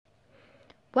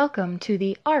Welcome to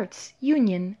the Arts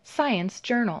Union Science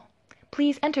Journal.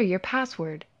 Please enter your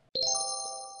password.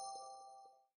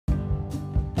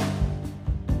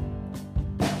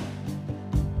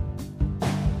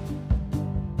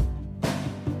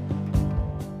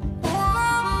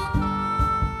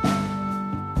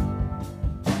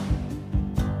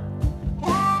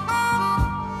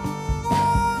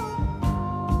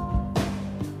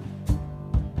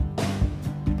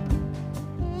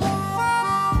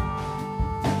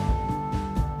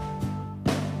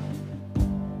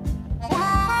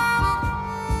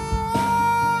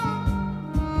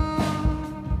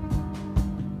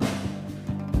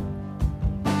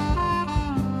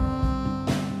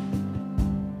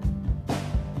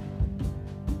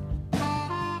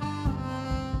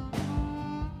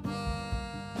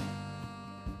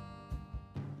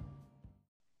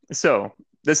 So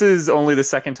this is only the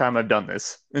second time I've done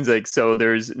this. It's like, so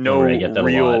there's Don't worry, I no get that a lot.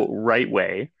 real right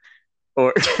way,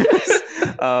 or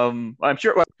I'm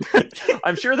sure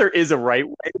I'm sure there is a right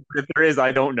way, but if there is,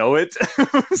 I don't know it.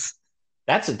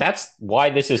 That's why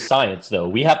this is science, though.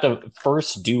 We have to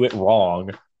first do it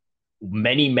wrong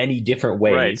many, many different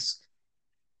Right. ways,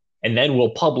 and then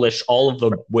we'll publish all of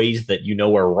the ways that you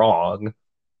know are wrong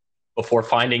before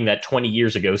finding that 20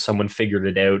 years ago someone figured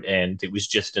it out and it was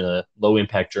just in a low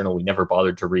impact journal we never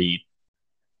bothered to read.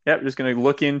 Yep, just going to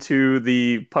look into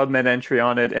the PubMed entry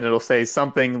on it, and it'll say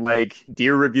something like,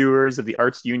 "Dear reviewers of the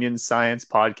Arts Union Science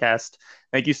Podcast,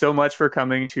 thank you so much for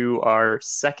coming to our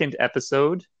second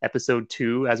episode, episode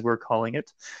two, as we're calling it."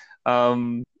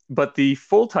 But the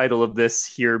full title of this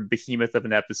here behemoth of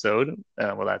an episode,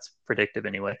 well, that's predictive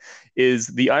anyway, is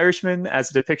 "The Irishman as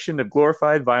a depiction of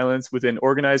glorified violence within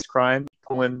organized crime,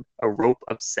 colon, a rope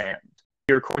of sand."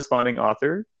 Your corresponding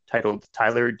author, titled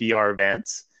Tyler D.R.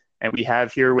 Vance. And we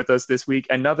have here with us this week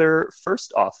another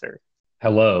first author.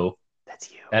 Hello,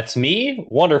 That's you. that's me.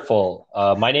 Wonderful.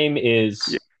 My name Yeah.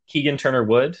 is Keegan Turner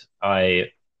Wood.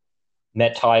 I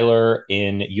met Tyler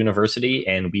in university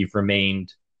and we've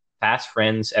remained fast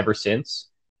friends ever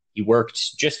since. He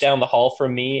worked just down the hall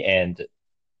from me, and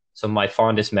some of my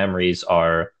fondest memories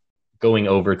are going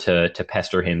over to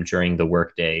pester him during the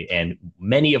workday. And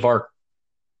many of our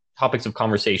topics of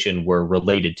conversation were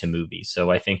related to movies. So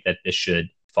I think that this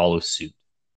should follow suit.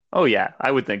 Oh yeah,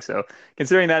 I would think so.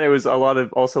 Considering that it was a lot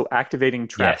of also activating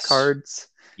trap Yes. cards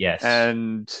Yes.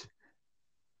 and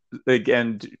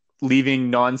and leaving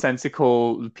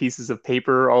nonsensical pieces of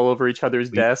paper all over each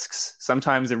other's We desks,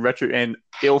 sometimes in retro and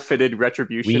ill-fitted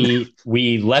retribution.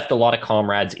 we left a lot of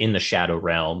comrades in the shadow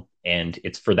realm, and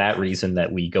it's for that reason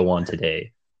that we go on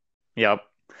today. Yep.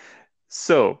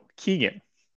 So, Keegan,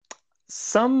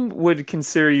 some would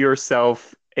consider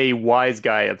yourself a wise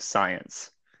guy of science.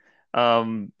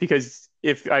 Because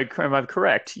if I'm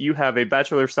correct, you have a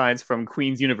Bachelor of Science from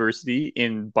Queen's University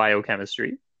in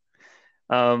biochemistry.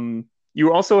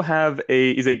 You also have so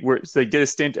you did a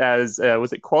stint as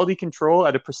was it quality control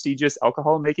at a prestigious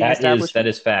alcohol making That establishment,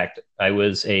 is fact. I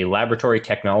was a laboratory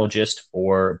technologist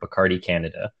for Bacardi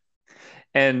Canada.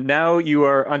 and now you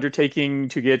are undertaking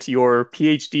to get your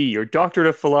PhD, your Doctorate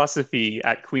of Philosophy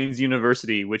at Queen's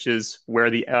University, which is where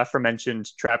the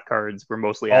aforementioned trap cards were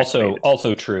mostly activated.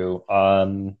 Also true.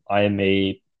 I am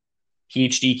a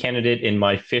PhD candidate in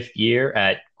my fifth year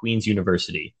at Queen's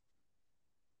University.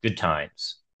 Good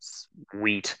times.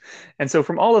 Sweet. And so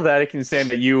from all of that, I can understand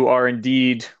that you are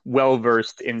indeed well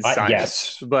versed in science.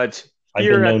 Yes, But I've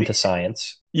been here at known the to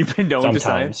science you've been known to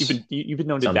science. You've sometimes. been you've been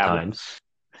known to dabble. Sometimes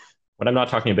when I'm not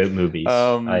talking about movies,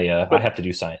 I But have to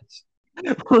do science.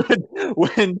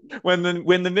 when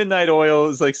the midnight oil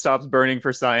is like stops burning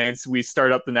for science, we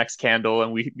start up the next candle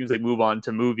and we like move on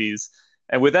to movies.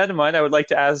 And with that in mind, I would like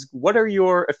to ask, what are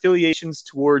your affiliations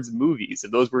towards movies?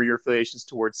 If those were your affiliations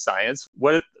towards science,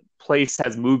 what place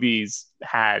has movies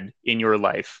had in your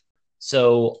life?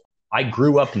 So I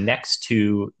grew up next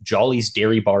to Jolly's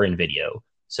Dairy Bar and Video.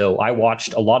 So I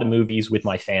watched a lot of movies with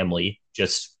my family,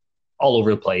 just all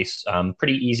over the place,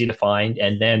 pretty easy to find.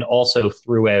 And then also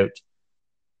throughout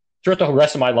the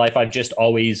rest of my life, I've just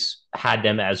always had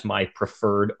them as my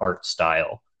preferred art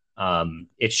style.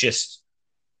 It's just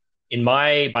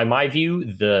by my view,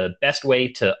 the best way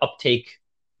to uptake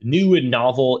new and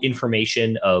novel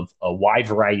information of a wide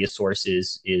variety of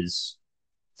sources is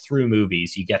through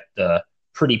movies. You get the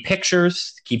pretty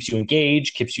pictures, keeps you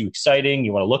engaged, keeps you exciting.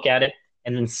 You want to look at it,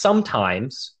 and then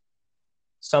sometimes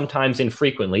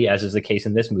infrequently, as is the case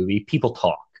in this movie, people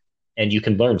talk, and you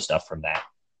can learn stuff from that.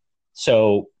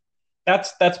 So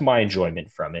that's my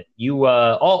enjoyment from it. You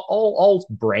all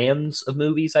brands of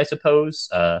movies, I suppose.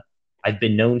 I've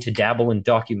been known to dabble in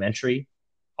documentary,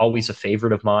 always a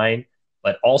favorite of mine.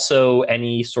 but also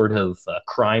any sort of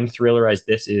crime thriller as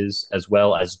this is, as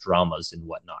well as dramas and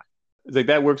whatnot. Like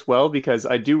that works well because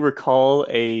I do recall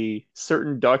a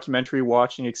certain documentary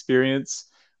watching experience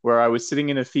where I was sitting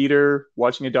in a theater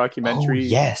watching a documentary,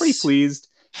 yes. pretty pleased,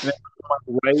 and then on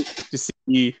the right to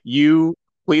see you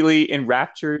completely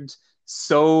enraptured,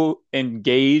 so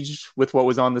engaged with what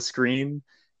was on the screen,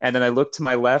 and then I looked to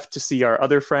my left to see our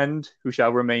other friend, who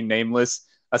shall remain nameless,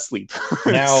 asleep.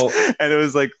 Now, and it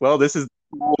was like, well, this is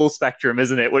the whole spectrum,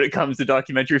 isn't it, when it comes to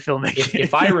documentary filmmaking?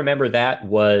 If I remember, that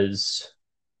was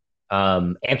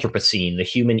Anthropocene, the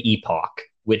human epoch,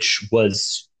 which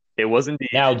was... It was indeed.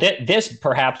 Now, this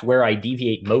perhaps where I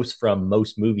deviate most from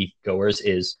most moviegoers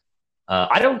is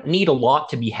I don't need a lot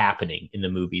to be happening in the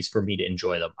movies for me to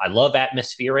enjoy them. I love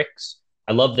atmospherics.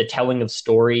 I love the telling of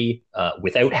story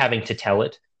without having to tell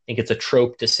it. I think it's a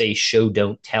trope to say show,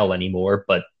 don't tell anymore,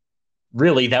 but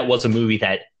really that was a movie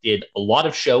that did a lot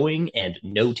of showing and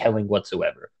no telling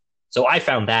whatsoever. So I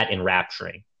found that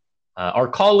enrapturing. Our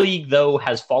colleague, though,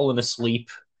 has fallen asleep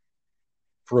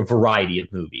for a variety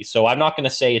of movies. So I'm not going to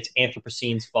say it's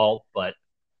Anthropocene's fault, but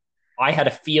I had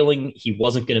a feeling he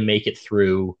wasn't going to make it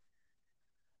through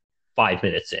 5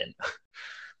 minutes in.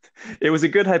 It was a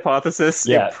good hypothesis.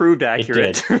 Yeah, it proved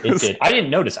accurate. It did. I didn't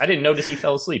notice he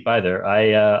fell asleep either.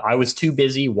 I was too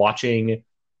busy watching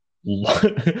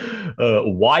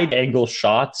wide angle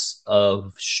shots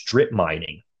of strip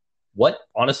mining. What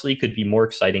honestly could be more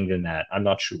exciting than that? I'm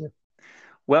not sure.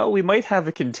 Well, we might have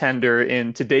a contender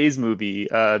in today's movie,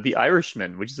 The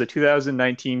Irishman, which is a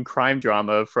 2019 crime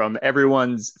drama from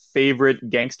everyone's favorite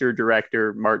gangster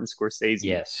director, Martin Scorsese.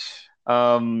 Yes.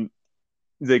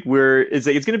 It's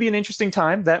going to be an interesting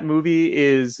time. That movie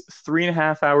is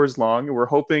 3.5 hours long. We're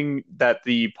hoping that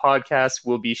the podcast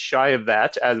will be shy of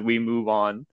that as we move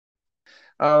on.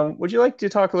 Would you like to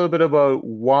talk a little bit about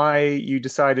why you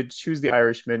decided to choose The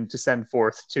Irishman to send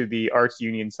forth to the Arts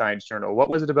Union Science Journal? What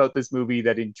was it about this movie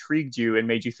that intrigued you and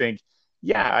made you think,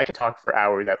 yeah, I could talk for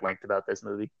hours at length about this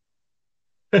movie?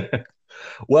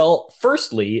 Well,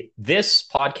 firstly, this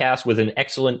podcast was an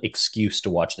excellent excuse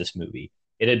to watch this movie.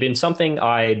 It had been something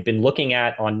I'd been looking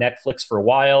at on Netflix for a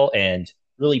while and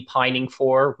really pining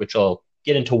for, which I'll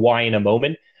get into why in a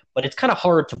moment. But it's kind of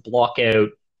hard to block out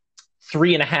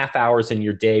 3.5 hours in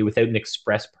your day without an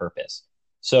express purpose.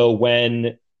 So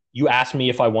when you asked me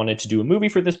if I wanted to do a movie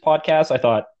for this podcast, I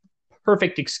thought,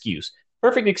 perfect excuse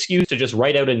to just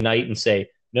write out a night and say,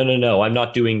 no, I'm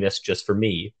not doing this just for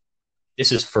me.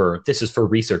 This is for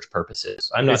research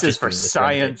purposes. I'm not this just is for doing this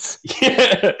science.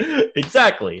 Yeah,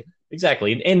 exactly.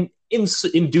 And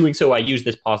in doing so, I use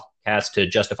this podcast to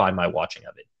justify my watching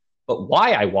of it. But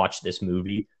why I watched this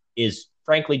movie is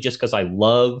frankly just because I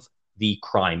love the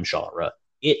crime genre.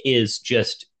 It is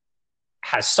just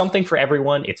has something for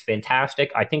everyone. It's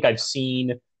fantastic. I think I've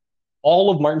seen all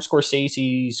of Martin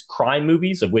Scorsese's crime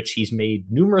movies, of which he's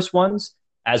made numerous ones,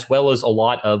 as well as a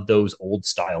lot of those old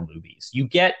style movies. You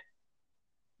get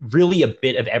really a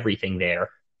bit of everything there.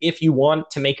 If you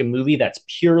want to make a movie that's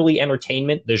purely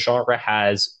entertainment, the genre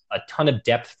has a ton of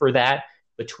depth for that.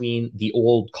 Between the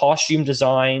old costume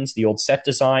designs, the old set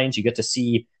designs, you get to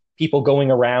see people going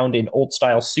around in old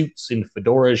style suits and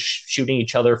fedoras shooting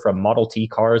each other from Model T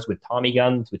cars with Tommy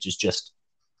guns, which is just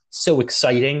so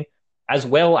exciting, as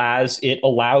well as it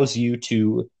allows you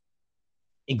to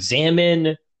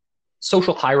examine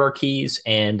social hierarchies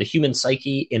and the human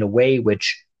psyche in a way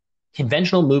which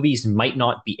conventional movies might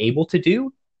not be able to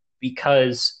do,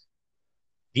 because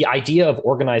the idea of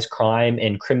organized crime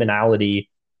and criminality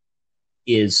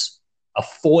is a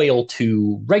foil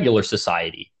to regular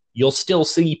society. You'll still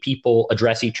see people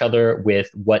address each other with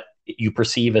what you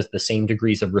perceive as the same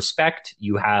degrees of respect.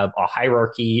 You have a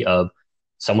hierarchy of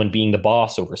someone being the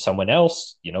boss over someone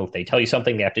else. You know, if they tell you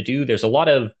something they have to do, there's a lot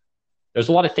of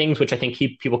things which I think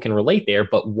people can relate there,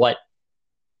 but what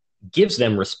gives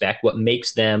them respect, what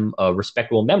makes them a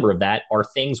respectable member of that, are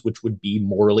things which would be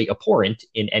morally abhorrent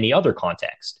in any other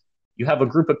context. You have a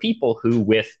group of people who,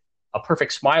 with a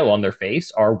perfect smile on their face,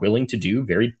 are willing to do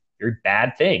very, very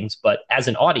bad things, but as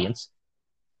an audience,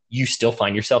 you still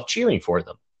find yourself cheering for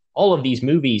them. All of these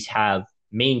movies have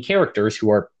main characters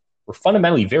who are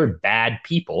fundamentally very bad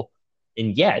people,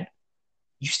 and yet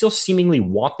you still seemingly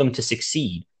want them to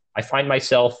succeed. I find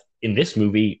myself in this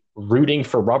movie rooting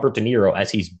for Robert De Niro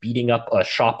as he's beating up a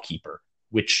shopkeeper,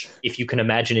 which, if you can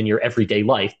imagine in your everyday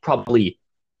life, probably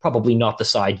not the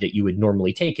side that you would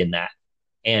normally take in that.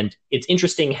 And it's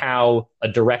interesting how a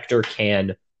director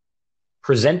can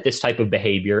present this type of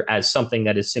behavior as something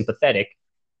that is sympathetic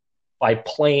by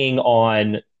playing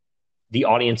on the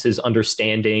audience's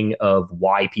understanding of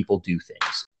why people do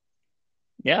things.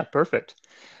 Yeah, perfect.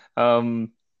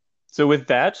 Um, so with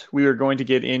that, we are going to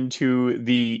get into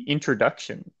the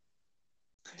introduction.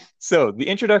 So, the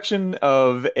introduction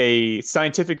of a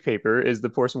scientific paper is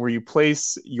the portion where you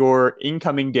place your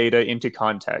incoming data into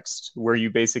context, where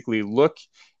you basically look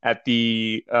at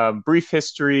the brief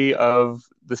history of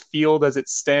the field as it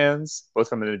stands, both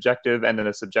from an objective and then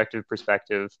a subjective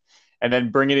perspective, and then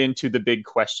bring it into the big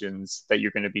questions that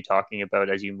you're going to be talking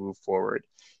about as you move forward.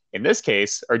 In this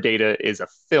case, our data is a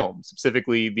film,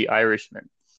 specifically The Irishman,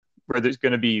 where there's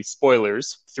going to be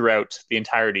spoilers throughout the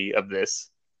entirety of this.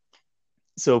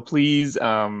 So please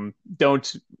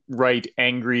don't write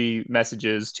angry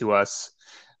messages to us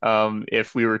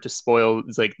if we were to spoil.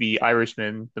 It's like The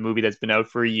Irishman, the movie that's been out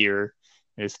for a year.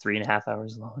 It is 3.5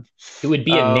 hours long. It would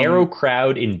be a narrow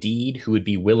crowd indeed who would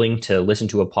be willing to listen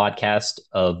to a podcast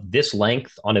of this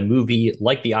length on a movie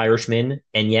like The Irishman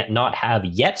and yet not have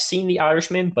yet seen The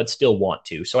Irishman, but still want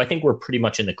to. So I think we're pretty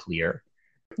much in the clear.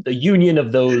 The union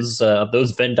of those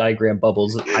Venn diagram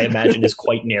bubbles, I imagine, is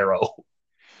quite narrow.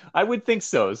 I would think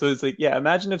so. So it's like, yeah,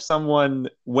 imagine if someone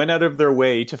went out of their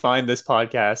way to find this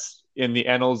podcast in the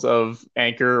annals of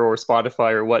Anchor or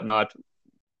Spotify or whatnot,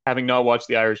 having not watched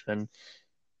The Irishman,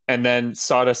 and then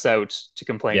sought us out to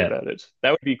complain about it.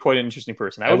 That would be quite an interesting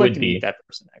person. I would like to meet that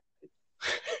person, actually.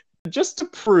 Just to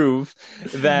prove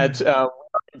that we are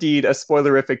indeed a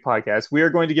spoilerific podcast, we are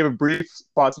going to give a brief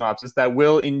plot synopsis that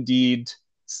will indeed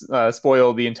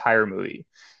spoil the entire movie.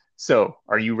 So,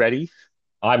 are you ready?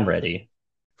 I'm ready.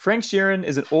 Frank Sheeran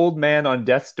is an old man on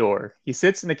death's door. He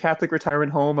sits in a Catholic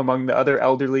retirement home among the other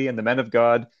elderly and the men of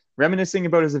God, reminiscing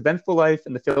about his eventful life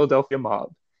in the Philadelphia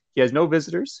mob. He has no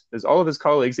visitors, as all of his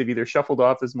colleagues have either shuffled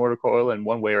off his mortal coil in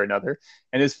one way or another,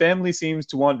 and his family seems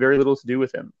to want very little to do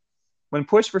with him. When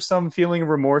pushed for some feeling of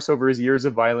remorse over his years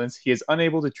of violence, he is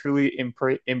unable to truly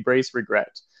embrace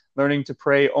regret, learning to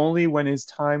pray only when his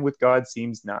time with God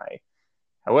seems nigh.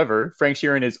 However, Frank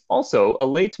Sheeran is also a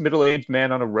late middle-aged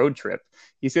man on a road trip.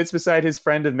 He sits beside his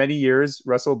friend of many years,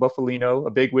 Russell Buffalino, a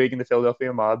bigwig in the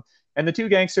Philadelphia mob, and the two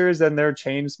gangsters and their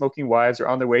chain-smoking wives are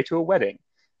on their way to a wedding.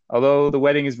 Although the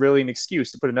wedding is really an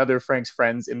excuse to put another of Frank's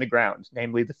friends in the ground,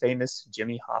 namely the famous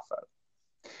Jimmy Hoffa.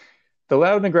 The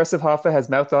loud and aggressive Hoffa has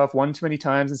mouthed off one too many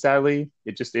times, and sadly,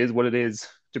 it just is what it is.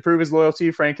 To prove his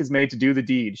loyalty, Frank is made to do the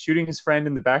deed, shooting his friend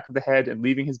in the back of the head and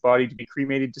leaving his body to be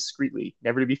cremated discreetly,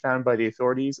 never to be found by the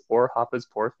authorities or Hoffa's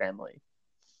poor family.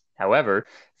 However,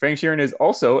 Frank Sheeran is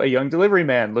also a young delivery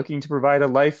man looking to provide a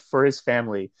life for his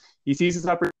family. He sees his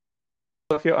opportunity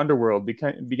in the Philadelphia underworld,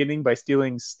 beginning by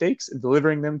stealing steaks and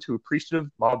delivering them to appreciative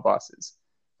mob bosses.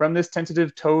 From this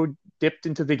tentative toe dipped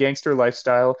into the gangster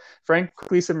lifestyle, Frank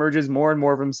quickly submerges more and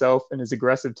more of himself and his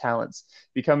aggressive talents,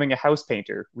 becoming a house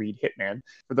painter, read hitman,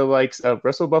 for the likes of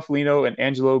Russell Buffalino and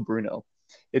Angelo Bruno.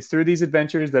 It's through these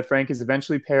adventures that Frank is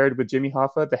eventually paired with Jimmy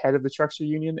Hoffa, the head of the truckster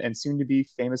union and soon-to-be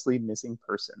famously missing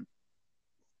person.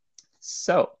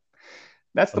 So,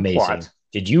 that's the Amazing. plot.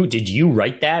 Did you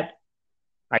write that?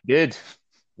 I did.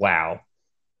 Wow.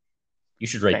 You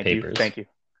should write papers. Thank you.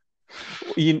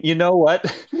 You know what?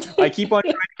 I keep on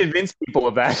trying to convince people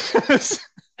of that.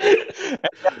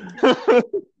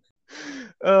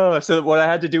 So what I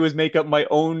had to do was make up my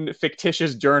own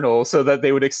fictitious journal so that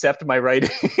they would accept my writing.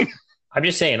 I'm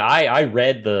just saying, I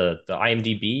read the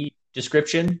IMDb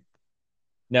description.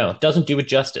 No, it doesn't do it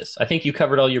justice. I think you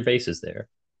covered all your bases there.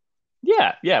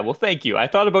 Yeah. Well, thank you. I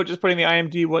thought about just putting the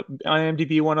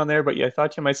IMDb one on there, but I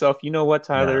thought to myself, you know what,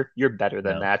 Tyler? You're better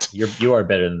than that. You are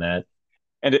better than that.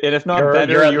 And if not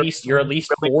better, you're at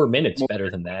least 4 minutes better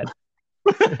than that.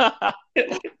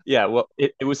 Yeah, well,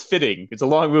 it was fitting. It's a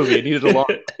long movie. It needed a long.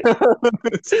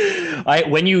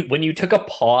 When you took a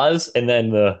pause and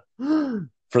then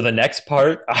for the next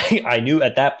part, I knew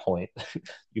at that point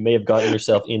you may have gotten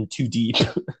yourself in too deep.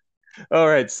 All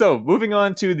right, so moving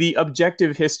on to the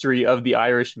objective history of The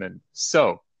Irishman.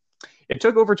 So, it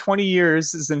took over 20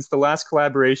 years since the last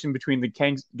collaboration between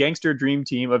the gangster dream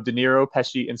team of De Niro,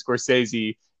 Pesci, and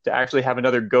Scorsese to actually have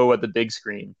another go at the big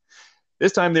screen.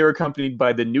 This time they were accompanied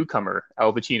by the newcomer,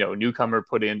 Al Pacino. Newcomer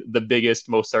put in the biggest,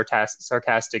 most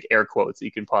sarcastic air quotes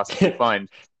you can possibly find.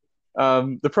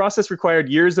 The process required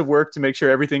years of work to make sure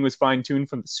everything was fine-tuned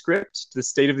from the script to the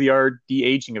state-of-the-art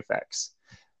de-aging effects.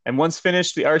 And once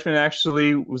finished, The Irishman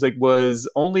actually was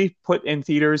only put in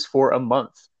theaters for a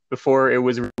month before it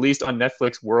was released on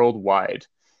Netflix worldwide.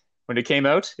 When it came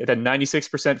out, it had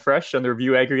 96% fresh on the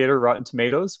review aggregator Rotten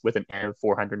Tomatoes with an N of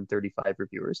 435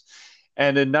 reviewers,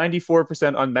 and a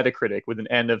 94% on Metacritic with an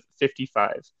N of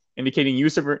 55, indicating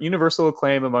universal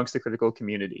acclaim amongst the critical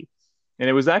community. And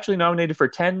it was actually nominated for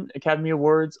 10 Academy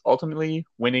Awards, ultimately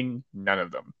winning none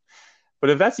of them. But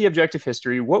if that's the objective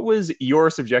history, what was your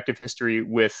subjective history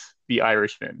with The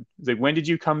Irishman? It's like, when did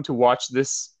you come to watch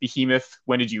this behemoth?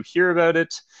 When did you hear about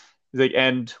it? It's like,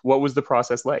 and what was the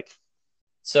process like?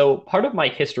 So part of my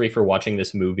history for watching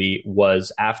this movie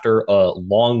was after a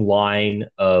long line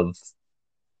of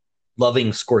loving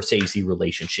Scorsese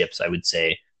relationships, I would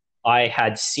say. I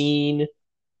had seen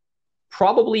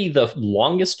probably the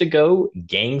longest ago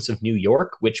Gangs of New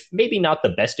York, which maybe not the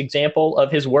best example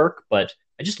of his work, but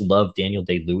I just love Daniel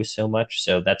Day-Lewis so much,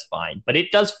 so that's fine. But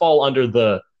it does fall under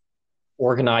the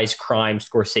organized crime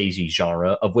Scorsese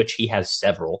genre, of which he has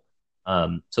several.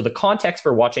 So the context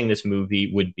for watching this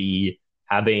movie would be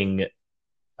having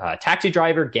Taxi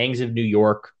Driver, Gangs of New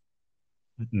York,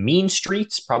 Mean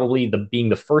Streets, probably being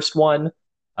the first one,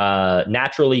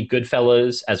 naturally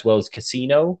Goodfellas, as well as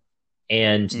Casino,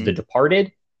 and The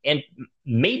Departed, and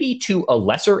maybe to a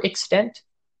lesser extent,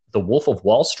 The Wolf of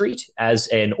Wall Street as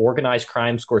an organized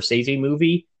crime Scorsese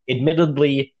movie.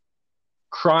 Admittedly,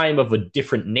 crime of a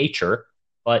different nature,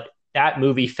 but that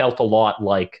movie felt a lot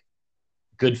like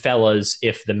Goodfellas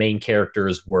if the main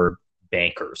characters were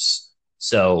bankers.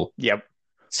 So, yep,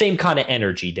 same kind of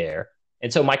energy there.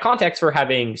 And so my context for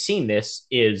having seen this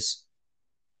is,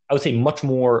 I would say, much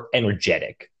more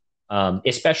energetic,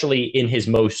 especially in his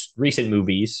most recent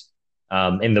movies,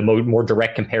 in the more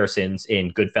direct comparisons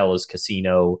in Goodfellas,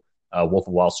 Casino, Wolf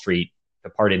of Wall Street,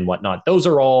 Departed, and whatnot. Those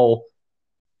are all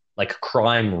like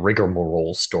crime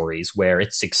rigmarole stories where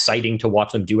it's exciting to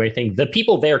watch them do anything. The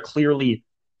people there clearly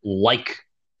like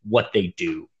what they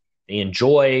do. They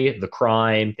enjoy the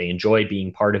crime. They enjoy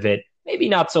being part of it. Maybe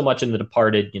not so much in The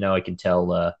Departed. I can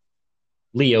tell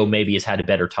Leo maybe has had a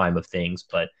better time of things,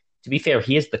 but to be fair,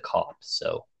 he is the cop,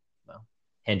 so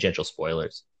tangential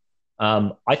spoilers.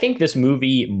 I think this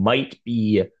movie might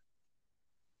be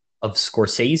of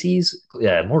Scorsese's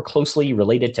more closely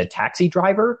related to Taxi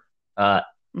Driver.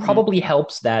 Probably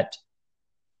helps that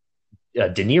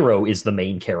De Niro is the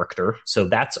main character, so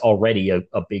that's already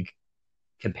a big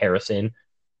comparison.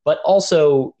 But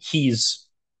also, he's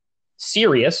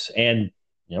serious and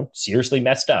seriously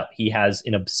messed up. He has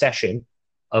an obsession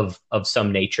of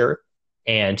some nature,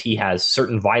 and he has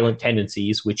certain violent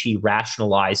tendencies which he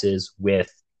rationalizes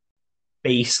with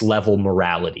base level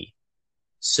morality.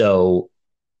 So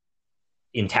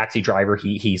in Taxi Driver,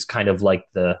 he's kind of like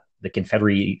the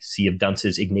Confederacy of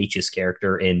Dunce's Ignatius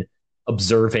character in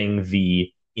observing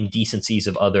the indecencies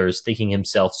of others, thinking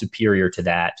himself superior to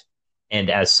that, and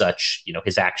as such,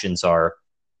 his actions are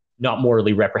not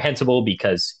morally reprehensible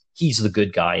because he's the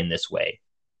good guy in this way.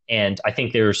 And I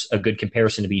think there's a good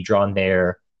comparison to be drawn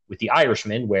there with The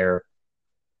Irishman, where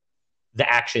the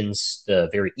actions, the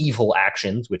very evil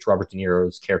actions, which Robert De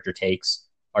Niro's character takes,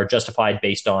 are justified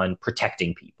based on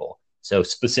protecting people. So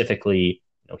specifically,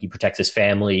 he protects his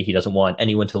family. He doesn't want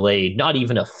anyone to lay not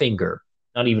even a finger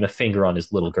on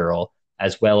his little girl,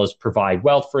 as well as provide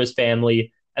wealth for his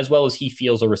family, as well as he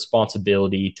feels a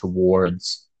responsibility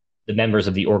towards the members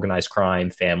of the organized crime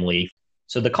family.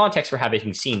 So the context for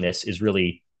having seen this is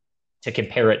really to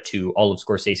compare it to all of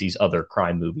Scorsese's other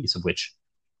crime movies, of which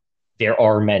there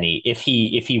are many. If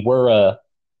he were a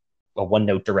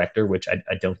one-note director, which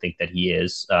I don't think that he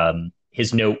is,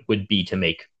 his note would be to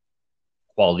make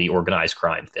quality organized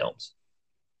crime films.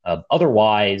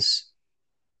 Otherwise,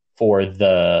 for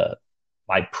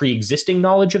my pre-existing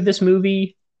knowledge of this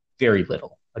movie, very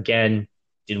little. Again,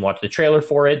 didn't watch the trailer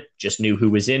for it, just knew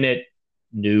who was in it,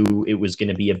 knew it was going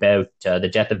to be about the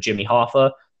death of Jimmy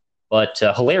Hoffa. But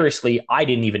hilariously, I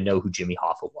didn't even know who Jimmy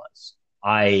Hoffa was.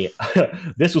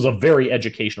 This was a very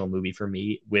educational movie for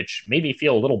me, which made me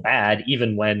feel a little bad,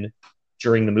 even when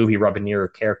during the movie, Robert De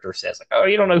Niro character says, like, "Oh,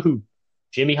 you don't know who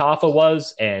Jimmy Hoffa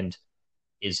was," and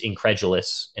is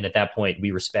incredulous. And at that point,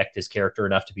 we respect his character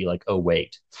enough to be like, "Oh,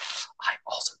 wait, I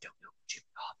also don't know who Jimmy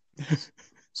Hoffa is."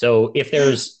 So if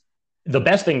there's the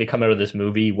best thing to come out of this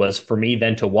movie was for me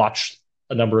then to watch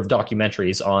a number of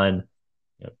documentaries on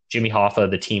Jimmy Hoffa,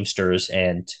 the Teamsters,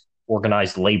 and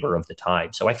organized labor of the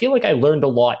time. So I feel like I learned a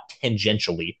lot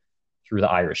tangentially through The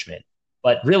Irishman.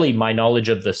 But really, my knowledge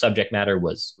of the subject matter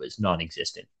was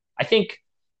non-existent. I think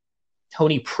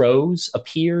Tony Prose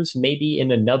appears maybe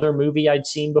in another movie I'd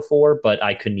seen before, but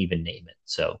I couldn't even name it,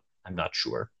 so I'm not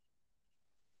sure.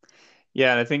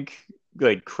 Yeah, and I think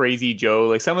like Crazy Joe,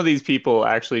 like some of these people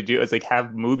actually do, it's like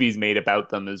have movies made about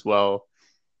them as well.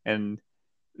 And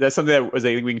that's something that was,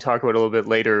 I think we can talk about a little bit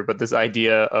later, but this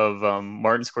idea of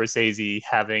Martin Scorsese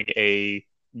having a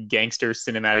gangster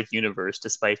cinematic universe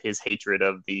despite his hatred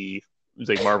of the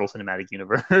like Marvel Cinematic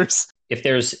Universe. If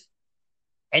there's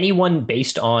anyone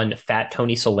based on Fat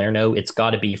Tony Salerno, it's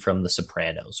got to be from The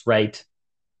Sopranos, right?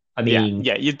 I Yeah, mean,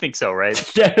 yeah, you'd think so, right?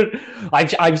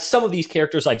 I've some of these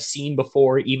characters I've seen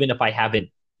before, even if I haven't,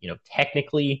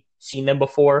 technically seen them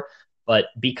before. But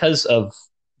because of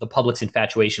the public's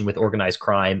infatuation with organized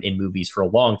crime in movies for a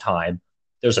long time,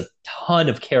 there's a ton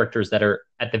of characters that are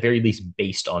at the very least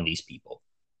based on these people.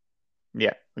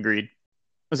 Yeah, agreed.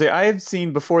 I say I had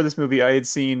seen before this movie, I had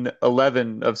seen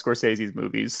 11 of Scorsese's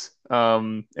movies,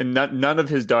 and none of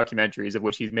his documentaries, of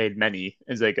which he's made many.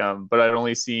 Is like, but I'd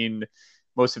only seen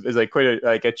most of is like quite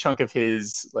a chunk of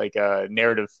his like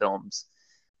narrative films.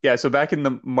 Yeah, so back in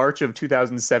the March of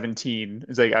 2017,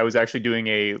 it's like I was actually doing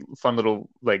a fun little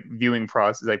like viewing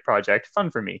process, like project,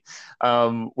 fun for me,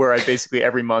 where I basically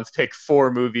every month pick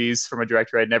four movies from a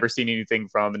director I'd never seen anything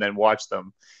from, and then watch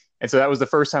them. And so that was the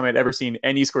first time I'd ever seen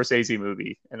any Scorsese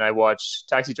movie. And I watched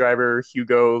Taxi Driver,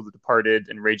 Hugo, The Departed,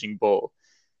 and Raging Bull.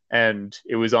 And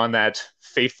it was on that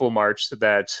fateful March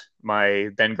that my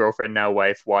then girlfriend, now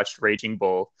wife, watched Raging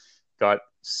Bull, got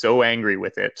so angry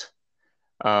with it,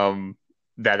 um,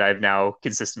 that I've now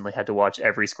consistently had to watch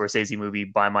every Scorsese movie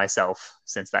by myself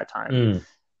since that time,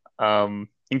 Mm.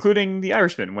 including The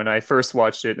Irishman when I first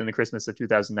watched it in the Christmas of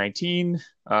 2019,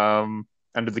 under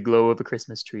the glow of a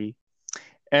Christmas tree.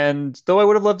 And though I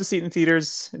would have loved to see it in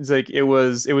theaters, it's like it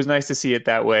was nice to see it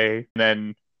that way and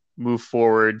then move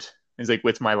forward. It's like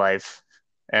with my life,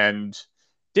 and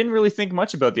didn't really think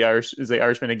much about the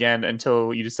Irishman again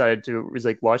until you decided to was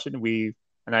like watch it,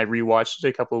 and I rewatched it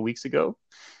a couple of weeks ago,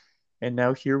 and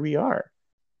now here we are.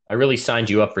 I really signed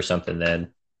you up for something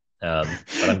then. But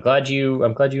I'm glad you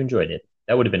enjoyed it.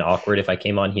 That would have been awkward if I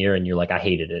came on here and you're like, I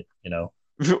hated it.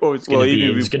 Oh, It's gonna well, be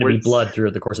even it's gonna be blood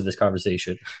throughout the course of this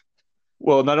conversation.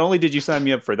 well, not only did you sign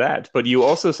me up for that, but you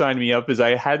also signed me up as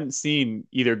I hadn't seen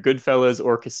either Goodfellas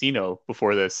or Casino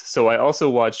before this. So I also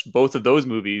watched both of those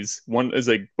movies. One is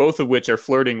like both of which are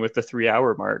flirting with the 3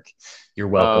 hour mark. You're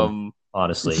welcome, Um,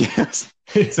 honestly. yes.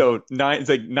 So it's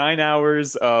like 9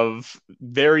 hours of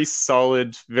very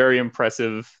solid, very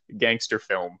impressive gangster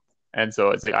film. And so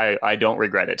it's like I don't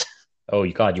regret it. Oh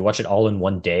God, you watch it all in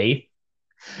one day?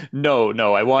 No,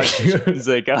 no, I watched. It's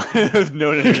like no,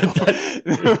 no, no, no.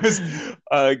 It was,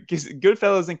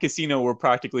 Goodfellas and Casino were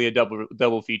practically a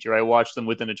double feature. I watched them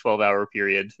within a 12-hour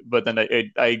period, but then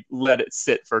I let it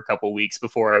sit for a couple weeks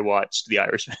before I watched The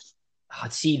Irishman.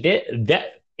 See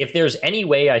that if there's any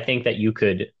way I think that you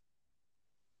could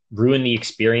ruin the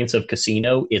experience of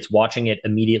Casino, it's watching it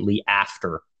immediately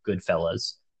after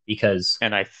Goodfellas because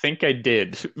And I think I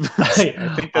did. I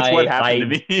I think that's what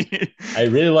happened to me. I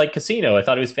really like Casino. I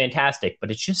thought it was fantastic,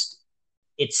 but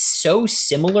it's so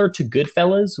similar to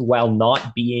Goodfellas while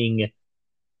not being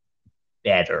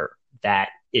better that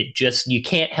it just you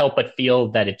can't help but feel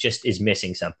that it just is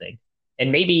missing something.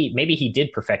 And maybe he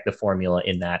did perfect the formula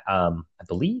in that. I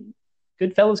believe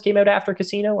Goodfellas came out after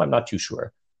Casino. I'm not too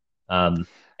sure. Um,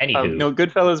 Anywho, No,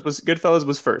 Goodfellas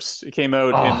was first. It came out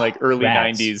in like early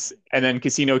rats. '90s, and then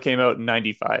Casino came out in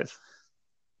 '95.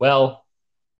 Well,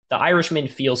 The Irishman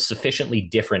feels sufficiently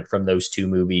different from those two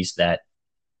movies that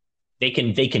they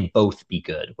can both be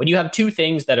good. When you have two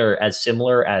things that are as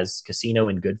similar as Casino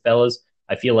and Goodfellas,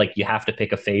 I feel like you have to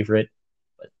pick a favorite.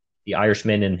 But The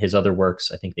Irishman and his other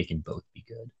works, I think they can both be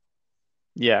good.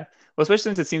 Yeah. Well, especially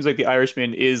since it seems like The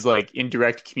Irishman is like in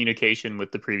direct communication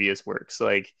with the previous works,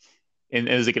 like in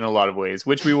a lot of ways,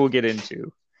 which we will get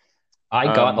into. I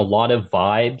got a Um, lot of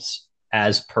vibes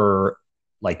as per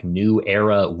like new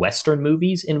era Western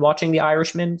movies in watching The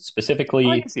Irishman. I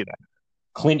Specifically, can see that.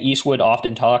 Clint Eastwood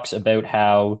often talks about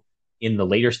how in the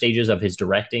later stages of his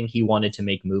directing, he wanted to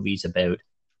make movies about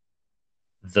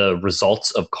the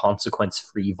results of consequence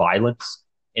free violence.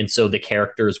 And so the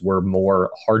characters were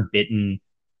more hard bitten,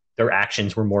 their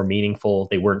actions were more meaningful.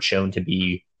 They weren't shown to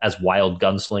be as wild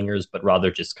gunslingers, but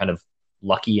rather just kind of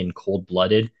lucky and cold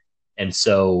blooded. And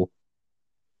so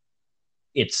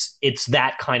it's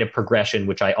that kind of progression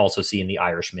which I also see in The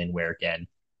Irishman, where again,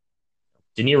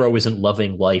 De Niro isn't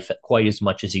loving life quite as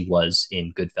much as he was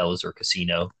in Goodfellas or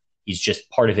Casino. He's just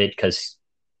part of it because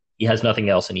he has nothing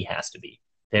else and he has to be.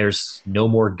 There's no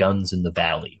more guns in the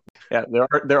valley. Yeah,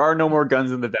 there are no more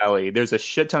guns in the valley. There's a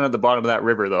shit ton at the bottom of that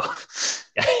river, though.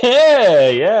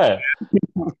 Hey, yeah.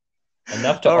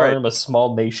 Enough to All right. arm a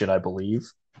small nation, I believe.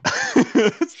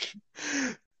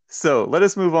 So let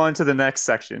us move on to the next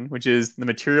section, which is the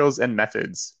materials and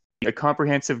methods, a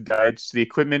comprehensive guide to the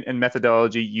equipment and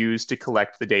methodology used to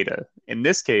collect the data. In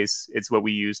this case, it's what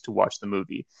we use to watch the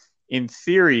movie. In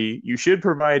theory, you should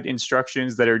provide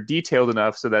instructions that are detailed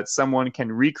enough so that someone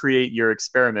can recreate your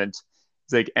experiment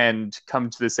and come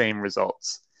to the same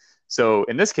results. So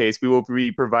in this case, we will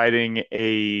be providing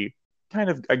a kind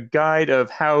of a guide of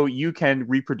how you can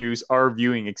reproduce our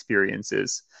viewing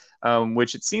experiences,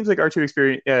 which it seems like our two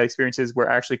experiences were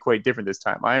actually quite different this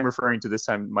time. I am referring to this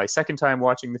time my second time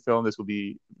watching the film. This will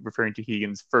be referring to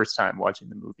Keegan's first time watching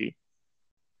the movie.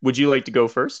 Would you like to go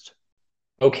first?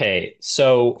 Okay,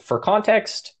 so for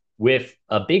context, with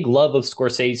a big love of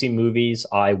Scorsese movies,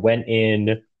 I went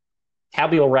in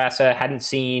tabula rasa, hadn't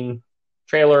seen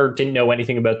trailer, didn't know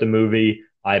anything about the movie.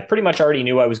 I pretty much already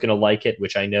knew I was going to like it,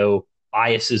 which I know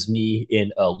biases me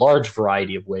in a large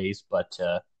variety of ways, but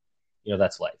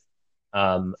that's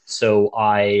life. So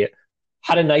I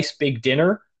had a nice big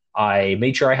dinner. I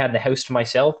made sure I had the house to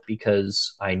myself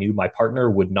because I knew my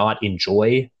partner would not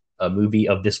enjoy a movie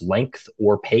of this length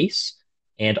or pace.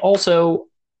 And also,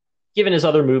 given his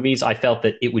other movies, I felt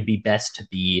that it would be best to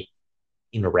be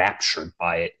enraptured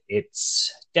by it.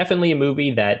 It's definitely a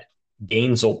movie that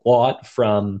gains a lot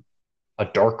from a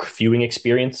dark viewing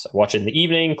experience. I watch it in the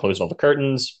evening, close all the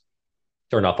curtains,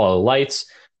 turn off all the lights.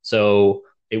 So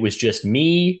it was just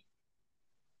me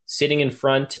sitting in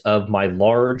front of my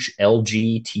large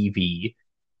LG TV.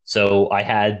 So I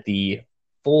had the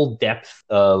full depth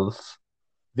of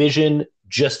vision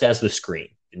just as the screen.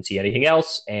 Didn't see anything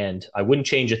else, and I wouldn't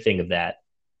change a thing of that.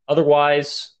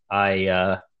 Otherwise,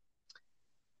 I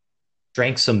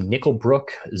drank some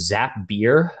Nickelbrook Zap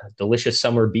beer, delicious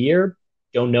summer beer.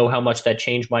 Don't know how much that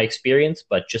changed my experience,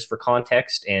 but just for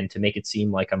context and to make it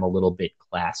seem like I'm a little bit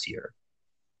classier.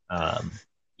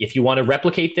 If you want to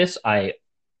replicate this, I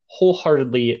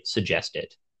wholeheartedly suggest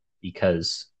it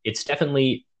because it's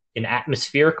definitely an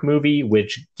atmospheric movie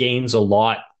which gains a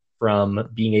lot from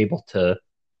being able to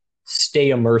stay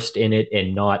immersed in it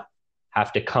and not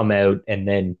have to come out and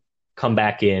then come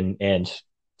back in and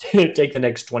take the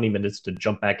next 20 minutes to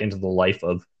jump back into the life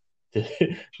of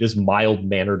this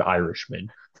mild-mannered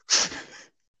Irishman.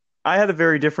 I had a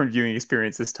very different viewing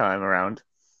experience this time around.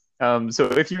 So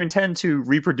if you intend to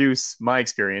reproduce my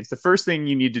experience, the first thing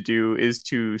you need to do is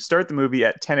to start the movie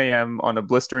at 10 a.m. on a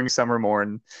blistering summer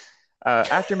morn.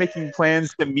 After making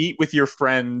plans to meet with your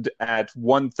friend at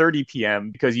 1:30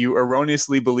 p.m. because you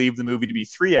erroneously believe the movie to be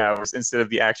 3 hours instead of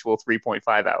the actual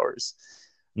 3.5 hours.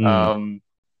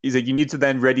 He's like, you need to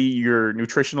then ready your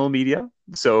nutritional media.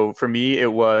 So for me,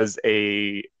 it was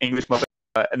a English muffin.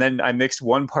 And then I mixed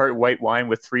 1 part white wine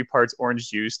with 3 parts orange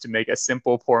juice to make a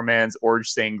simple poor man's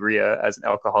orange sangria as an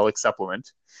alcoholic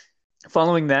supplement.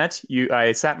 Following that,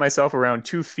 I sat myself around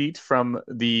 2 feet from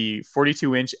the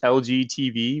 42-inch LG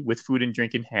TV with food and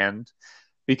drink in hand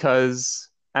because,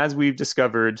 as we've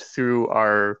discovered through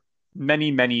our many,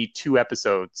 many 2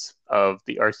 episodes of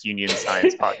the Arts Union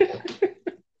Science Podcast,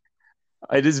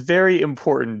 it is very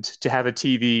important to have a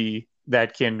TV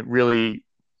that can really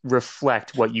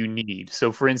reflect what you need.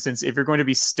 So, for instance, if you're going to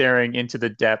be staring into the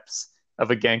depths of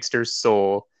a gangster's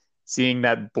soul, seeing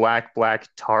that black, black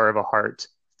tar of a heart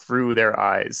through their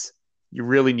eyes, you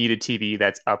really need a TV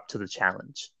that's up to the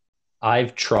challenge.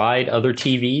 I've tried other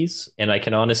TVs, and I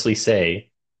can honestly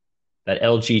say that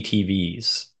LG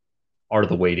TVs are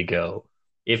the way to go.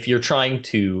 If you're trying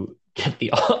to get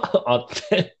the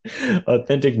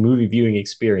authentic movie viewing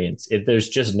experience, there's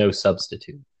just no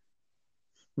substitute.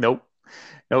 Nope.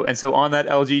 No, and so on that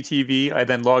LG TV, I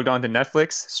then logged on to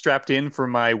Netflix, strapped in for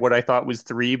my what I thought was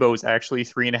 3, but was actually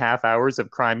 3.5 hours of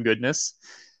crime goodness.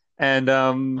 And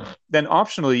then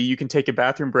optionally, you can take a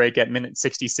bathroom break at minute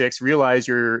 66, realize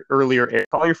your earlier,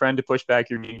 call your friend to push back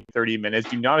your 30 minutes,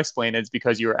 do not explain it's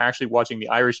because you were actually watching The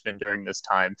Irishman during this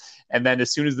time. And then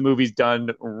as soon as the movie's done,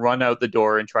 run out the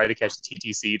door and try to catch the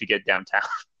TTC to get downtown.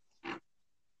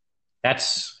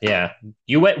 That's, yeah.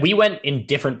 We went in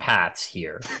different paths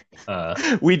here.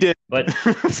 We did. But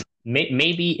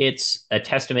maybe it's a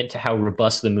testament to how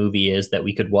robust the movie is that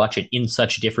we could watch it in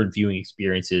such different viewing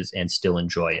experiences and still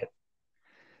enjoy it.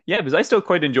 Yeah, because I still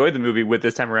quite enjoyed the movie with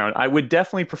this time around. I would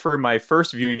definitely prefer my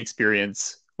first viewing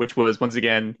experience, which was, once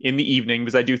again, in the evening,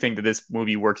 because I do think that this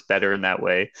movie works better in that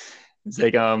way. It's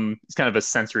like, it's kind of a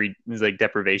sensory, it's like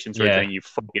deprivation sort of thing. You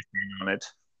focus on it.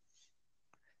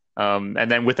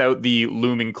 And then without the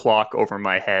looming clock over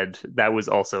my head, that was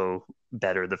also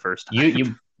better the first time.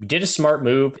 You did a smart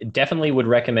move. Definitely would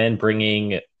recommend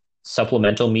bringing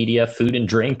supplemental media, food and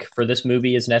drink for this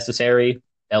movie is necessary,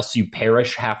 else you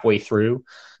perish halfway through.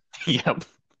 Yep.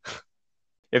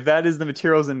 If that is the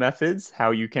materials and methods,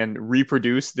 how you can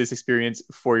reproduce this experience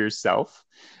for yourself,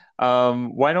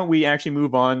 why don't we actually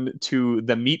move on to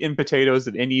the meat and potatoes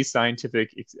of any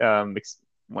scientific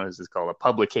what is this called? A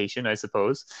publication, I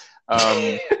suppose.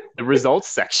 The results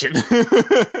section.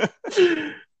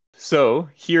 So,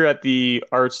 here at the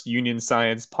Arts Union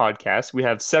Science podcast, we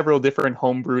have several different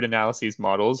homebrewed analyses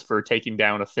models for taking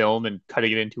down a film and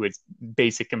cutting it into its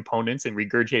basic components and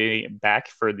regurgitating it back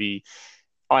for the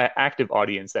active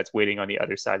audience that's waiting on the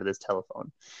other side of this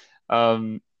telephone.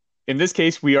 In this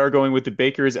case, we are going with the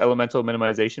Baker's elemental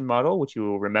minimization model, which you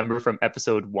will remember from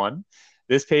episode 1.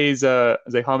 This pays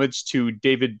as a homage to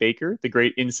David Baker, the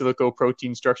great in silico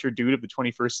protein structure dude of the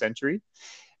 21st century.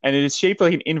 And it is shaped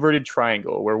like an inverted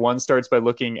triangle, where one starts by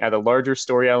looking at a larger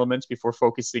story element before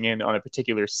focusing in on a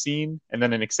particular scene, and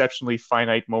then an exceptionally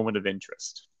finite moment of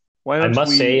interest. I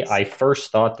must say, I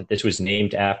first thought that this was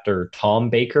named after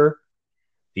Tom Baker,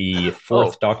 the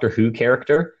fourth Doctor Who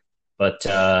character, but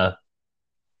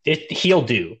he'll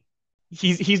do.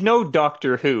 He's no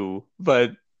Doctor Who,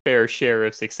 but fair share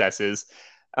of successes.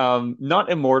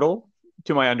 Not immortal,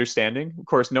 to my understanding. Of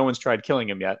course, no one's tried killing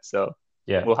him yet, so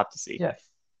yeah, we'll have to see. Yeah.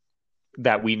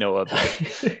 That we know of.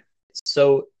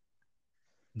 So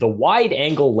the wide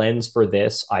angle lens for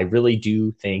this, I really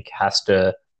do think has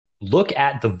to look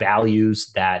at the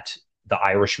values that the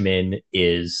Irishman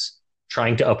is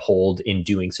trying to uphold in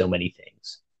doing so many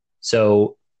things.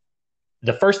 So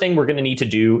the first thing we're going to need to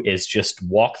do is just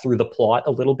walk through the plot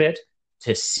a little bit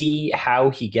to see how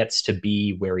he gets to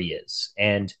be where he is.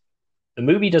 And the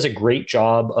movie does a great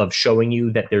job of showing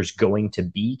you that there's going to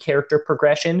be character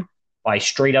progression by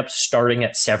straight up starting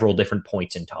at several different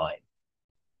points in time.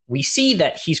 We see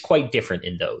that he's quite different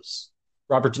in those.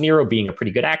 Robert De Niro, being a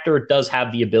pretty good actor, does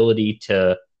have the ability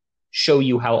to show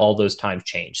you how all those times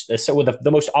change. So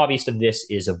the most obvious of this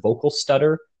is a vocal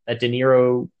stutter that De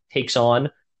Niro takes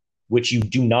on, which you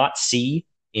do not see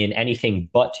in anything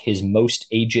but his most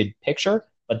aged picture.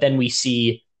 But then we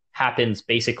see happens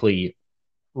basically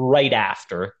right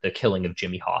after the killing of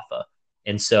Jimmy Hoffa.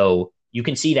 And so you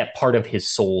can see that part of his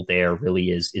soul there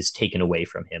really is taken away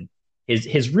from him.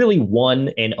 His really one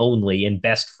and only and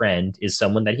best friend is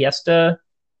someone that he has to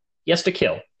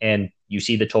kill, and you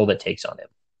see the toll that takes on him.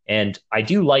 And I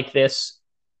do like this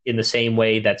in the same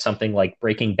way that something like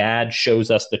Breaking Bad shows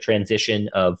us the transition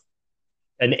of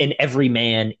an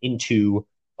everyman into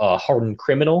a hardened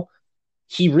criminal.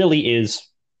 He really is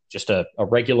just a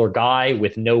regular guy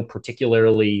with no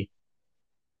particularly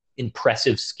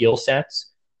impressive skill sets,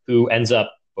 who ends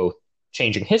up both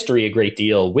changing history a great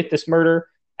deal with this murder,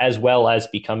 as well as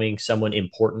becoming someone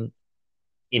important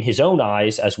in his own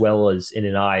eyes, as well as in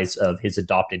the eyes of his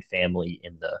adopted family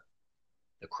in the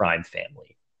crime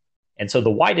family. And so the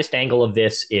widest angle of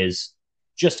this is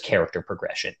just character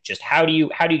progression. Just how do you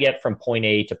get from point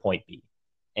A to point B?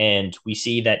 And we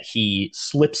see that he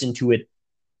slips into it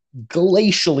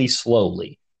glacially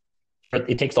slowly. But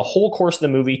it takes the whole course of the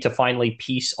movie to finally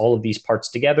piece all of these parts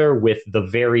together, with the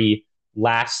very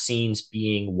last scenes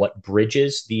being what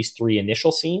bridges these three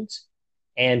initial scenes.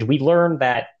 And we learn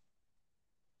that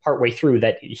partway through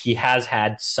that he has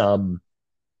had some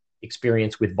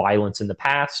experience with violence in the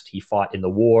past. He fought in the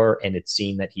war, and it's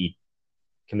seen that he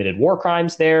committed war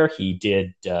crimes there. He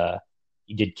did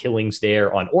killings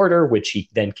there on order, which he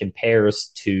then compares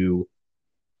to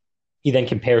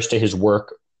his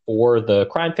work for the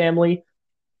crime family.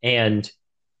 And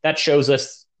that shows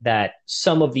us that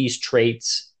some of these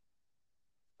traits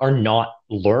are not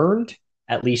learned,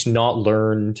 at least not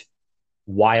learned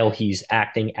while he's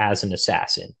acting as an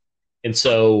assassin. And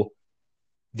so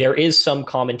there is some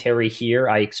commentary here,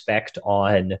 I expect,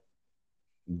 on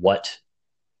what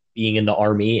being in the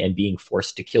army and being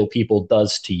forced to kill people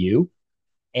does to you.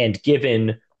 And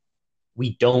given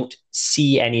we don't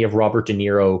see any of Robert De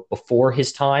Niro before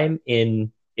his time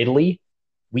in Italy,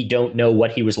 we don't know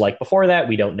what he was like before that.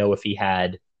 We don't know if he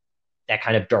had that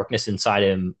kind of darkness inside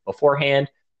him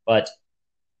beforehand. But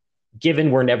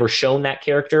given we're never shown that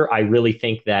character, I really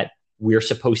think that we're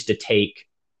supposed to take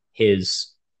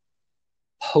his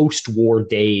post-war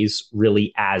days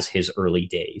really as his early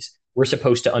days. We're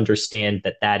supposed to understand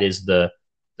that that is the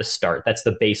start. That's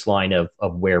the baseline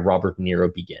of where Robert De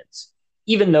Niro begins.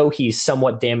 Even though he's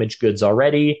somewhat damaged goods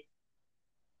already,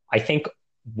 I think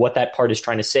what that part is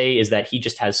trying to say is that he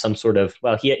just has some sort of,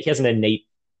 well, he has an innate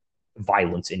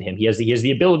violence in him. He has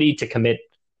the ability to commit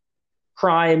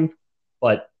crime,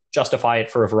 but justify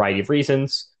it for a variety of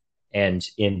reasons. And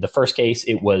in the first case,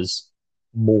 it was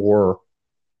more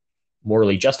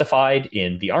morally justified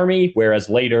in the army, whereas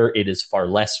later it is far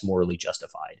less morally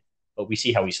justified. But we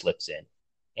see how he slips in.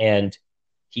 And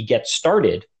he gets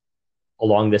started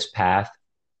along this path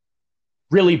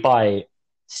really by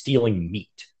stealing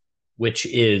meat, which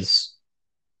is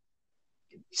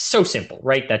so simple,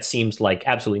 right? That seems like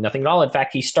absolutely nothing at all. In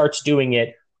fact, he starts doing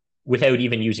it without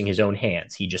even using his own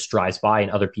hands. He just drives by and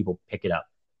other people pick it up.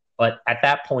 But at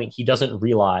that point, he doesn't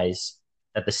realize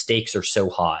that the stakes are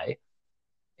so high.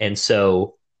 And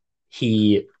so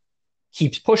he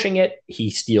keeps pushing it. He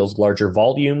steals larger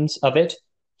volumes of it.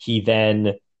 He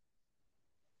then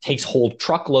takes whole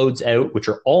truckloads out, which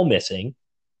are all missing.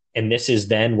 And this is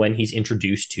then when he's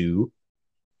introduced to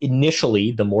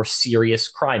initially the more serious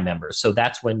crime members. So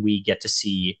that's when we get to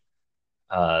see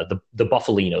the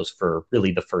Buffalinos for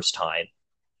really the first time.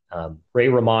 Ray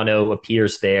Romano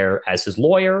appears there as his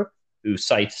lawyer, who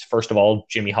cites, first of all,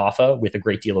 Jimmy Hoffa with a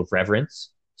great deal of reverence.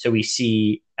 So we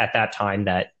see at that time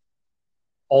that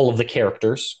all of the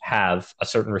characters have a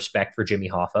certain respect for Jimmy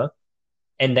Hoffa,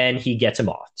 and then he gets him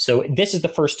off. So this is the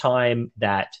first time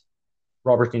that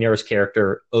Robert De Niro's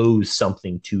character owes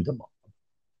something to the mob.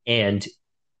 And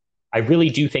I really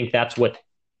do think that's what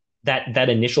that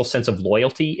initial sense of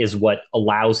loyalty is what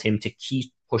allows him to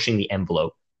keep pushing the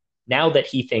envelope. Now that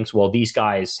he thinks, well, these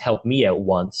guys helped me out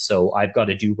once, so I've got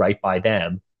to do right by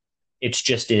them, it's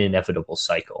just an inevitable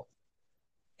cycle.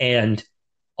 And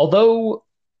although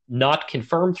not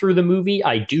confirmed through the movie,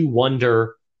 I do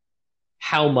wonder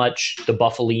how much the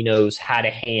Buffalinos had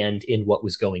a hand in what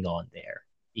was going on there.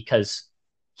 Because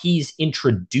he's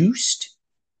introduced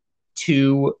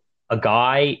to a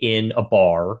guy in a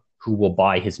bar who will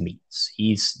buy his meats.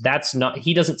 He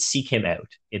doesn't seek him out.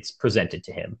 It's presented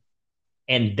to him.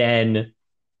 And then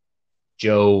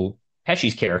Joe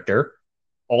Pesci's character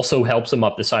also helps him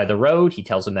up the side of the road. He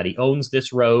tells him that he owns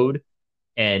this road.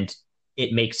 And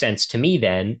it makes sense to me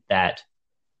then that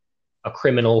a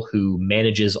criminal who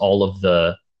manages all of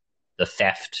the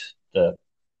theft, the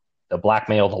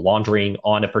blackmail, the laundering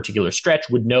on a particular stretch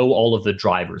would know all of the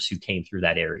drivers who came through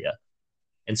that area.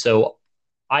 And so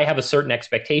I have a certain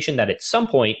expectation that at some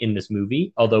point in this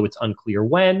movie, although it's unclear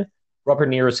when, Robert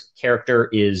De Niro's character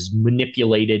is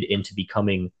manipulated into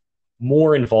becoming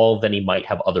more involved than he might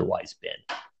have otherwise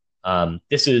been.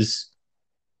 This is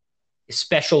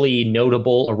especially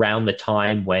notable around the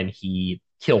time when he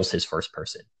kills his first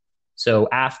person. So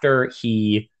after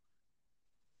he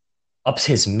ups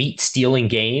his meat stealing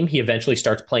game, he eventually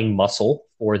starts playing muscle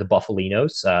for the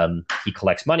Buffalinos. He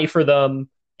collects money for them,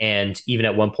 and even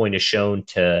at one point is shown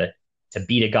to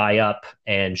beat a guy up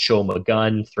and show him a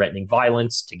gun, threatening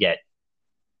violence to get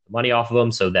money off of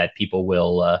him so that people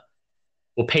will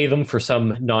pay them for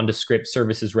some nondescript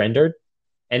services rendered.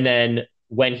 And then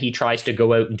when he tries to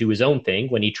go out and do his own thing,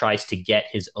 when he tries to get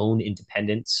his own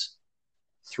independence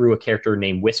through a character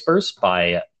named Whispers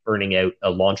by burning out a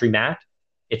laundromat,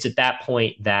 it's at that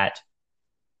point that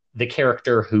the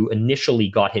character who initially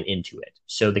got him into it,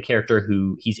 so the character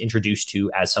who he's introduced to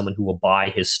as someone who will buy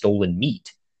his stolen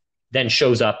meat, then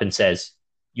shows up and says,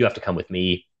 "You have to come with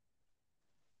me."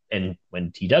 And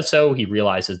when he does so, he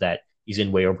realizes that he's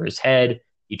in way over his head.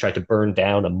 He tried to burn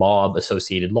down a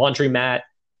mob-associated laundromat.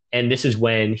 And this is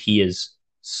when he is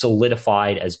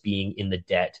solidified as being in the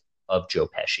debt of Joe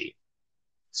Pesci.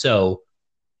 So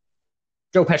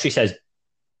Joe Pesci says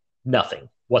nothing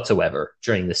whatsoever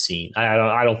during the scene.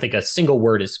 I don't think a single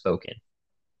word is spoken.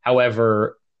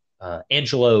 However,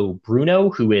 Angelo Bruno,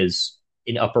 who is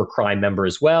an upper crime member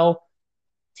as well,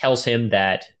 tells him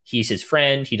that he's his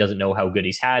friend. He doesn't know how good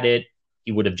he's had it.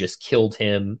 He would have just killed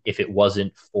him if it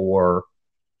wasn't for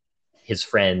his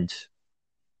friend,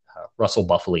 Russell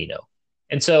Buffalino.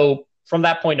 And so from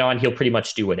that point on, he'll pretty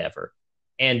much do whatever.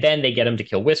 And then they get him to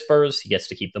kill Whispers. He gets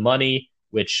to keep the money,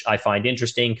 which I find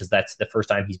interesting because that's the first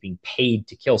time he's being paid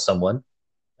to kill someone.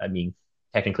 I mean,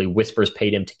 technically Whispers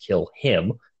paid him to kill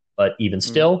him, but even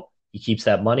still, he keeps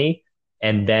that money.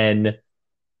 And then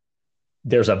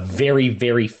there's a very,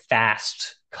 very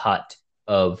fast cut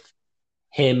of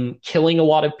him killing a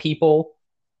lot of people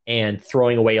and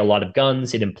throwing away a lot of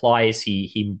guns. It implies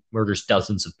he murders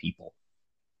dozens of people.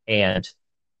 And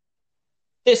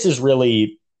this is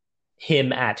really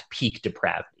him at peak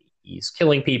depravity. He's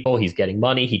killing people. He's getting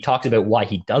money. He talks about why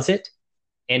he does it.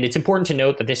 And it's important to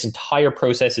note that this entire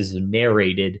process is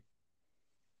narrated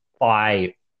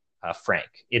by Frank.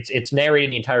 It's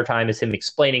narrated the entire time as him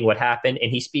explaining what happened,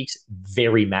 and he speaks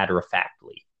very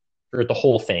matter-of-factly throughout the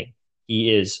whole thing.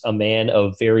 He is a man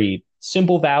of very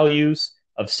simple values,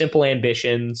 of simple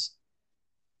ambitions,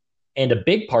 and a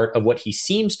big part of what he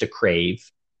seems to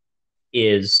crave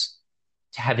is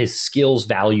to have his skills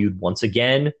valued once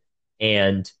again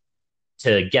and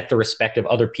to get the respect of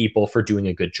other people for doing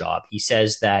a good job. He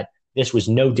says that this was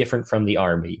no different from the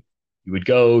army. You would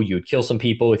go, you would kill some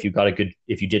people. If you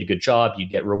did a good job, you'd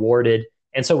get rewarded.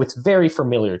 And so it's very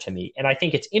familiar to me. And I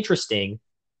think it's interesting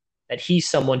that he's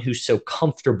someone who's so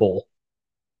comfortable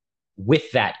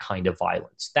with that kind of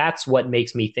violence. That's what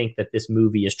makes me think that this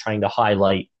movie is trying to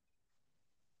highlight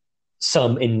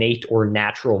some innate or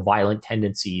natural violent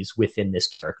tendencies within this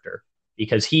character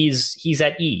because he's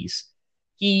at ease.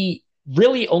 He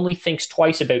really only thinks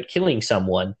twice about killing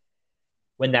someone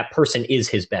when that person is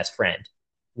his best friend.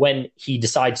 When he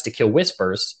decides to kill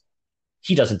Whispers,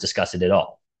 he doesn't discuss it at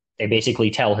all. They basically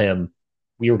tell him,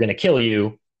 we were going to kill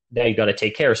you, now you got to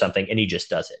take care of something, and he just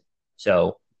does it.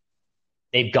 So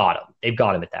they've got him. They've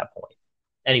got him at that point.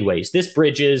 Anyways, this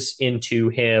bridges into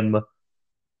him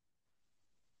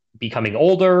becoming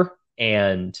older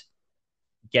and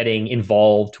getting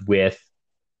involved with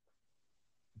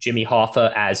Jimmy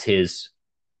Hoffa as his,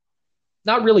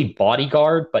 not really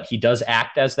bodyguard, but he does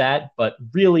act as that, but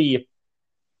really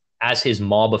as his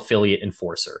mob affiliate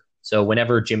enforcer. So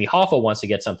whenever Jimmy Hoffa wants to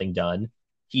get something done,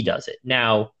 he does it.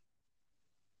 Now,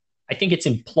 I think it's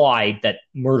implied that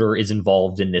murder is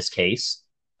involved in this case,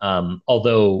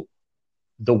 although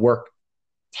the work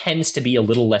tends to be a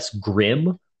little less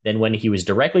grim than when he was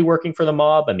directly working for the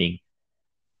mob. I mean,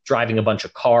 driving a bunch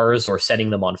of cars or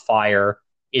setting them on fire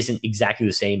isn't exactly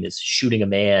the same as shooting a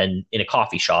man in a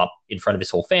coffee shop in front of his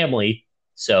whole family.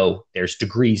 So there's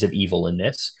degrees of evil in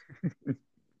this.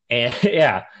 And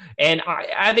yeah, and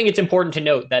I think it's important to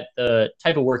note that the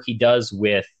type of work he does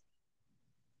with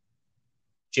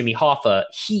Jimmy Hoffa,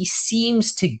 he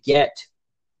seems to get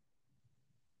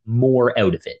more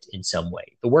out of it in some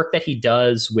way. The work that he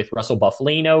does with Russell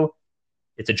Buffalino,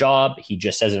 it's a job. He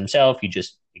just says it himself.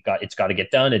 It's got to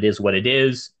get done. It is what it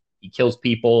is. He kills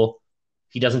people.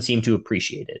 He doesn't seem to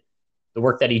appreciate it. The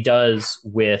work that he does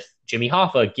with Jimmy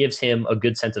Hoffa gives him a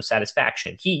good sense of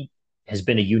satisfaction. He has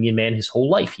been a union man his whole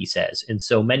life, he says. And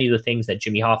so many of the things that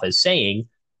Jimmy Hoffa is saying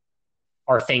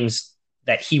are things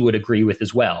that he would agree with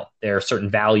as well. There are certain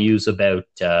values about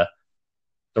the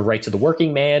rights of the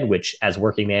working man, which as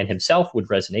working man himself would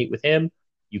resonate with him.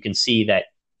 You can see that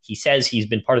he says he's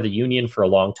been part of the union for a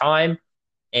long time.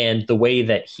 And the way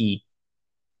that he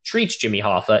treats Jimmy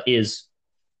Hoffa is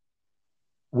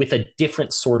with a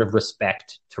different sort of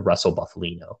respect to Russell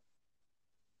Buffalino.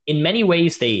 In many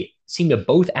ways, they seem to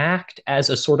both act as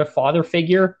a sort of father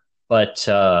figure, but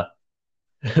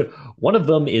one of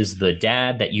them is the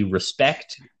dad that you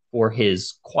respect for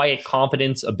his quiet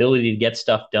competence, ability to get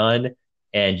stuff done,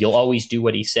 and you'll always do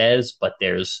what he says, but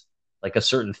there's like a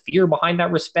certain fear behind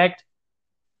that respect.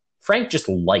 Frank just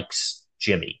likes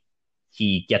Jimmy.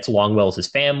 He gets along well with his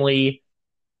family.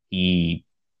 He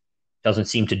doesn't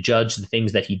seem to judge the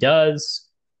things that he does,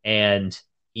 and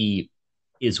he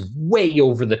is way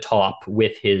over the top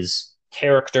with his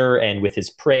character and with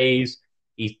his praise.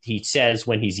 He says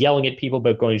when he's yelling at people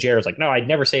about going to jail, it's like, no, I'd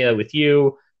never say that with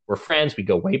you. We're friends. We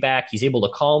go way back. He's able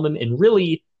to calm him. And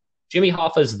really, Jimmy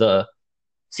Hoffa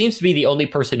seems to be the only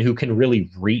person who can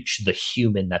really reach the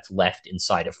human that's left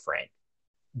inside of Frank,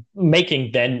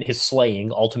 making then his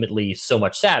slaying ultimately so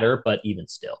much sadder, but even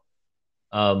still.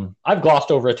 I've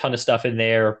glossed over a ton of stuff in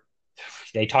there.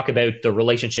 They talk about the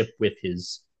relationship with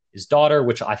his daughter,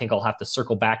 which I think I'll have to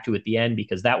circle back to at the end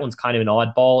because that one's kind of an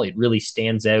oddball. It really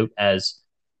stands out as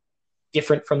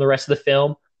different from the rest of the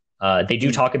film. They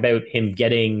do talk about him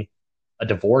getting a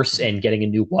divorce and getting a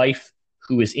new wife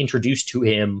who is introduced to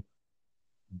him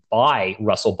by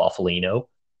Russell Buffalino.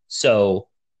 So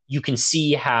you can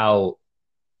see how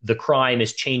the crime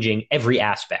is changing every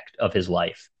aspect of his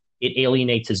life. It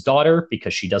alienates his daughter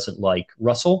because she doesn't like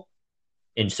Russell,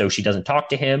 and so she doesn't talk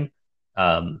to him.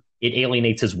 It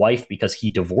alienates his wife because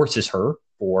he divorces her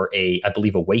for I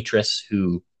believe, a waitress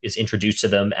who is introduced to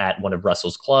them at one of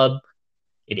Russell's club.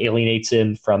 It alienates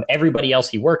him from everybody else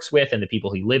he works with and the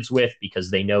people he lives with because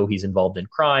they know he's involved in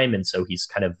crime, and so he's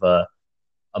kind of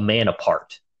a man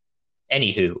apart.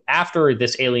 Anywho, after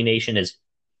this alienation is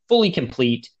fully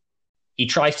complete, he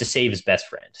tries to save his best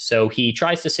friend. So he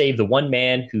tries to save the one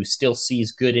man who still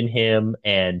sees good in him,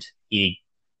 and he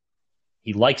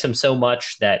likes him so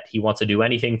much that he wants to do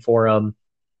anything for him.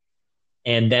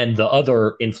 And then the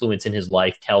other influence in his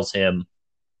life tells him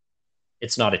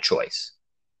it's not a choice.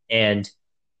 And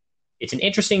it's an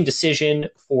interesting decision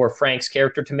for Frank's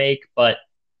character to make, but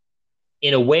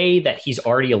in a way that he's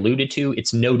already alluded to,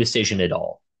 it's no decision at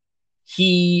all.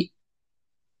 He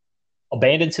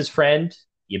abandons his friend,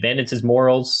 he abandons his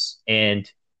morals,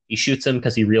 and he shoots him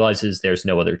because he realizes there's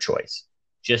no other choice.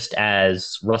 Just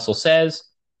as Russell says,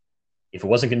 if it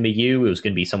wasn't going to be you, it was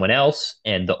going to be someone else,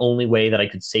 and the only way that I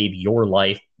could save your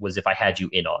life was if I had you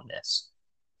in on this.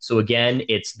 So again,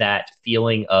 it's that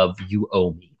feeling of you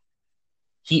owe me.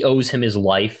 He owes him his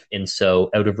life, and so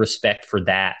out of respect for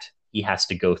that, he has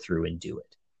to go through and do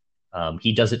it.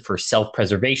 He does it for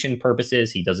self-preservation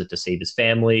purposes. He does it to save his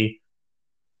family.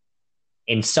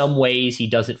 In some ways, he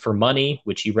does it for money,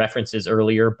 which he references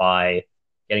earlier by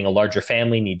getting a larger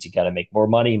family means you got to make more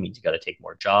money, means you got to take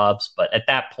more jobs. But at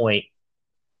that point,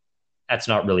 that's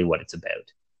not really what it's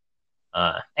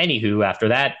about. Anywho, after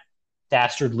that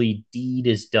dastardly deed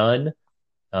is done,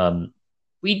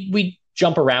 we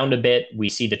jump around a bit. We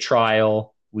see the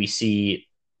trial. We see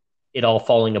it all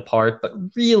falling apart. But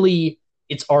really,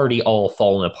 it's already all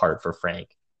fallen apart for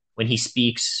Frank. When he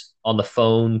speaks on the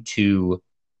phone to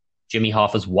Jimmy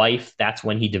Hoffa's wife, that's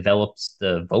when he develops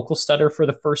the vocal stutter for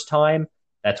the first time.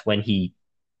 That's when he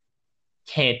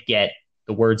can't get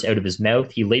the words out of his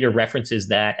mouth. He later references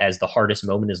that as the hardest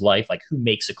moment in his life. Like, who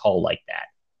makes a call like that?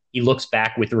 He looks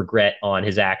back with regret on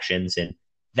his actions, and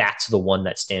that's the one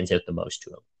that stands out the most to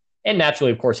him. And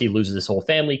naturally, of course, he loses his whole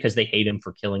family because they hate him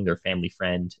for killing their family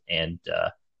friend and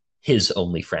his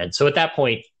only friend. So at that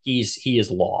point, he is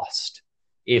lost.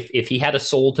 If he had a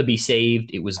soul to be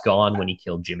saved, it was gone when he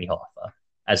killed Jimmy Hoffa,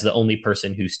 as the only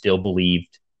person who still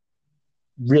believed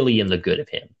really in the good of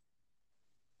him.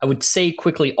 I would say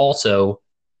quickly also,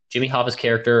 Jimmy Hoffa's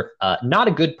character, not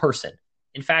a good person.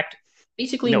 In fact,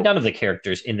 basically none of the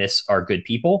characters in this are good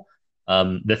people.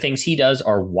 The things he does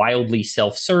are wildly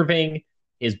self-serving.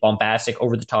 His bombastic,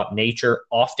 over-the-top nature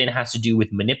often has to do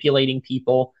with manipulating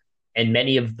people, and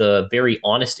many of the very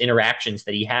honest interactions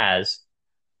that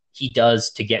he does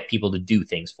to get people to do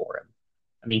things for him.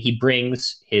 I mean, he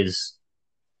brings his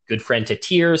good friend to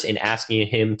tears in asking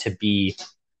him to be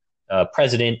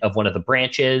president of one of the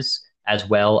branches, as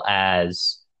well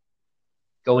as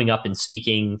going up and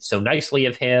speaking so nicely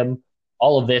of him.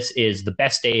 All of this is the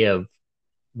best day of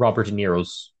Robert De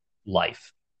Niro's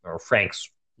life, or Frank's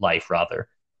life, rather.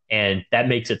 And that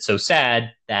makes it so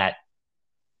sad that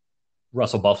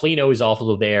Russell Buffalino is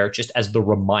also there just as the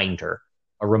reminder,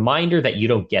 a reminder that you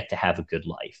don't get to have a good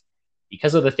life.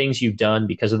 Because of the things you've done,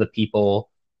 because of the people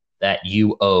that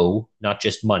you owe, not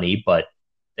just money, but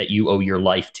that you owe your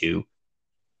life to,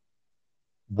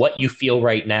 what you feel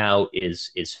right now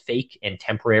is fake and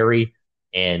temporary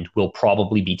and will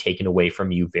probably be taken away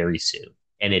from you very soon.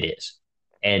 And it is.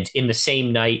 And in the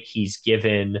same night, he's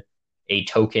given a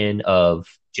token of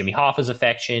Jimmy Hoffa's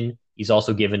affection. He's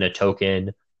also given a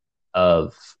token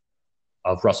of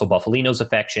Russell Buffalino's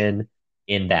affection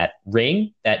in that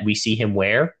ring that we see him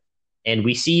wear. And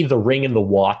we see the ring and the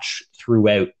watch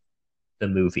throughout the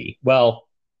movie. Well,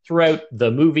 throughout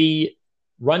the movie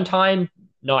runtime,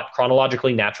 not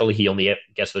chronologically, naturally, he only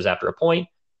gets those after a point,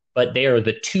 but they are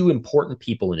the two important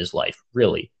people in his life,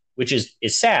 really, which is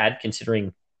sad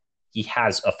considering he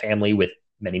has a family with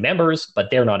many members, but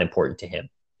they're not important to him.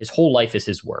 His whole life is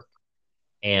his work.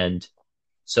 And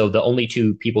so the only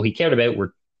two people he cared about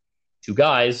were two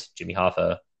guys, Jimmy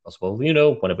Hoffa, Russell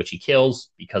Buffalino, one of which he kills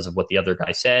because of what the other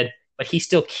guy said, but he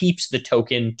still keeps the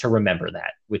token to remember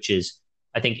that, which is,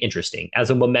 I think, interesting. As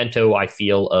a memento, I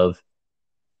feel, of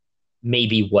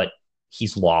maybe what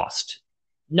he's lost.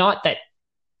 Not that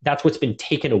that's what's been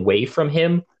taken away from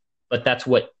him, but that's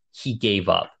what he gave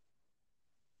up.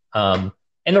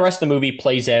 And the rest of the movie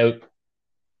plays out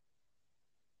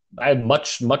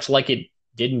much like it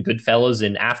did in Goodfellas.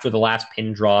 And after the last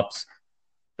pin drops,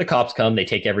 the cops come, they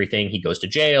take everything. He goes to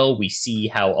jail. We see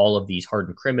how all of these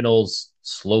hardened criminals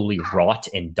slowly rot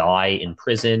and die in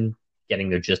prison, getting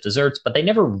their just desserts, but they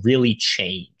never really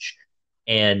change.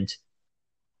 And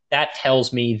that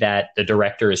tells me that the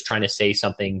director is trying to say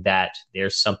something, that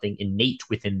there's something innate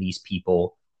within these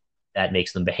people that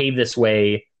makes them behave this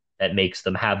way, that makes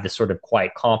them have this sort of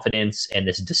quiet confidence and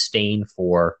this disdain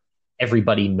for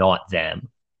everybody not them,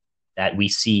 that we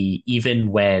see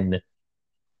even when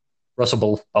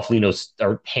Russell Buffalino's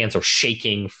hands are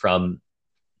shaking from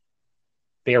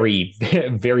very,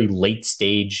 very late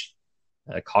stage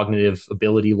cognitive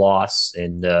ability loss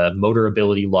and motor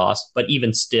ability loss. But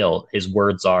even still, his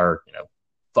words are,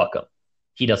 fuck him.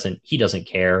 He doesn't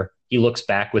care. He looks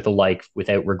back with a life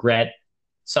without regret,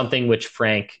 something which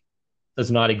Frank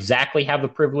does not exactly have the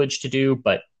privilege to do,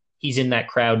 but he's in that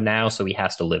crowd now, so he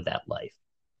has to live that life.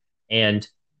 And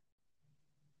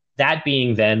that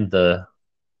being then the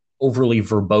overly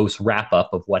verbose wrap-up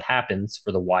of what happens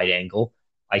for the wide angle,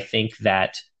 I think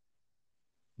that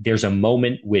there's a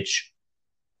moment which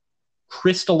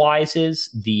crystallizes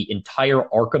the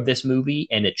entire arc of this movie,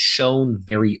 and it's shown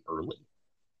very early.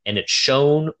 And it's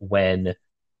shown when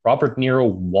Robert De Niro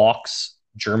walks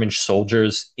German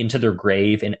soldiers into their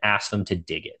grave and asks them to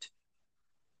dig it.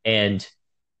 And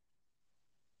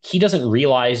he doesn't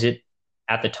realize it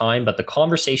at the time, but the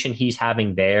conversation he's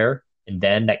having there, and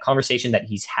then that conversation that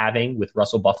he's having with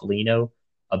Russell Buffalino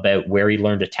about where he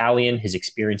learned Italian, his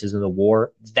experiences in the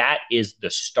war, that is the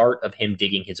start of him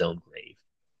digging his own grave.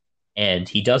 And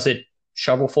he does it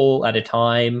shovelful at a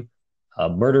time.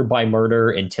 murder by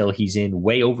murder until he's in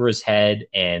way over his head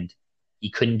and he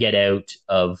couldn't get out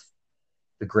of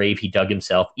the grave he dug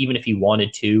himself, even if he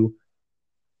wanted to.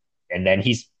 And then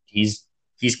he's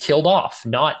killed off,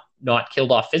 not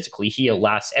killed off physically. He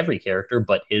outlasts every character,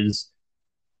 but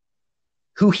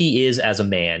who he is as a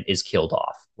man is killed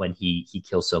off when he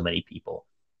kills so many people.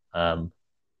 To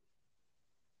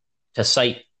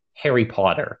cite Harry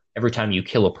Potter, every time you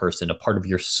kill a person, a part of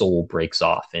your soul breaks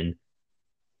off. And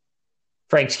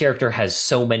Frank's character has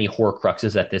so many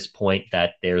Horcruxes at this point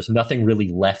that there's nothing really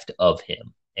left of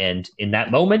him. And in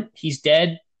that moment, he's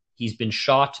dead. He's been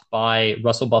shot by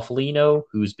Russell Buffalino,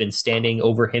 who's been standing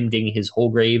over him digging his whole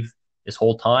grave this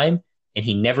whole time, and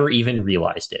he never even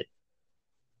realized it.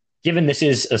 Given this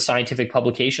is a scientific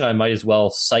publication, I might as well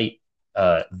cite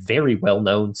a very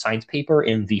well-known science paper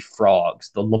in the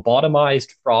frogs, the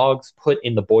lobotomized frogs put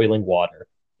in the boiling water.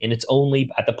 And it's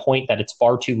only at the point that it's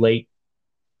far too late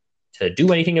to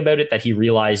do anything about it that he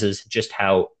realizes just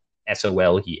how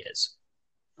SOL he is.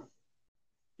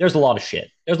 There's a lot of shit.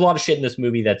 There's a lot of shit in this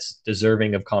movie that's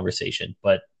deserving of conversation,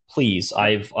 but please,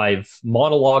 I've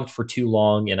monologued for too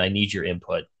long and I need your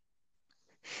input.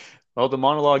 Well, the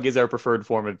monologue is our preferred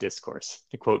form of discourse,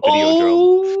 to quote Videodrome.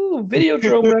 Oh,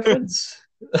 Videodrome reference.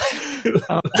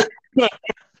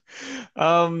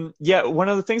 Yeah, one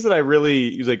of the things that I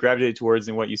really gravitated towards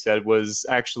in what you said was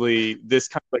actually this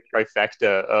kind of like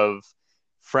trifecta of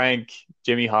Frank,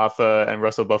 Jimmy Hoffa, and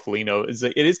Russell Buffalino.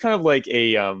 It is kind of like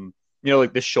a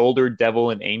like the shoulder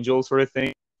devil and angel sort of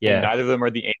thing. Yeah. And neither of them are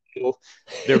the angel.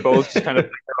 They're both just kind of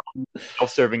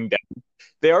self-serving devil.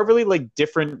 They are really like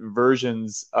different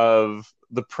versions of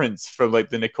the prince from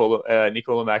like the Niccolo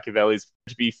Machiavelli's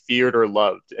to be feared or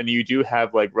loved. And you do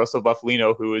have like Russell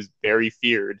Buffalino, who is very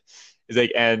feared,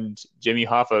 and Jimmy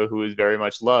Hoffa, who is very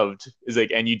much loved,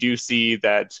 and you do see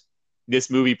that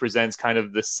this movie presents kind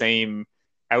of the same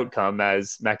outcome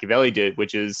as Machiavelli did,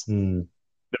 which is the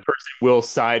person will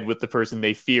side with the person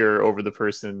they fear over the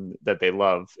person that they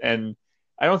love. And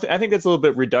I think that's a little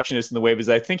bit reductionist in the way, because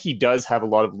I think he does have a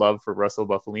lot of love for Russell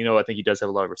Buffalino. I think he does have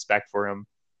a lot of respect for him.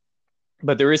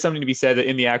 But there is something to be said that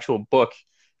in the actual book,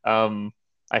 I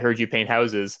Heard You Paint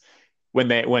Houses,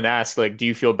 when asked, like, do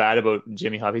you feel bad about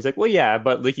Jimmy Hoffa? He's like, well, yeah,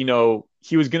 but like,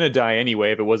 he was going to die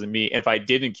anyway if it wasn't me. And if I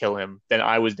didn't kill him, then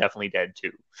I was definitely dead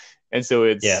too. And so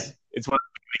it's one,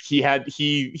 like, he had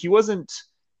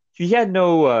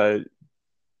no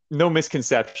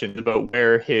misconceptions about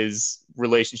where his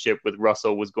relationship with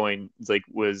Russell was going. Like,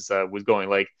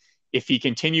 if he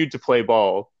continued to play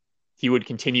ball, he would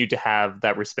continue to have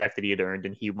that respect that he had earned,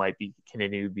 and he might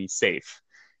continue to be safe.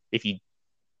 If he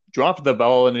dropped the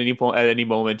ball at any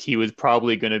moment, he was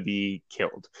probably going to be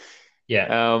killed.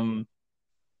 Yeah.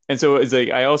 And so it's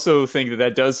like, I also think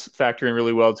that does factor in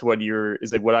really well to what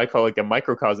I call like a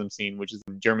microcosm scene, which is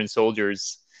German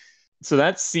soldiers. So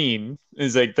that scene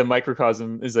is like the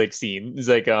microcosm is like scene is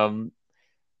like, I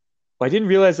didn't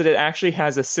realize that it actually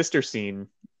has a sister scene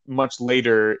much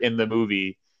later in the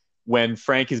movie when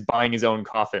Frank is buying his own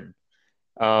coffin.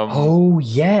 Oh,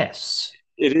 yes.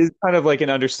 It is kind of like an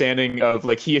understanding of,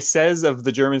 like, he says of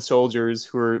the German soldiers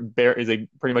who are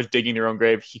pretty much digging their own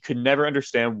grave, he could never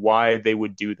understand why they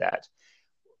would do that.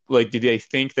 Like, did they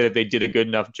think that if they did a good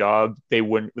enough job, they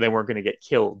weren't going to get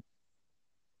killed?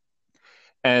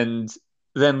 And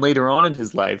then later on in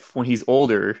his life, when he's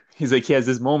older, he has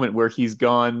this moment where he's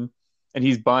gone and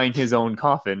he's buying his own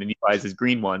coffin, and he buys his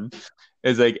green one.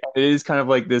 It's like, it is kind of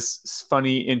like this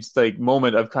funny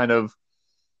moment of kind of,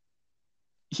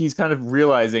 he's kind of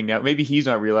realizing now, maybe he's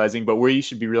not realizing, but where you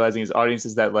should be realizing as audience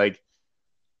is that, like,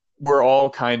 we're all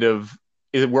going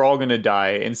to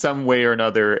die in some way or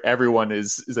another. Everyone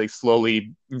is like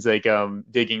slowly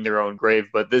digging their own grave,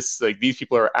 but these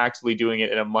people are actually doing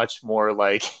it in a much more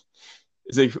like,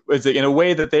 it's like in a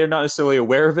way that they're not necessarily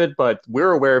aware of it, but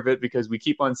we're aware of it because we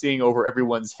keep on seeing over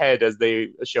everyone's head as they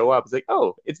show up. It's like,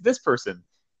 oh, it's this person.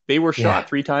 They were shot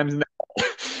 3 times in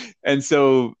that. And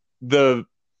so the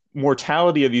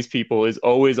mortality of these people is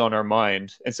always on our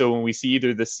mind. And so when we see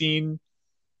either the scene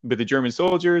with the German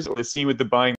soldiers or the scene with the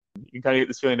buying, you kind of get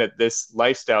this feeling that this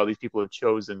lifestyle these people have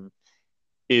chosen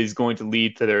is going to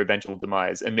lead to their eventual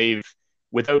demise. And they've,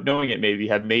 without knowing it, maybe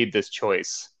have made this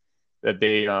choice that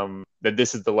they that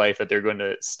this is the life that they're going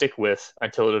to stick with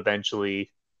until it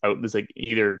eventually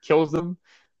either kills them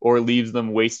or leaves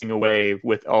them wasting away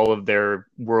with all of their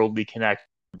worldly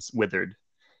connections withered.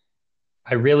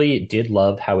 I really did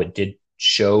love how it did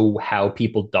show how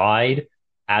people died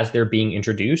as they're being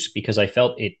introduced, because I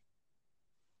felt it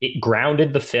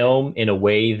grounded the film in a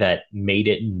way that made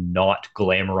it not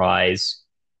glamorize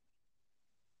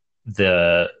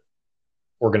the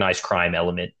organized crime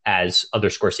element as other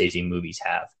Scorsese movies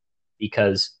have,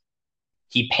 because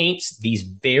he paints these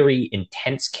very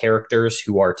intense characters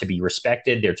who are to be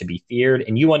respected, they're to be feared,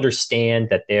 and you understand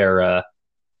that they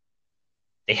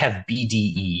have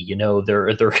BDE. You know, they're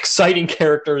exciting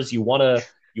characters. You wanna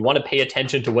pay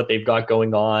attention to what they've got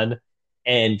going on,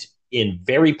 and in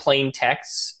very plain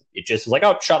text, it just is like,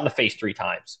 oh, shot in the face 3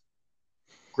 times.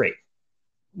 Great.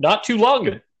 Not too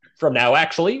long from now,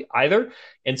 actually, either.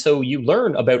 And so you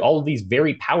learn about all of these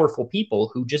very powerful people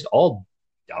who just all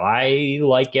die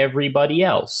like everybody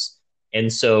else.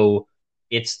 And so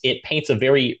it paints a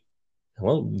very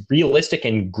realistic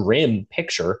and grim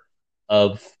picture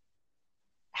of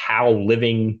how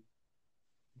living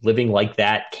like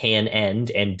that can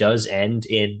end and does end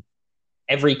in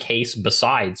every case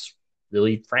besides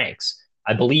really Frank's.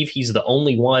 I believe he's the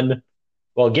only one.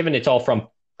 Well, given it's all from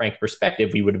Frank's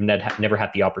perspective, we would have never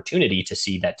had the opportunity to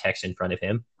see that text in front of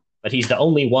him. But he's the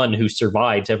only one who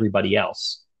survives everybody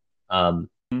else.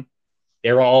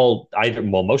 They're all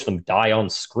most of them die on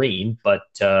screen, but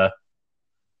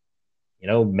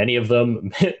many of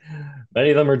them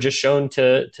are just shown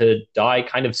to die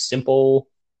kind of simple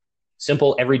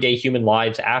everyday human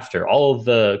lives after. All of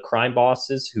the crime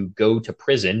bosses who go to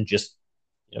prison just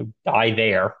die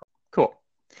there. Cool.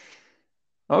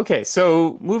 Okay,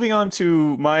 so moving on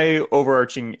to my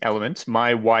overarching element,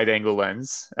 my wide-angle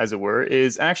lens, as it were,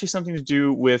 is actually something to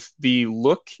do with the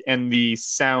look and the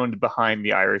sound behind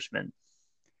The Irishman.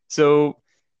 So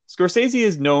Scorsese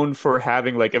is known for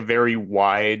having like a very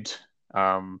wide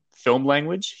film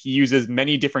language. He uses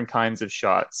many different kinds of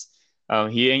shots.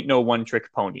 He ain't no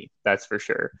one-trick pony, that's for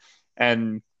sure.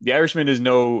 And The Irishman is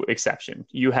no exception.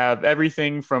 You have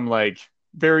everything from like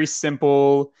very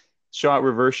simple shot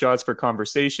reverse shots for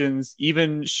conversations,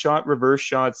 even shot reverse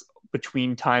shots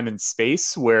between time and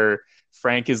space, where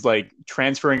Frank is like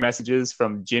transferring messages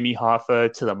from Jimmy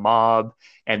Hoffa to the mob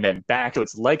and then back. So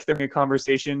it's like they're having a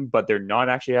conversation, but they're not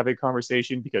actually having a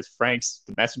conversation because Frank's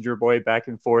the messenger boy back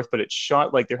and forth, but it's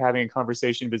shot like they're having a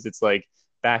conversation because it's like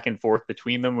back and forth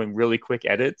between them in really quick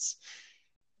edits.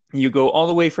 You go all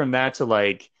the way from that to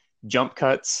like jump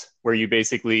cuts, where you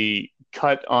basically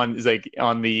cut on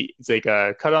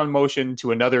a cut on motion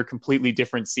to another completely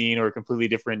different scene or a completely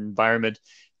different environment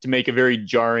to make a very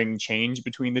jarring change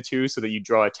between the two so that you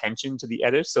draw attention to the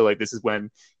edit. So like this is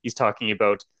when he's talking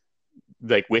about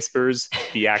like Whispers,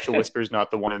 the actual Whispers,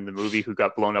 not the one in the movie who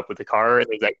got blown up with the car. And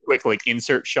there's that quick like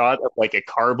insert shot of like a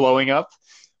car blowing up,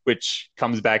 which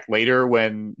comes back later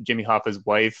when Jimmy Hoffa's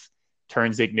wife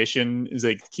turns the ignition is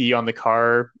like key on the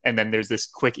car, and then there's this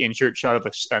quick insert shot of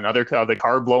another of the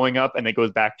car blowing up, and it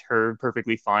goes back to her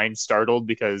perfectly fine, startled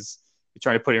because you're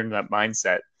trying to put her in that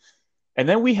mindset. And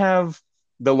then we have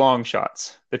the long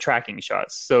shots, the tracking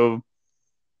shots. So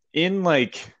in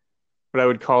like what I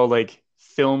would call like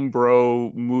film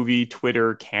bro movie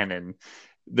Twitter canon,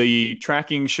 the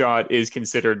tracking shot is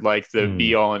considered like the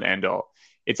be all and end all.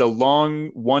 It's a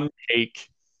long one take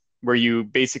where you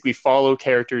basically follow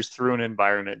characters through an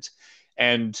environment.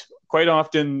 And quite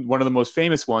often, one of the most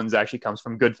famous ones actually comes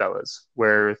from Goodfellas,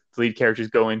 where the lead characters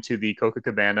go into the Coca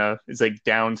Cabana. It's like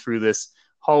down through this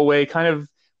hallway, kind of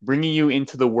bringing you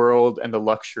into the world and the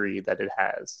luxury that it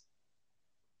has.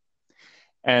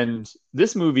 And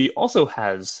this movie also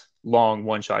has long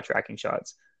one-shot tracking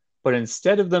shots, but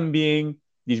instead of them being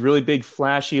these really big,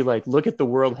 flashy, like, look at the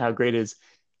world, how great it is,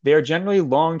 they are generally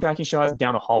long tracking shots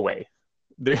down a hallway.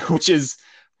 Which is,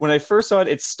 when I first saw it,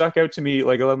 it stuck out to me.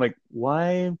 Like, I'm like,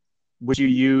 why would you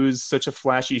use such a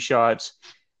flashy shot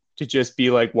to just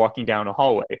be like walking down a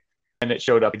hallway? And it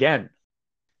showed up again.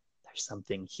 There's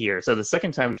something here. So the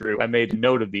second time through, I made a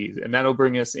note of these, and that'll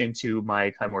bring us into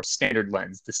my kind of more standard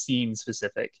lens, the scene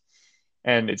specific.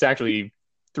 And it's actually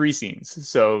 3 scenes.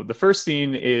 So the first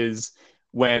scene is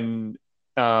when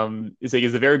is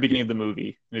the very beginning of the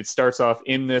movie. And it starts off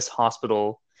in this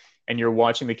hospital, and you're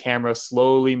watching the camera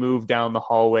slowly move down the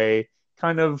hallway,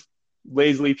 kind of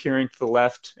lazily peering to the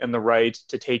left and the right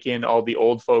to take in all the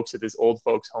old folks at this old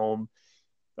folks home,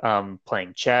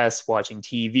 playing chess, watching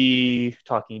TV,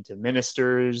 talking to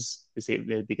ministers,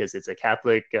 because it's a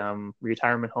Catholic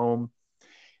retirement home.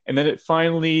 And then it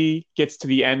finally gets to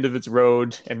the end of its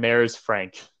road, and there's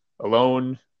Frank,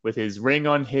 alone with his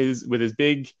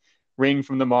big ring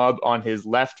from the mob on his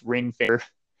left ring finger,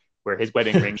 where his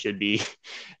wedding ring should be,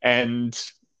 and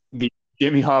the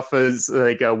Jimmy Hoffa's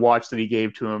like a watch that he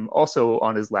gave to him also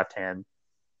on his left hand.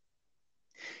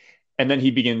 And then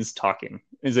he begins talking.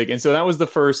 It's like, and so that was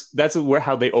that's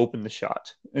how they open the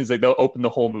shot. It's like they'll open the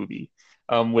whole movie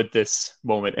with this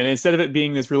moment. And instead of it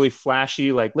being this really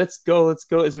flashy, like, let's go, it's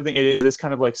something, it is this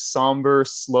kind of like somber,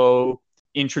 slow,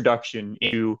 introduction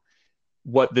into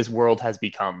what this world has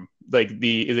become.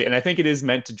 And I think it is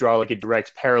meant to draw like a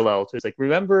direct parallel to, it's like,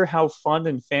 remember how fun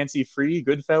and fancy free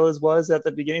Goodfellas was at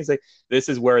the beginning? It's like, this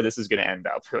is where this is going to end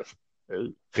up.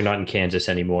 You're not in Kansas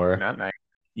anymore. Not nice.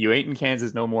 You ain't in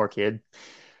Kansas no more, kid.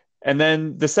 And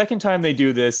then the second time they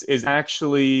do this is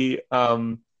actually,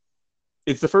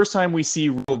 it's the first time we see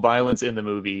real violence in the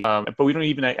movie, but we don't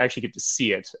even actually get to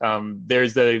see it.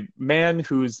 There's the man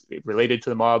who's related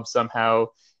to the mob somehow,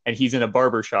 and he's in a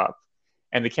barber shop.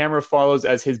 And the camera follows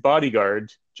as his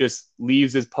bodyguard just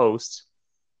leaves his post,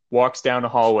 walks down a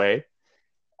hallway,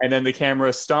 and then the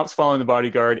camera stops following the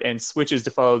bodyguard and switches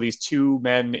to follow these two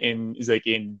men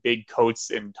in big coats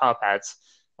and top hats.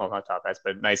 Well, not top hats,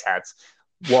 but nice hats,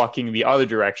 walking the other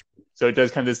direction. So it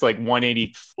does kind of this like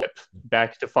 180 flip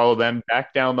back to follow them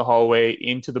back down the hallway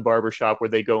into the barbershop where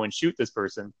they go and shoot this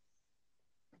person.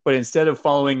 But instead of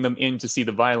following them in to see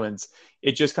the violence,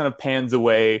 it just kind of pans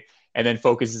away and then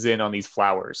focuses in on these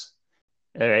flowers.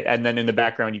 Right? And then in the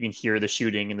background, you can hear the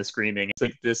shooting and the screaming. It's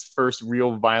like this first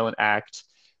real violent act,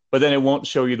 but then it won't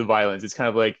show you the violence. It's kind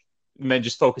of like, and then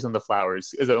just focus on the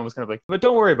flowers. It's almost kind of like, but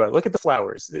don't worry about it. Look at the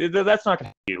flowers. That's not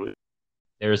going to do it.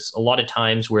 There's a lot of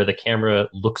times where the camera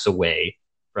looks away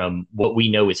from what we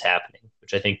know is happening,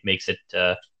 which I think makes it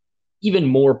even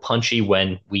more punchy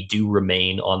when we do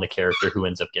remain on the character who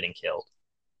ends up getting killed.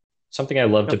 Something I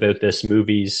loved about this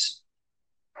movie's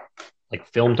like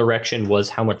film direction was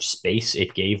how much space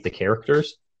it gave the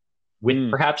characters, with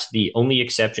perhaps the only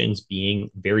exceptions being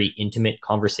very intimate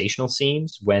conversational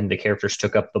scenes when the characters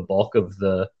took up the bulk of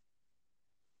the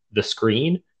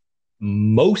screen.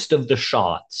 Most of the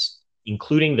shots,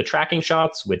 including the tracking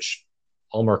shots, which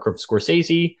hallmark of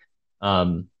Scorsese,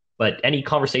 but any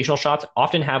conversational shots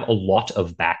often have a lot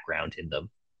of background in them.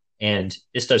 And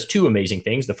this does two amazing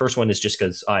things. The first one is just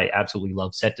because I absolutely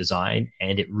love set design,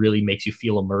 and it really makes you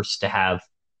feel immersed to have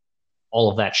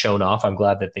all of that shown off. I'm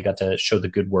glad that they got to show the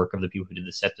good work of the people who did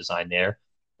the set design there.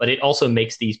 But it also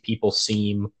makes these people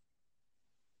seem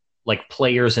like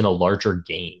players in a larger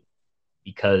game,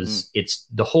 because it's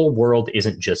the whole world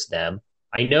isn't just them.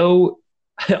 I know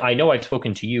I've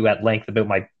spoken to you at length about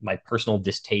my personal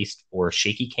distaste for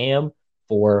shaky cam,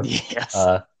 for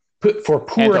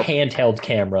poor handheld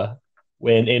camera,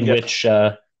 which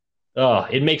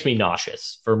it makes me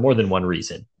nauseous for more than one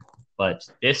reason. But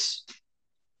this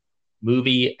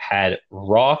movie had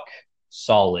rock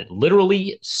solid,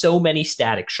 literally so many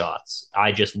static shots.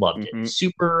 I just loved it.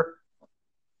 Super.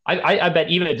 I bet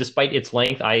even despite its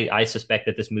length, I suspect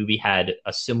that this movie had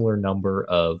a similar number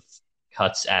of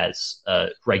cuts as a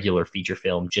regular feature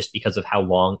film, just because of how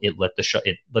long it let the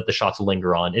shots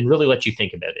linger on and really let you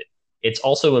think about it. It's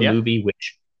also a movie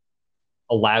which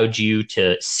allowed you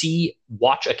to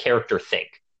watch a character think,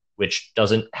 which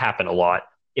doesn't happen a lot.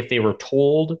 If they were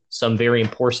told some very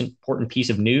important piece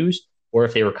of news, or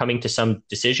if they were coming to some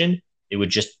decision, they would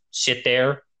just sit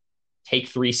there, take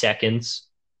 3 seconds,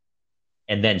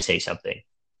 and then say something.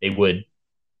 They would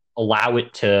allow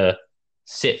it to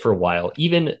sit for a while,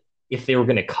 even if they were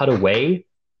going to cut away,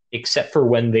 except for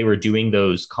when they were doing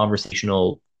those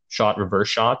conversational reverse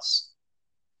shots.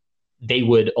 They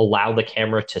would allow the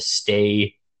camera to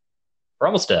stay for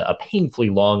almost a painfully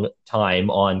long time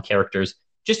on characters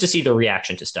just to see the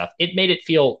reaction to stuff. It made it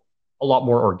feel a lot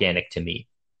more organic to me.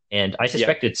 And I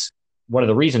suspect it's one of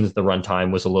the reasons the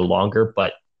runtime was a little longer,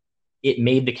 but it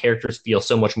made the characters feel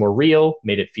so much more real,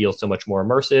 made it feel so much more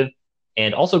immersive,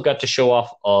 and also got to show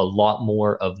off a lot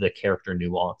more of the character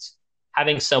nuance.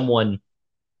 Having someone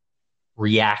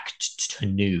react to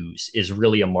news is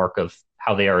really a mark of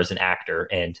how they are as an actor.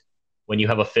 And when you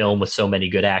have a film with so many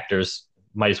good actors,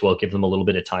 might as well give them a little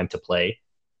bit of time to play.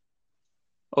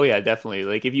 Oh yeah, definitely.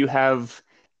 Like if you have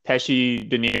Pesci,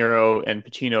 De Niro, and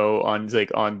Pacino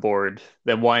on board,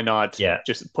 then why not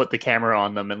just put the camera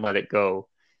on them and let it go?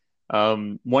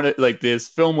 This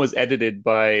film was edited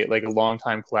by like a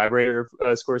longtime collaborator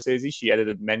of Scorsese. She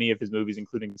edited many of his movies,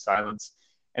 including Silence.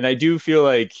 And I do feel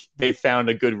like they found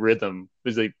a good rhythm.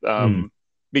 It was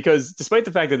because despite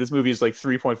the fact that this movie is like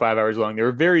 3.5 hours long, there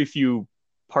were very few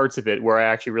parts of it where I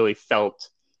actually really felt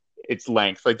its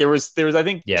length. Like there was I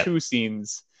think 2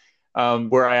 scenes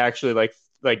where I actually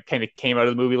like kind of came out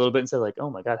of the movie a little bit and said like, oh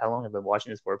my God, how long have I been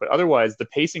watching this for? But otherwise the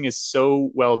pacing is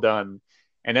so well done,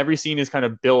 and every scene is kind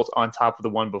of built on top of the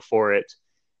one before it,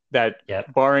 that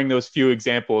barring those few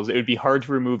examples, it would be hard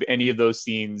to remove any of those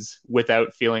scenes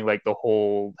without feeling like the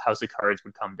whole house of cards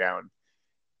would come down.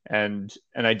 And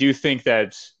I do think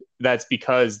that that's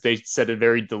because they set a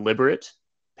very deliberate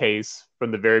pace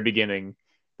from the very beginning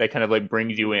that kind of like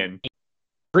brings you in.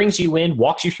 brings you in,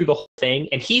 walks you through the whole thing,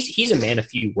 and he's a man of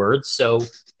few words, so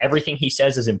everything he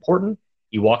says is important.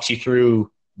 He walks you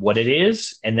through what it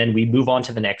is, and then we move on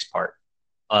to the next part.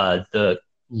 The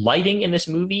lighting in this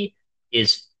movie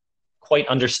is quite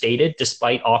understated,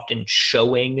 despite often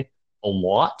showing a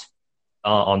lot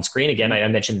on screen. Again, I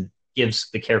mentioned gives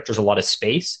the characters a lot of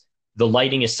space. The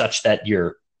lighting is such that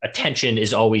your attention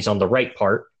is always on the right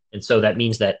part, and so that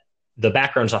means that the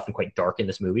background is often quite dark in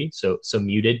this movie, so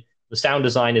muted. The sound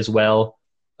design as well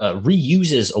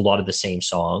reuses a lot of the same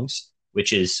songs,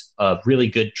 which is a really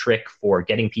good trick for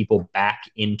getting people back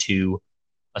into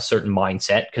a certain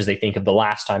mindset because they think of the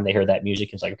last time they heard that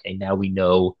music. It's like, okay, now we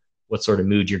know what sort of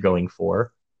mood you're going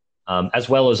for, as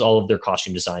well as all of their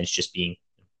costume designs just being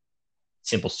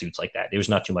simple suits like that. There was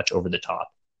not too much over the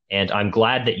top. And I'm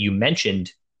glad that you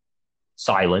mentioned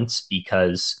silence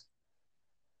because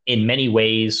in many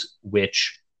ways,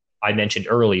 which I mentioned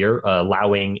earlier,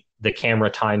 allowing the camera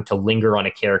time to linger on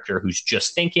a character who's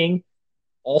just thinking,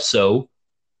 also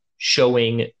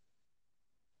showing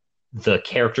the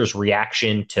character's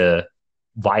reaction to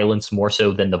violence more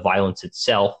so than the violence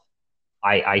itself.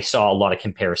 I saw a lot of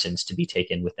comparisons to be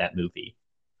taken with that movie.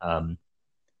 I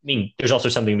mean, there's also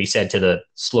something to be said to the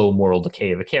slow moral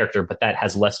decay of a character, but that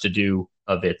has less to do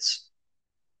of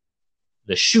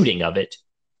the shooting of it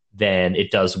than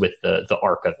it does with the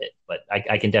arc of it. But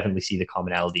I can definitely see the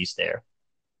commonalities there.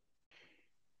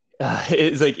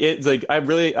 It's like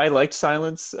I liked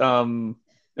Silence, and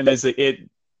it's like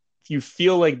you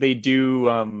feel like they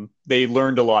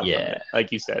learned a lot from it,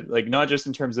 like you said, like not just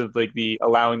in terms of like the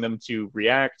allowing them to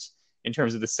react, in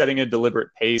terms of the setting a deliberate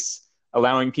pace,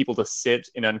 allowing people to sit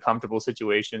in uncomfortable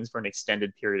situations for an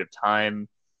extended period of time,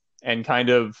 and kind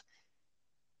of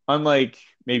unlike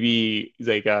maybe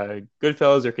like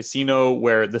Goodfellas or Casino,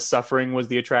 where the suffering was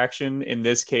the attraction. In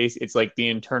this case, it's like the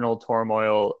internal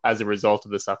turmoil as a result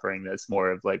of the suffering that's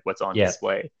more of like what's on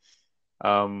display.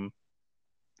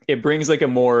 It brings like a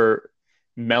more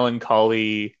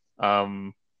melancholy,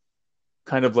 kind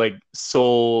of like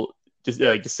soul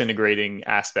disintegrating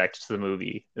aspect to the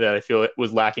movie that I feel it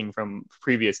was lacking from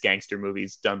previous gangster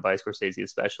movies done by Scorsese,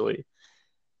 especially.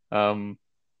 And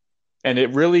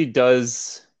it really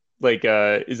does.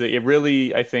 It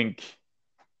really, I think,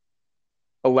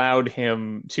 allowed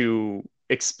him to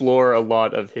explore a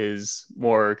lot of his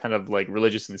more kind of like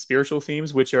religious and spiritual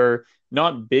themes, which are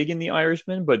not big in The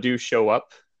Irishman, but do show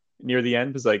up near the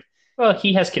end. Because like, well,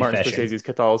 he has confession. Martin Scorsese's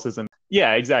Catholicism.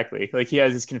 Yeah, exactly. Like he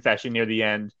has his confession near the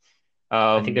end.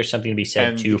 I think there's something to be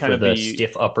said too for the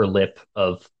stiff upper lip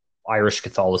of Irish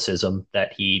Catholicism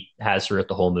that he has throughout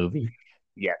the whole movie.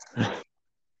 Yes.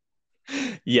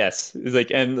 Yes, it's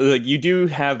like, and like you do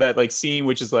have that like scene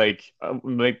which is like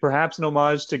perhaps an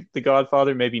homage to The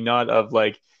Godfather, maybe not, of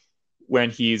like when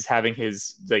he's having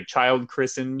his like child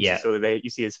christened. So you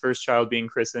see his first child being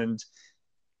christened,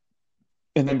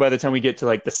 and then by the time we get to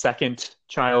like the second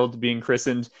child being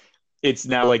christened, it's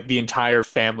now like the entire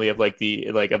family of like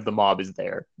of the mob is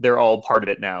there. They're all part of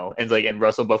it now, and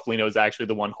Russell Buffalino is actually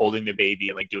the one holding the baby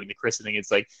and like doing the christening.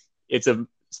 It's like it's a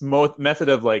method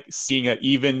of like seeing it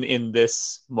even in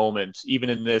this moment, even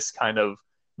in this kind of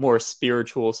more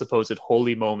spiritual, supposed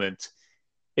holy moment.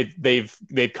 They've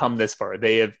come this far.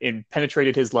 They have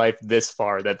penetrated his life this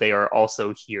far that they are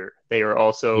also here. They are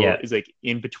also is like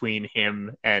in between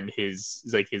him and his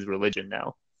religion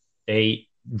now.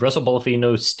 Russell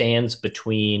Buffalino stands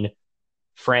between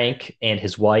Frank and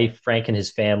his wife, Frank and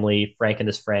his family, Frank and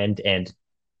his friend, and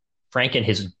Frank and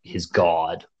his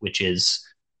God, which is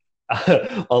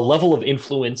a level of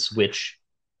influence which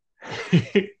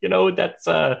that's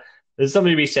there's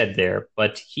something to be said there.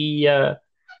 But he I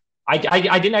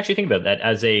didn't actually think about that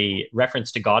as a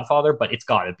reference to Godfather, but it's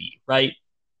gotta be, right?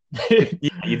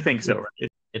 Yeah, you'd think so,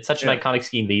 right? It's such an iconic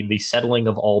scheme, the settling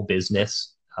of all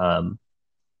business.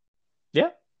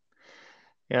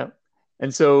 Yeah.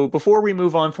 And so before we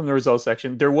move on from the results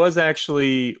section, there was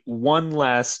actually one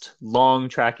last long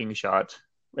tracking shot.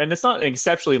 And it's not an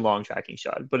exceptionally long tracking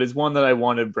shot, but it's one that I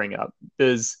want to bring up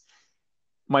because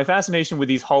my fascination with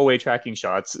these hallway tracking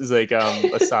shots is like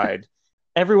aside.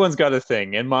 Everyone's got a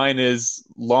thing, and mine is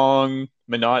long,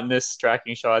 monotonous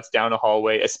tracking shots down a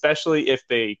hallway, especially if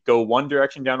they go one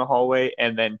direction down a hallway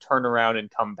and then turn around and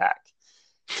come back.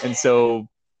 And so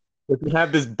if we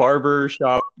have this barber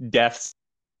shop death,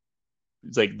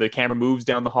 it's like the camera moves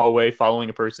down the hallway following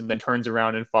a person, then turns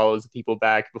around and follows the people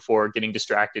back before getting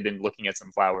distracted and looking at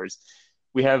some flowers.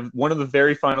 We have one of the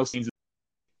very final scenes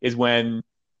is when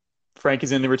Frank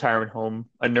is in the retirement home.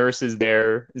 A nurse is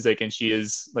there, and she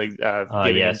is giving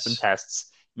him some tests.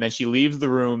 And then she leaves the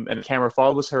room, and the camera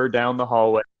follows her down the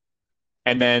hallway.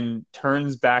 and then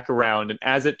turns back around. And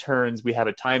as it turns, we have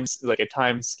a time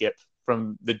skip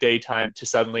from the daytime to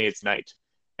suddenly it's night.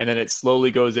 And then it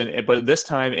slowly goes in. But this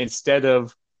time, instead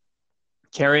of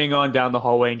carrying on down the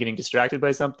hallway and getting distracted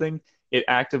by something, it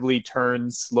actively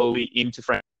turns slowly into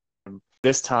Frank's room.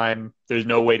 This time, there's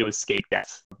no way to escape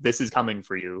death. This is coming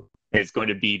for you. It's going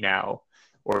to be now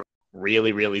or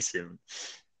really, really soon.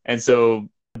 And so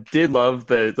I did love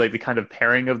the kind of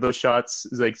pairing of those shots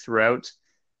throughout,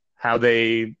 how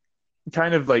they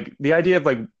kind of the idea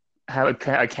of how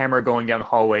a camera going down the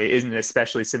hallway isn't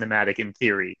especially cinematic in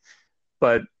theory,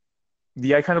 but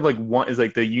the I kind of want is the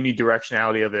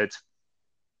unidirectionality of it.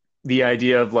 The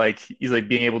idea of he's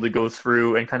being able to go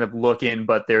through and kind of look in,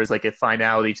 but there's a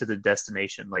finality to the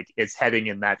destination, it's heading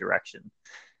in that direction.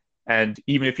 And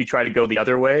even if you try to go the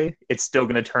other way, it's still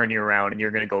going to turn you around and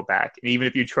you're going to go back. And even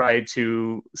if you try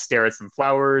to stare at some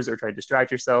flowers or try to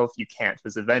distract yourself, you can't,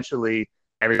 because eventually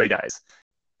everybody dies.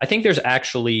 I think there's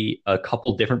actually a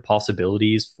couple different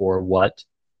possibilities for what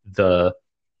the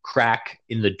crack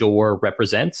in the door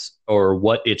represents or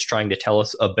what it's trying to tell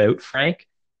us about Frank.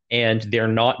 And they're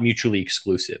not mutually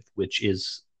exclusive, which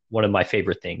is one of my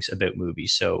favorite things about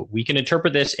movies. So we can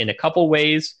interpret this in a couple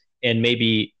ways and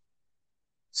maybe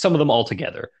some of them all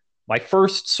together. My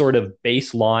first sort of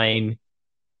baseline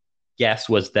guess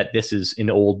was that this is an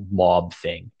old mob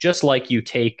thing. Just like you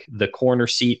take the corner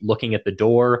seat looking at the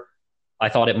door, I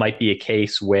thought it might be a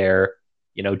case where,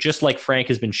 just like Frank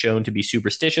has been shown to be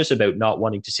superstitious about not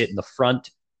wanting to sit in the front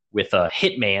with a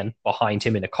hitman behind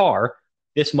him in a car,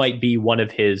 this might be one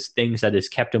of his things that has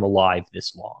kept him alive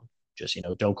this long. Just,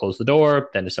 don't close the door.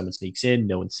 Then if someone sneaks in,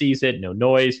 no one sees it, no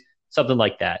noise, something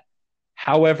like that.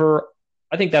 However,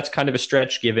 I think that's kind of a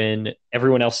stretch given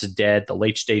everyone else is dead, the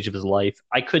late stage of his life.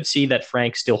 I could see that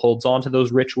Frank still holds on to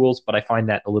those rituals, but I find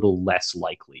that a little less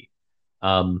likely.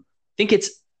 I think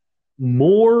it's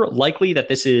more likely that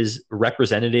this is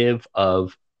representative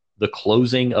of the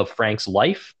closing of Frank's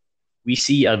life. We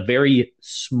see a very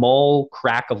small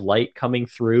crack of light coming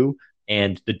through,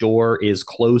 and the door is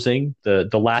closing. The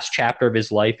last chapter of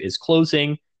his life is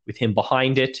closing with him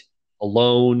behind it,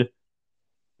 alone,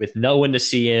 with no one to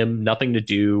see him, nothing to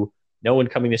do, no one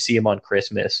coming to see him on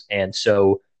Christmas. And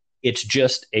so it's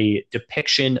just a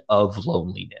depiction of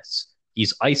loneliness.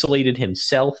 He's isolated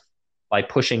himself by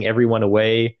pushing everyone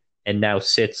away, and now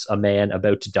sits a man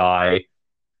about to die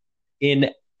in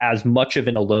as much of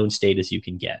an alone state as you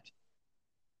can get.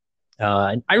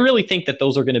 And I really think that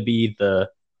those are going to be the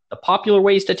popular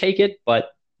ways to take it,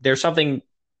 but there's something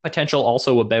potential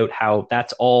also about how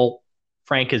that's all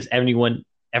Frank has anyone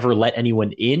ever let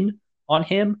anyone in on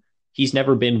him. He's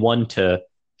never been one to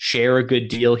share a good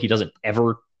deal. He doesn't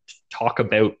ever talk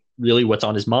about really what's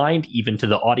on his mind, even to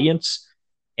the audience.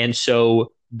 And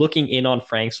so looking in on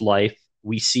Frank's life,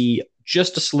 we see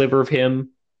just a sliver of him,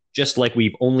 just like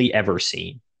we've only ever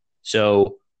seen.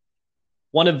 So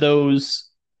one of those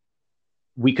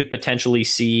we could potentially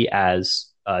see as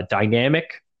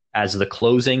dynamic, as the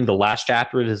closing, the last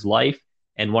chapter of his life.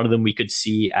 And one of them we could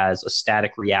see as a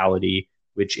static reality,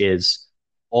 which is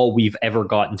all we've ever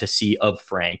gotten to see of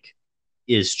Frank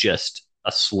is just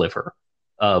a sliver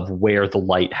of where the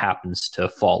light happens to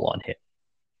fall on him.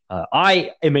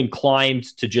 I am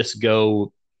inclined to just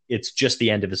go, it's just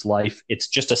the end of his life. It's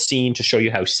just a scene to show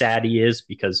you how sad he is,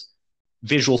 because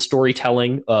visual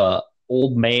storytelling,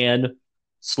 old man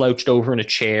slouched over in a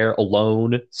chair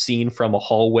alone, seen from a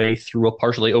hallway through a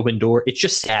partially open door. It's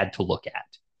just sad to look at.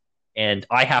 And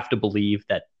I have to believe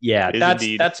that,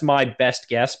 that's my best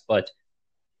guess, but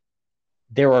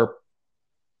there are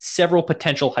several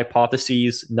potential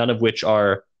hypotheses, none of which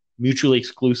are mutually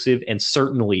exclusive and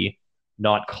certainly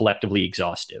not collectively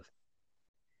exhaustive.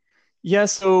 Yeah,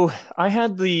 so I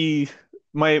had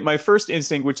my first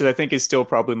instinct, which I think is still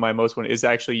probably my most one, is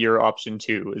actually your option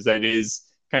two, is that it is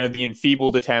kind of the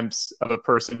enfeebled attempts of a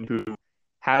person who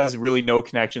has really no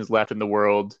connections left in the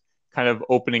world, kind of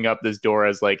opening up this door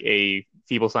as a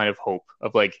feeble sign of hope,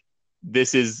 of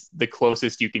this is the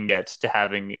closest you can get to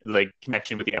having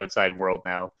connection with the outside world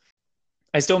now.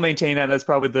 I still maintain that that's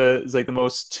probably the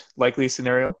most likely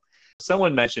scenario.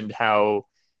 Someone mentioned how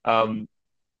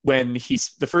when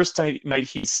the first night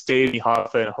he stayed in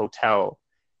Hoffa in a hotel,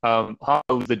 Hoffa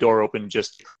left the door open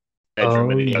just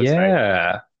bedroom and the outside.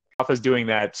 Yeah. Hoffa's doing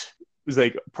that was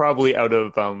probably out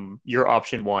of your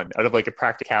option one, out of a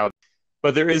practicality.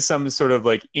 But there is some sort of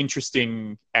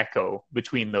interesting echo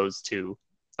between those two,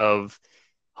 of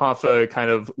Hoffa kind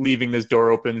of leaving this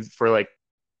door open for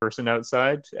person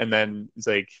outside, and then it's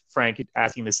Frank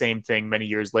asking the same thing many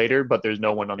years later, but there's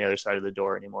no one on the other side of the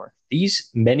door anymore.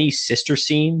 These many sister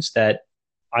scenes that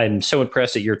I'm so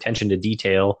impressed at your attention to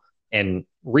detail. and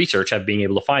research have been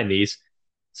able to find these.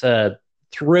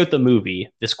 Throughout the movie,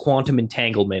 this quantum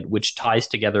entanglement, which ties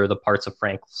together the parts of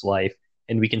Frank's life,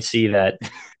 and we can see that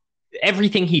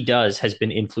everything he does has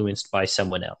been influenced by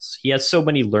someone else. He has so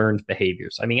many learned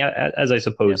behaviors. I mean, as I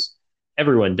suppose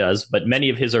everyone does, but many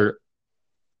of his are.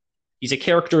 He's a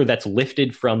character that's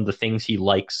lifted from the things he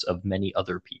likes of many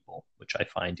other people, which I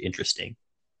find interesting.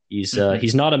 He's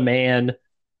not a man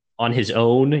on his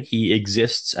own. He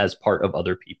exists as part of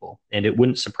other people, and it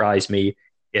wouldn't surprise me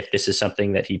if this is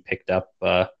something that he picked up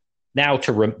now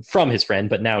from his friend,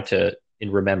 but now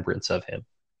in remembrance of him.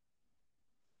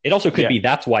 It also could be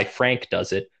that's why Frank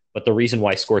does it, but the reason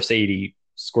why Scorsese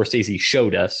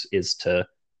showed us is to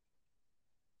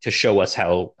show us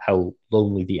how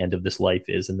lonely the end of this life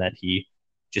is, and that he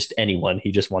just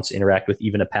wants to interact with.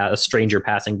 Even a stranger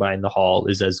passing by in the hall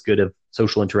is as good of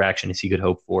social interaction as he could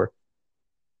hope for.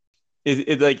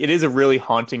 It is a really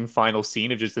haunting final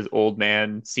scene of just this old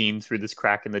man seen through this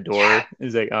crack in the door.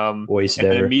 It's like Voice and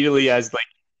then never. immediately as like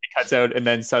it cuts out, and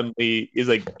then suddenly is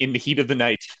like in the heat of the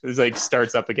night. It's like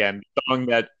starts up again. The song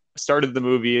that started the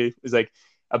movie is like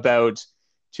about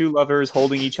two lovers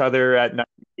holding each other at night,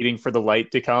 waiting for the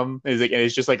light to come. Is like, and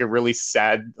it's just like a really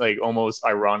sad, like almost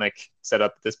ironic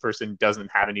setup. This person doesn't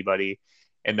have anybody,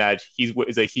 and that he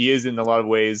is in a lot of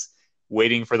ways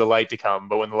waiting for the light to come,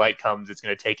 but when the light comes, it's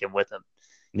going to take him with him.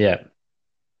 Yeah.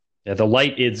 The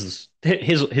light is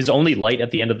his only light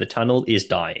at the end of the tunnel is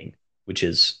dying, which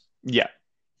is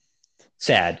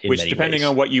sad. Which, depending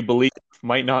on what you believe,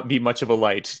 might not be much of a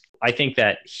light. I think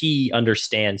that he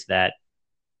understands that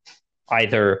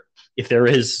either if there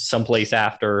is someplace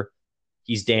after,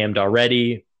 he's damned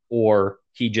already, or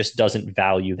he just doesn't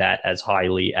value that as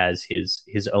highly as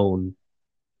his own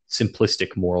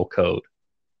simplistic moral code.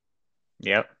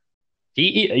 Yep.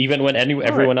 Even when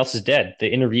everyone else is dead, the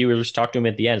interviewers talk to him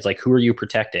at the end. It's like, who are you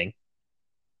protecting?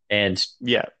 And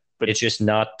but it's just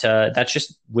not. That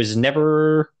just was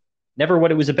never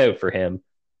what it was about for him.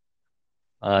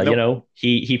 Nope. You know,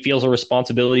 he feels a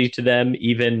responsibility to them,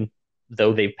 even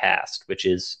though they've passed, which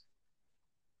is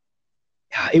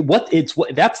here's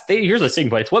the thing,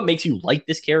 but it's what makes you like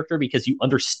this character, because you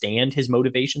understand his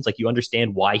motivations, like you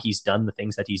understand why he's done the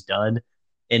things that he's done.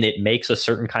 And it makes a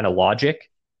certain kind of logic,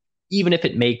 even if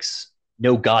it makes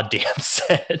no goddamn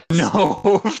sense.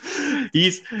 No,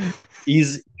 he's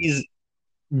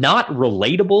not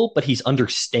relatable, but he's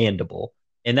understandable,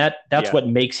 and that's what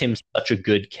makes him such a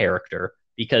good character.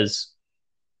 Because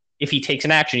if he takes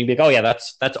an action, you'd be like, oh yeah,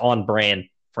 that's on brand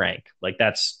Frank. Like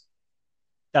that's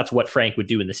what Frank would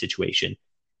do in the situation,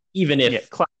 even if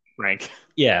classic Frank.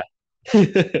 Yeah.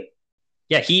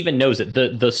 Yeah, he even knows it.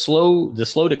 The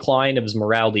slow decline of his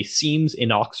morality seems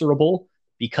inexorable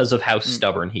because of how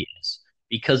stubborn he is,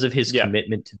 because of his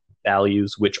commitment to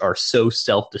values which are so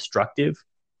self-destructive.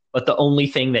 But the only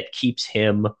thing that keeps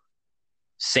him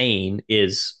sane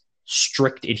is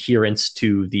strict adherence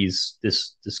to this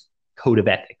code of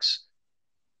ethics.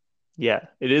 Yeah,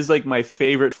 it is like my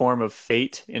favorite form of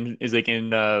fate in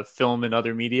film and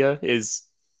other media is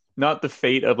not the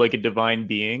fate of like a divine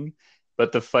being,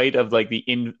 but the fate of like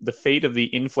the fate of the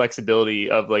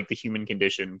inflexibility of like the human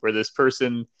condition, where this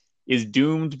person is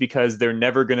doomed because they're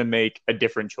never going to make a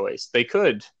different choice. They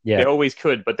could, they always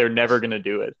could, but they're never going to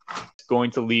do it. It's going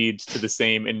to lead to the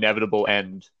same inevitable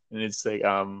end, and it's like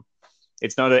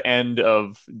it's not an end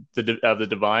of the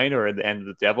divine or the end of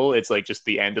the devil. It's like just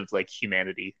the end of like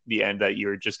humanity, the end that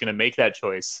you're just going to make that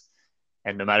choice,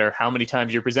 and no matter how many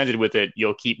times you're presented with it,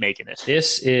 you'll keep making it.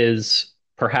 This is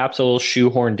perhaps a little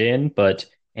shoehorned in, but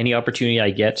any opportunity I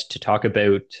get to talk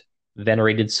about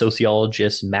venerated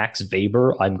sociologist Max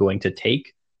Weber, I'm going to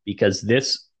take, because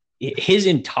his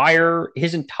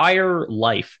entire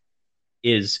life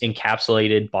is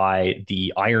encapsulated by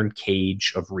the iron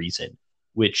cage of reason,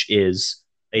 which is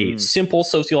a simple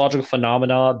sociological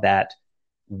phenomena that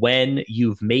when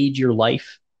you've made your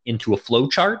life into a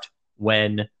flowchart,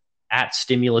 when at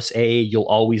stimulus A, you'll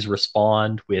always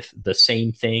respond with the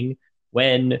same thing.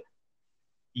 When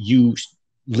you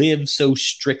live so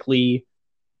strictly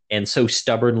and so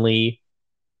stubbornly,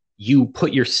 you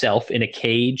put yourself in a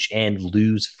cage and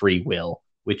lose free will,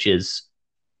 which is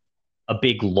a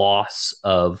big loss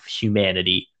of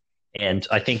humanity. And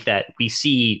I think that we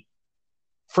see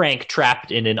Frank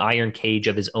trapped in an iron cage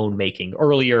of his own making.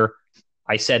 Earlier,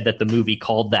 I said that the movie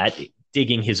called that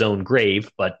digging his own grave,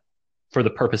 but for the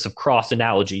purpose of cross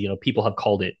analogy, you know, people have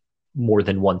called it more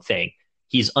than one thing.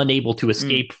 He's unable to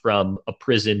escape from a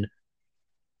prison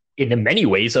in many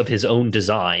ways of his own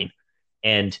design,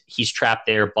 and he's trapped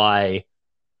there by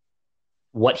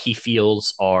what he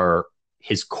feels are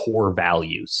his core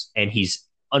values, and he's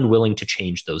unwilling to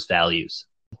change those values.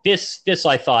 This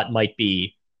I thought might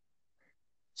be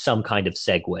some kind of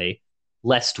segue,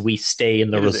 lest we stay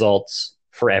in the results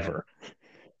forever.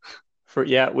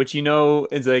 Which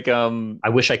is like I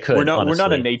wish I could. We're not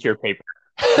honestly. a nature paper.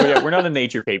 We're not a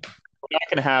nature paper. We're not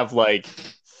gonna have like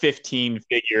 15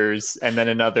 figures and then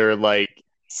another like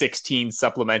 16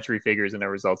 supplementary figures in our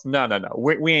results. No.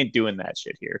 We ain't doing that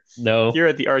shit here. No. Here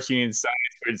at the Arts Union Science,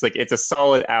 it's like it's a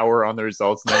solid hour on the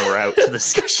results and then we're out to the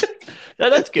discussion. No,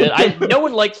 that's good. No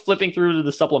one likes flipping through to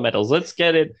the supplementals. Let's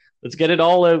get it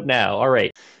all out now. All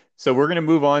right. So we're gonna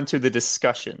move on to the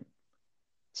discussion.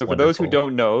 So for those who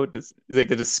don't know, the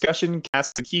discussion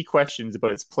asks the key questions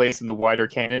about its place in the wider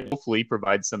canon, hopefully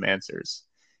provides some answers.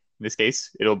 In this case,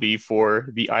 it'll be for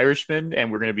The Irishman, and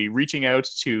we're going to be reaching out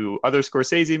to other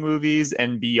Scorsese movies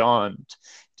and beyond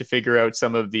to figure out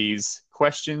some of these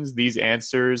questions, these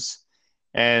answers,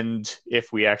 and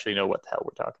if we actually know what the hell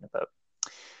we're talking about.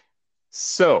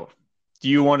 So, do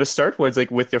you want to start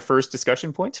with your first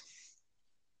discussion point?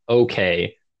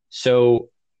 Okay. So,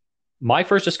 my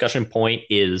first discussion point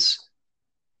is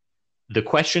the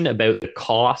question about the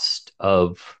cost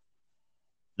of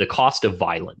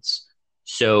violence.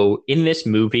 So in this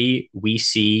movie, we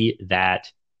see that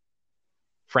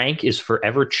Frank is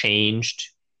forever changed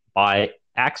by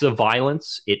acts of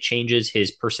violence. It changes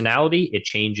his personality. It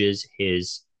changes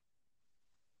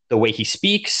the way he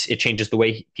speaks. It changes the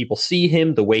way people see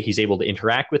him, the way he's able to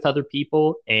interact with other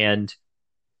people. And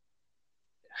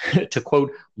to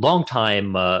quote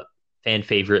longtime fan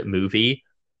favorite movie,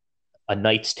 A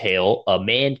Knight's Tale, a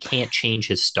man can't change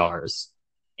his stars.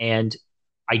 And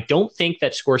I don't think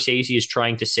that Scorsese is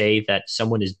trying to say that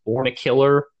someone is born a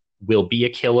killer, will be a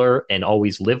killer, and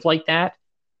always live like that.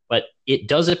 But it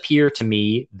does appear to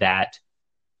me that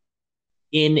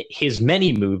in his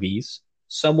many movies,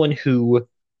 someone who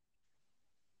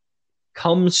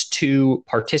comes to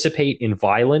participate in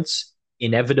violence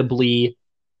inevitably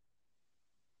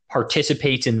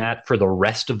participates in that for the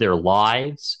rest of their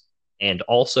lives, and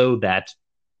also that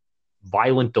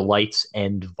violent delights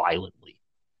end violently.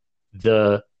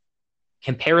 The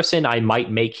comparison I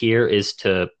might make here is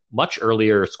to much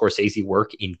earlier Scorsese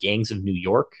work in Gangs of New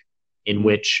York, in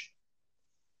which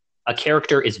a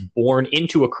character is born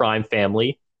into a crime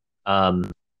family,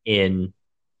 in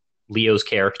Leo's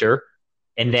character,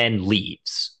 and then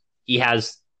leaves. He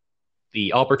has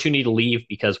the opportunity to leave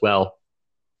because, well,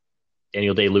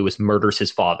 Daniel Day-Lewis murders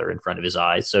his father in front of his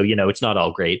eyes. So, it's not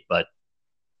all great, but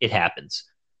it happens.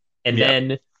 And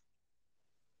then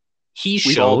he's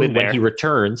shown when he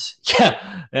returns.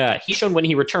 He's shown when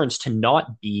he returns to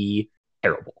not be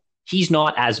terrible. He's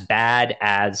not as bad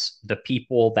as the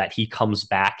people that he comes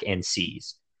back and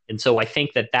sees. And so I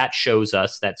think that shows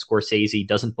us that Scorsese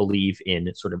doesn't believe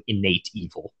in sort of innate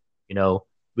evil.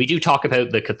 We do talk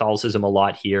about the Catholicism a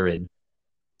lot here, and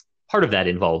part of that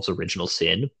involves original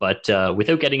sin. But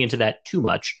without getting into that too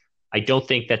much, I don't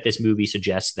think that this movie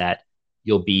suggests that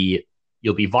you'll be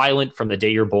violent from the day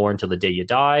you're born till the day you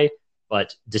die,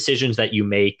 but decisions that you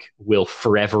make will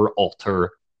forever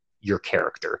alter your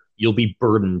character. You'll be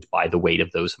burdened by the weight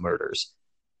of those murders.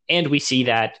 And we see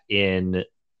that in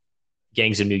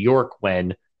Gangs of New York,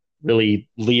 when really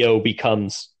Leo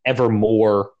becomes ever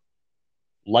more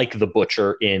like the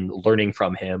Butcher in learning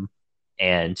from him,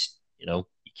 and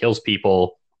he kills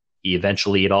people.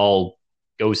 It all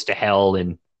goes to hell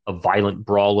in a violent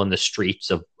brawl in the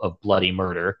streets of bloody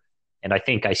murder. And I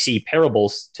think I see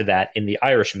parables to that in The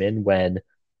Irishman, when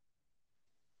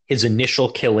his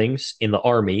initial killings in the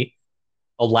army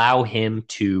allow him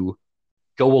to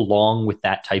go along with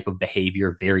that type of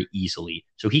behavior very easily.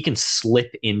 So he can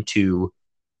slip into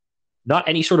not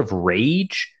any sort of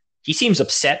rage. He seems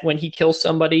upset when he kills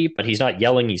somebody, but he's not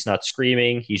yelling, he's not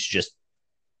screaming, he's just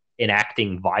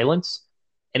enacting violence.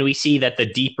 And we see that the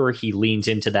deeper he leans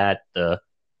into that, the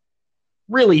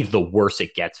worse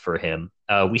it gets for him.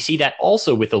 We see that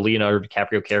also with the Leonardo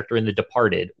DiCaprio character in The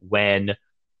Departed, when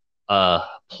a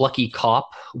plucky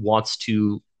cop wants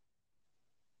to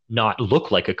not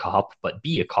look like a cop, but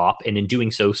be a cop, and in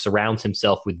doing so surrounds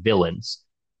himself with villains.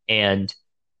 And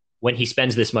when he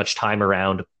spends this much time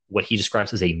around what he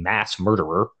describes as a mass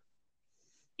murderer,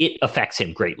 it affects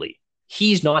him greatly.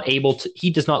 He does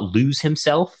not lose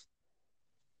himself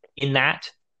in that,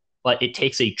 but it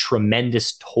takes a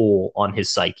tremendous toll on his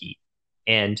psyche.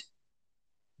 And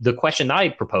the question I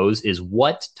propose is,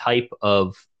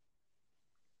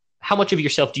 how much of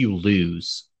yourself do you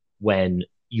lose when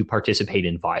you participate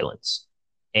in violence?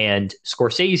 And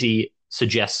Scorsese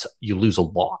suggests you lose a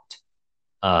lot.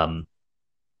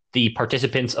 The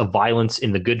participants of violence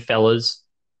in the Goodfellas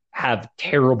have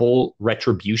terrible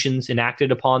retributions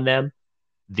enacted upon them.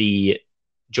 the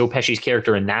Joe Pesci's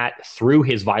character in that, through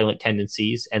his violent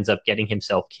tendencies, ends up getting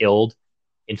himself killed.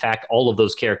 In fact, all of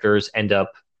those characters end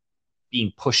up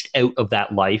being pushed out of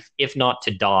that life, if not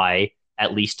to die,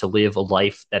 at least to live a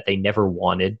life that they never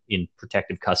wanted in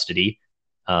protective custody.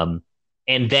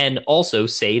 And then also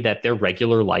say that their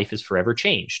regular life is forever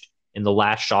changed. In the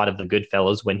last shot of the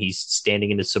Goodfellas, when he's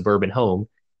standing in his suburban home,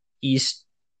 he's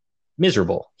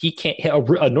miserable. He can't.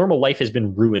 A normal life has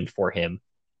been ruined for him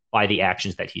by the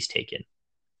actions that he's taken.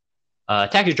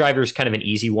 Taxi Driver is kind of an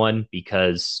easy one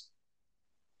because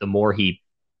the more he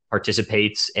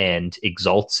participates and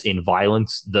exalts in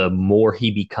violence, the more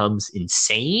he becomes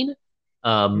insane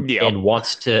and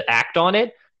wants to act on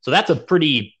it. So that's a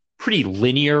pretty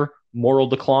linear moral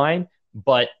decline,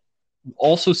 but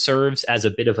also serves as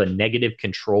a bit of a negative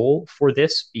control for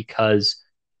this because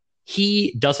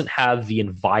he doesn't have the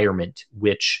environment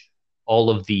which all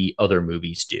of the other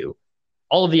movies do.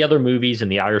 All of the other movies, and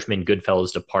The Irishman,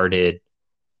 Goodfellas, Departed,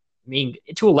 I mean,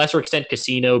 to a lesser extent,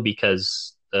 Casino,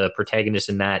 because the protagonist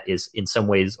in that is in some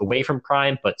ways away from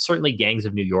crime, but certainly Gangs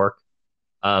of New York,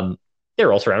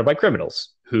 they're all surrounded by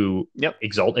criminals who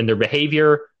exalt in their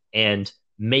behavior and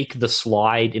make the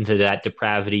slide into that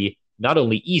depravity not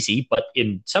only easy, but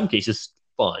in some cases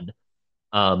fun.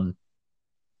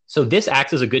 So this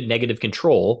acts as a good negative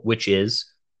control, which is,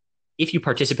 if you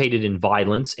participated in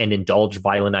violence and indulged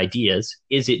violent ideas,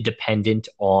 is it dependent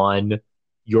on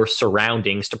your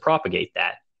surroundings to propagate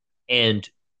that? And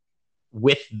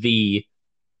with the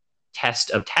test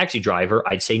of Taxi Driver,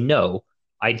 I'd say no.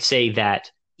 I'd say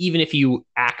that even if you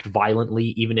act violently,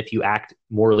 even if you act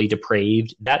morally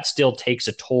depraved, that still takes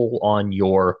a toll on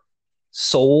your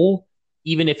soul,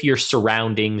 even if your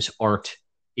surroundings aren't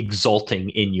exulting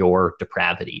in your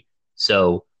depravity.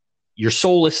 So your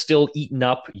soul is still eaten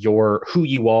up. Who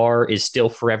you are is still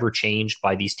forever changed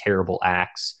by these terrible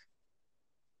acts,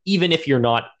 even if you're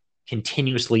not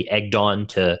continuously egged on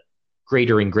to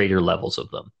greater and greater levels of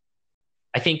them.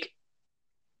 I think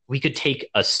we could take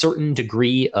a certain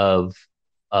degree of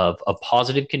a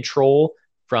positive control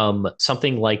from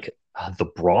something like The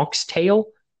Bronx Tale,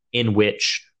 in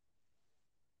which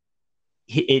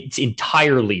it's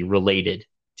entirely related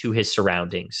to his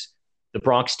surroundings. The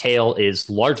Bronx Tale is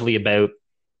largely about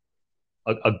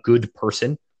a good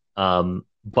person,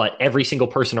 but every single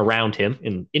person around him,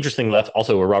 and interestingly enough,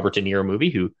 also a Robert De Niro movie,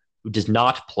 who does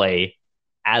not play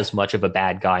as much of a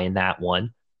bad guy in that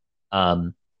one,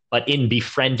 but in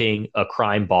befriending a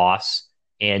crime boss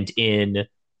and in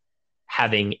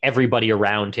having everybody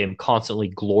around him constantly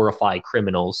glorify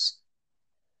criminals,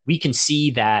 we can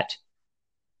see that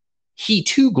he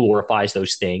too glorifies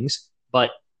those things,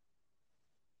 but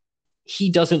he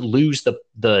doesn't lose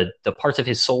the parts of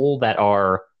his soul that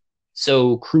are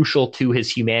so crucial to his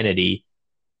humanity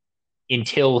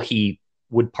until he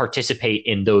would participate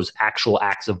in those actual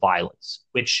acts of violence,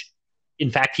 which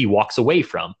in fact he walks away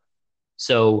from.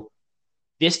 So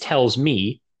this tells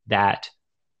me that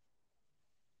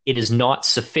it is not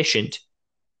sufficient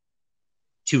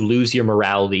to lose your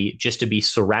morality just to be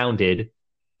surrounded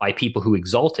by people who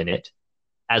exult in it,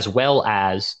 as well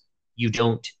as you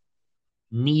don't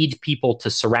need people to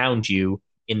surround you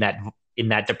in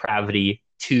that depravity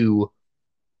to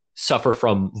suffer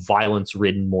from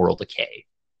violence-ridden moral decay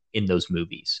in those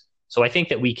movies. So I think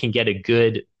that we can get a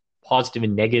good positive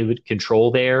and negative control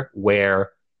there,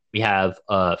 where we have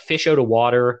a fish out of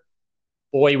water,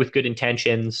 boy with good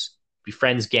intentions,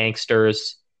 befriends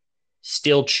gangsters,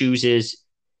 still chooses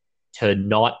to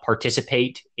not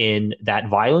participate in that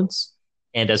violence,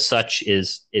 and as such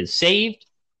is saved.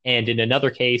 And in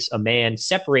another case, a man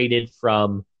separated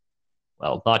from,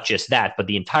 well, not just that, but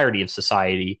the entirety of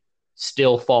society,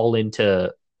 still fall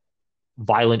into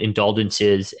violent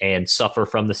indulgences and suffer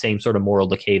from the same sort of moral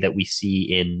decay that we see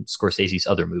in Scorsese's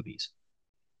other movies.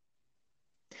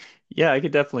 Yeah, I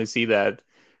could definitely see that.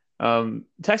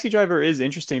 Taxi Driver is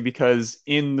interesting because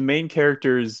in the main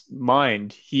character's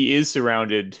mind, he is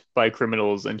surrounded by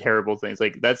criminals and terrible things.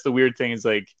 Like, that's the weird thing, is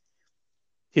like,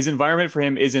 his environment for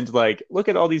him isn't like, look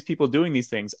at all these people doing these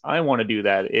things, I want to do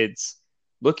that. It's,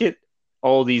 look at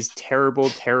all these terrible,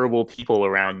 terrible people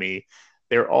around me.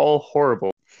 They're all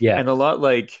horrible. Yeah. And a lot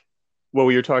like what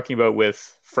we were talking about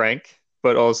with Frank,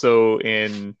 but also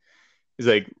in is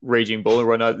like Raging Bull and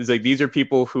whatnot. Is like, these are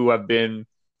people who have been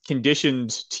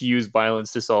conditioned to use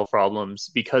violence to solve problems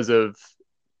because of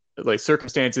like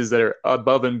circumstances that are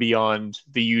above and beyond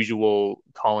the usual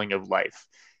calling of life.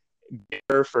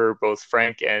 For both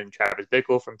Frank and Travis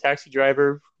Bickle from Taxi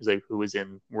Driver, who was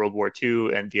in World War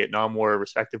II and Vietnam War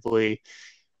respectively,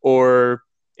 or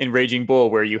in Raging Bull,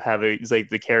 where you have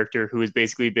the character who has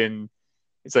basically been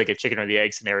it's like a chicken or the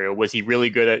egg scenario. Was he really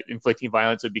good at inflicting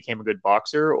violence and became a good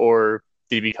boxer, or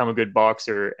did he become a good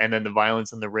boxer and then the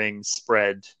violence in the ring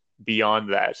spread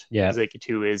beyond that? Yeah. Is like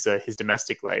to his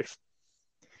domestic life.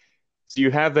 So you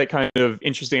have that kind of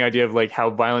interesting idea of like how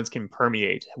violence can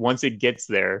permeate. Once it gets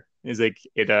there, is like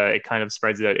it kind of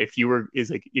spreads it out. If you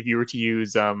were to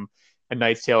use a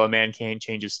Knight's Tale, a man can't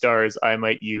change his stars, I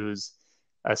might use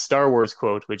a Star Wars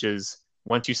quote, which is,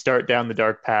 once you start down the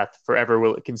dark path, forever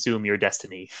will it consume your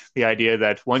destiny. The idea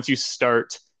that once you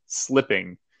start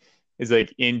slipping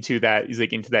into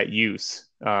that use,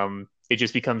 it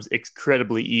just becomes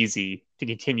incredibly easy to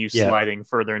continue sliding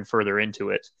further and further into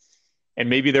it. And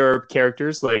maybe there are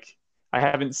characters like, I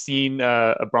haven't seen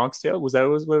A Bronx Tale. Was that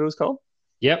what it was called?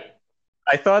 Yep.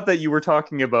 I thought that you were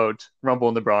talking about Rumble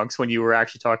in the Bronx when you were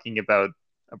actually talking about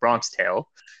A Bronx Tale.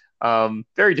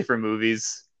 Very different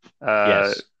movies.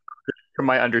 Yes. From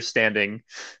my understanding,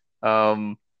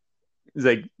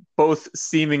 like both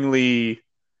seemingly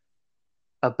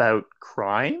about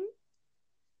crime.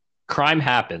 Crime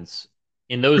happens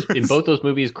in both those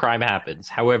movies. Crime happens.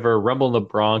 However, Rumble in the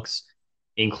Bronx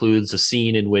includes a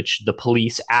scene in which the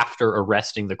police, after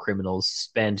arresting the criminals,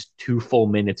 spend 2 full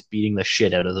minutes beating the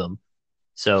shit out of them.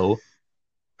 So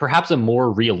perhaps a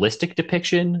more realistic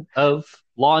depiction of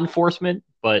law enforcement,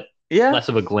 but less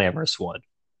of a glamorous one.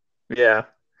 Yeah.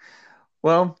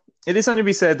 Well, it is something to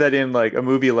be said that in like a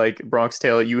movie like Bronx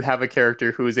Tale, you have a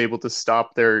character who is able to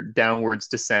stop their downwards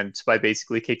descent by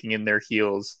basically kicking in their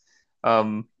heels.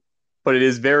 But it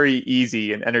is very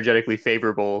easy and energetically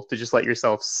favorable to just let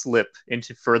yourself slip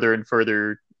into further and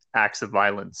further acts of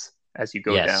violence as you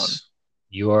go down.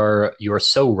 You are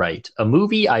so right. A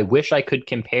movie I wish I could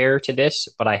compare to this,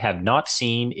 but I have not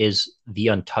seen, is The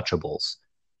Untouchables,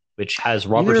 which has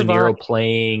Robert De Niro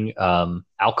playing Al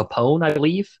Capone, I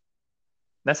believe.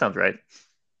 That sounds right.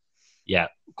 Yeah,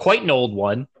 quite an old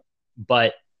one,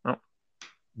 but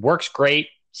works great.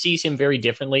 Sees him very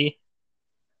differently.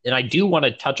 And I do want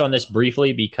to touch on this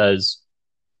briefly because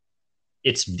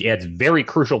it's very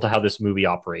crucial to how this movie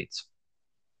operates.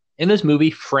 In this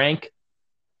movie, Frank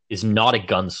is not a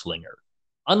gunslinger.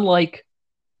 Unlike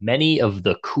many of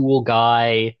the cool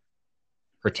guy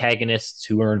protagonists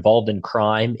who are involved in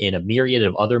crime in a myriad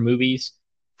of other movies,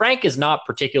 Frank is not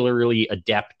particularly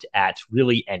adept at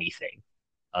really anything.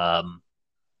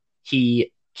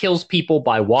 He kills people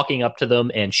by walking up to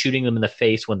them and shooting them in the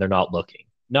face when they're not looking.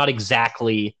 Not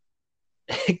exactly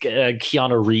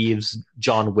Keanu Reeves,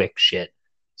 John Wick shit.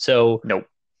 So, nope.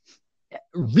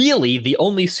 Really, the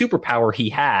only superpower he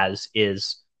has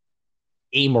is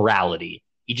amorality.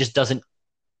 He just doesn't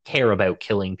care about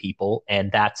killing people,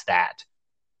 and that's that.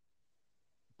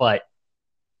 But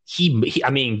I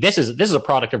mean, this is a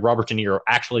product of Robert De Niro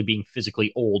actually being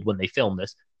physically old when they filmed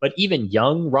this. But even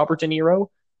young Robert De Niro,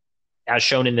 as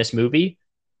shown in this movie,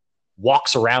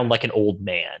 walks around like an old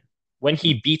man. When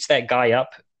he beats that guy up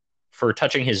for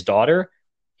touching his daughter,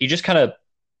 he just kind of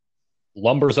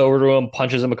lumbers over to him,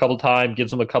 punches him a couple times,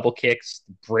 gives him a couple kicks,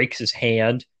 breaks his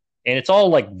hand, and it's all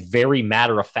like very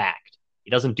matter of fact.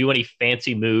 He doesn't do any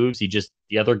fancy moves.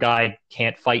 The other guy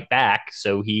can't fight back,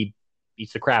 so he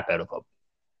beats the crap out of him.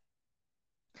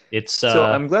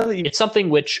 I'm glad that it's something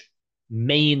which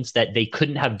means that they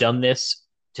couldn't have done this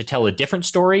to tell a different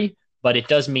story, but it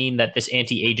does mean that this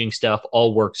anti-aging stuff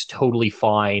all works totally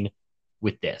fine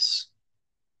with this.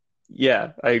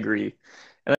 Yeah, I agree.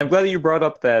 And I'm glad that you brought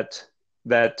up that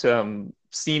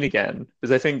scene again,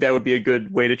 because I think that would be a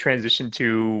good way to transition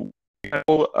to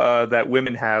that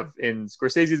women have in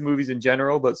Scorsese's movies in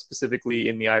general, but specifically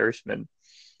in The Irishman.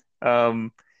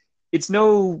 It's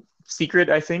no secret,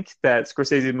 I think, that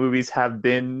Scorsese's movies have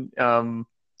been kind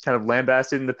of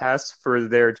lambasted in the past for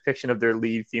their depiction of their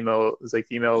lead female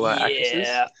actresses.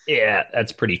 Yeah,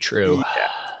 that's pretty true.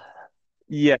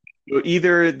 Yeah. So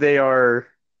either they are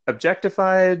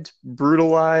objectified,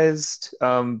 brutalized,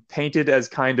 painted as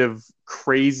kind of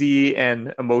crazy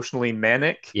and emotionally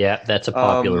manic. Yeah, that's a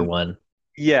popular one.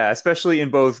 Yeah, especially in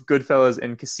both Goodfellas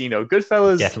and Casino.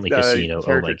 Goodfellas, definitely Casino.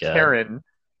 Oh my god, Karen.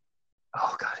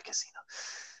 Oh god, Casino.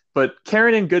 But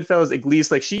Karen in Goodfellas, at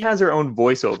least, like, she has her own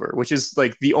voiceover, which is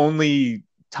like the only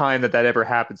time that ever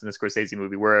happens in a Scorsese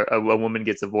movie where a woman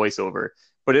gets a voiceover.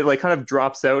 But it like kind of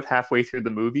drops out halfway through the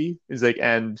movie. Is like,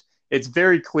 and it's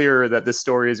very clear that this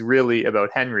story is really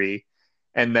about Henry,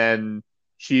 and then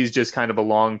she's just kind of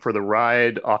along for the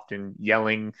ride, often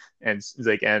yelling, and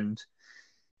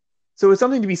so it's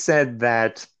something to be said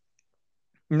that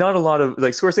not a lot of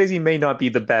Scorsese may not be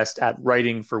the best at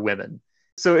writing for women.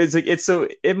 So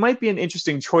it might be an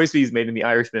interesting choice that he's made in The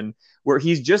Irishman, where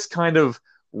he's just kind of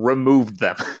removed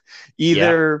them.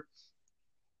 Either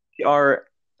are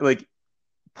like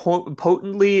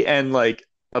potently and like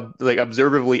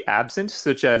observably absent,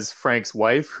 such as Frank's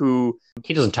wife, who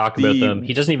He doesn't talk about them.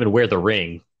 He doesn't even wear the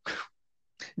ring.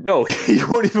 No, he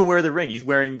won't even wear the ring. He's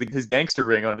wearing his gangster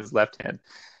ring on his left hand.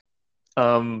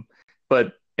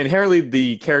 But inherently,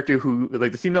 the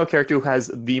female character who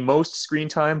has the most screen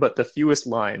time but the fewest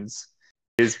lines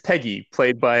is Peggy,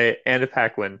 played by Anna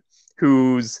Paquin,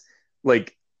 whose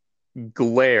like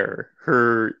glare,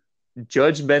 her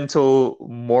judgmental,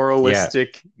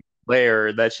 moralistic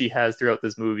glare that she has throughout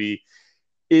this movie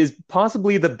is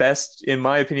possibly the best, in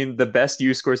my opinion, the best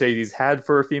use Scorsese's had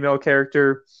for a female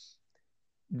character,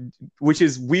 which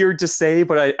is weird to say,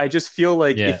 but I just feel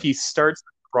like if he starts to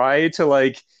try to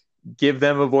like give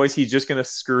them a voice, he's just going to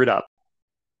screw it up.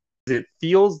 It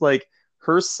feels like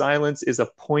her silence is a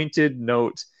pointed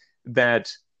note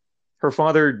that her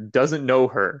father doesn't know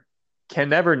her, can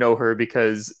never know her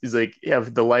because is like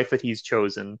of the life that he's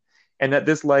chosen, and that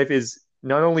this life is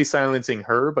not only silencing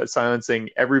her but silencing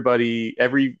everybody.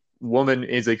 Every woman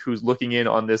is like who's looking in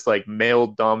on this like male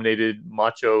dominated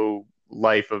macho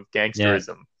life of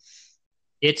gangsterism.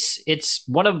 It's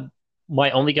one of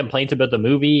my only complaints about the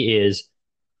movie is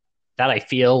that I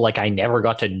feel like I never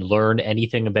got to learn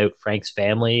anything about Frank's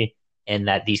family and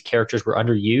that these characters were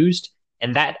underused,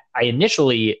 and that I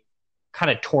initially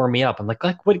kind of tore me up. I'm like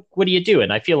what do you do?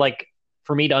 And I feel like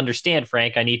for me to understand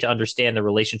Frank, I need to understand the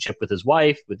relationship with his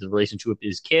wife, with the relationship with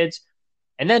his kids.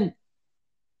 And then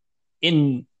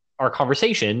in our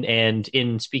conversation and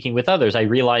in speaking with others, I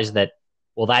realized that,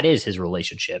 well, that is his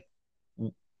relationship.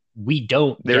 We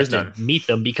don't get to meet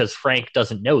them because Frank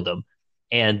doesn't know them.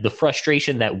 And the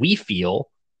frustration that we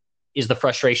feel is the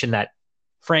frustration that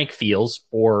Frank feels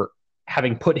for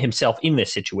having put himself in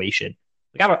this situation.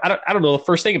 Like, I don't know the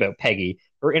first thing about Peggy.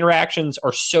 Her interactions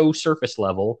are so surface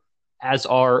level, as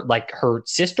are like her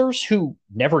sisters, who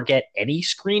never get any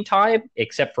screen time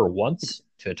except for once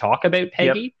to talk about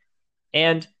Peggy. Yep.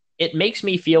 And it makes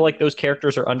me feel like those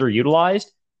characters are underutilized.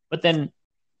 But then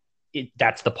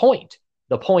that's the point.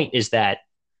 The point is that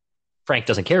Frank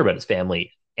doesn't care about his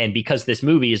family. And because this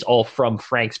movie is all from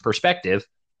Frank's perspective,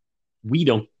 we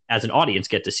don't, as an audience,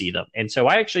 get to see them. And so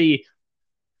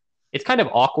it's kind of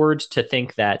awkward to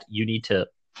think that you need to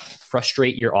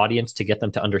frustrate your audience to get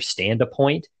them to understand a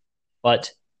point.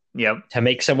 But to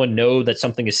make someone know that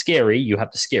something is scary, you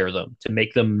have to scare them. To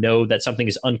make them know that something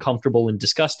is uncomfortable and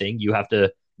disgusting, you have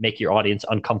to make your audience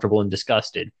uncomfortable and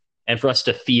disgusted. And for us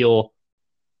to feel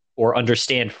or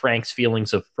understand Frank's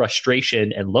feelings of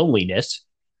frustration and loneliness,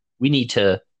 we need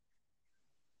to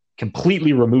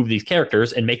completely remove these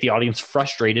characters and make the audience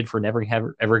frustrated for never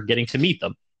ever getting to meet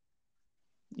them.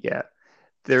 Yeah.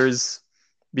 Because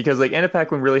like Anna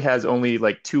Paquin really has only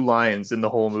like 2 lines in the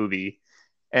whole movie.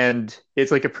 And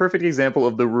it's like a perfect example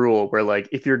of the rule where like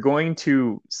if you're going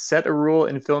to set a rule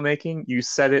in filmmaking, you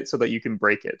set it so that you can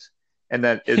break it. And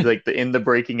that is like in the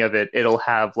breaking of it, it'll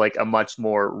have like a much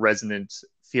more resonant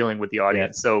feeling with the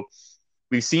audience. Yeah. So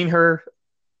we've seen her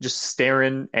just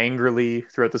staring angrily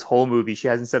throughout this whole movie. She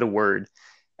hasn't said a word.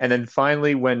 And then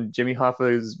finally, when Jimmy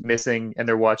Hoffa is missing and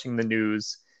they're watching the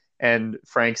news, and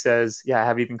Frank says, "Yeah, I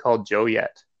haven't even called Joe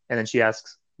yet." And then she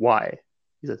asks, "Why?"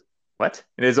 He says, "What?"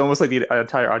 And it's almost like the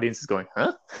entire audience is going,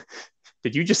 "Huh?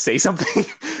 Did you just say something?"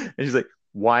 And she's like,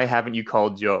 "Why haven't you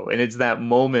called Joe?" And it's that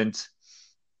moment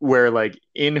where like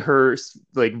in her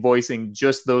like voicing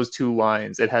just those 2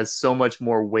 lines, it has so much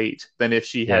more weight than if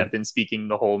she had been speaking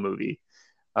the whole movie.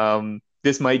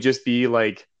 This might just be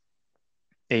like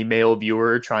a male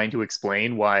viewer trying to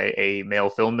explain why a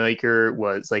male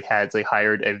filmmaker had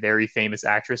hired a very famous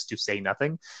actress to say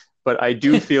nothing. But I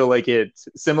do feel like it's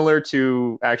similar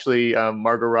to actually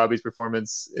Margot Robbie's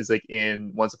performance is like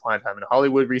in Once Upon a Time in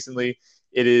Hollywood recently.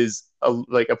 It is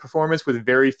a performance with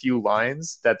very few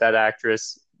lines that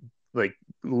actress like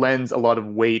lends a lot of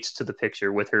weight to the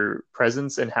picture with her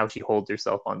presence and how she holds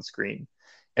herself on screen.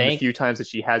 And the few times that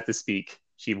she has to speak,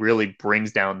 she really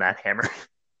brings down that hammer.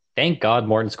 Thank God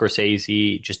Martin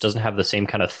Scorsese just doesn't have the same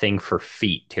kind of thing for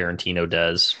feet Tarantino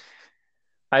does.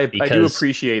 I do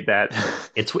appreciate that.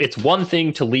 It's one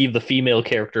thing to leave the female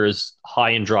characters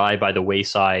high and dry by the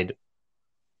wayside,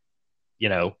 you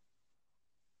know,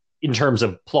 in terms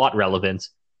of plot relevance.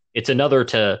 It's another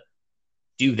to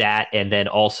do that and then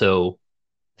also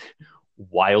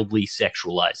wildly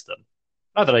sexualize them.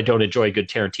 Not that I don't enjoy a good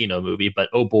Tarantino movie, but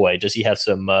oh boy, does he have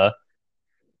some...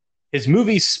 his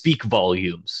movies speak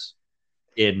volumes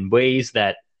in ways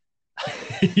that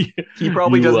he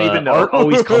probably doesn't even know. Aren't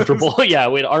always comfortable.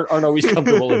 Aren't always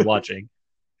comfortable in watching.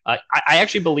 I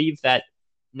actually believe that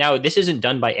now this isn't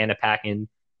done by Anna Paquin.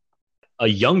 A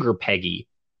younger Peggy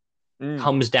Mm.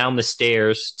 comes down the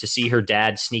stairs to see her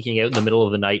dad sneaking out in the middle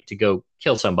of the night to go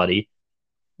kill somebody,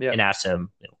 Yeah. and asks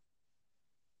him, what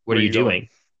Where are are you you going? doing?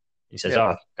 He says,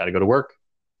 Yeah. oh, got to go to work.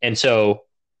 And so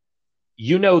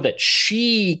you know that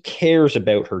she cares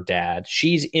about her dad.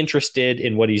 She's interested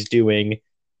in what he's doing.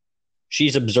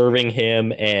 She's observing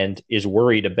him and is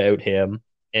worried about him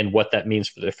and what that means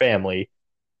for their family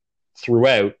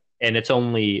throughout. And it's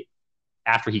only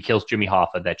after he kills Jimmy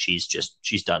Hoffa that she's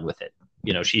done with it.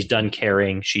 She's done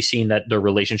caring. She's seen that their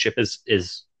relationship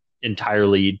is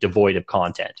entirely devoid of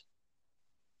content,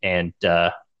 and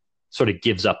sort of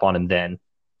gives up on him then.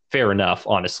 Fair enough,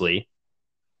 honestly.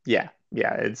 Yeah.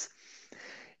 Yeah.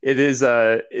 It is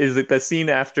like that scene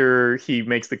after he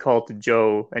makes the call to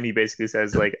Joe and he basically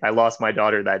says like, I lost my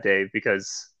daughter that day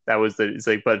because that was it's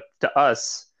like, but to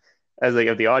us as like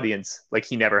of the audience, like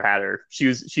he never had her.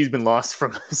 She's been lost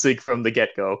from it's like from the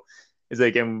get-go. It's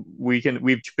like, and we've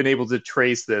been able to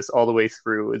trace this all the way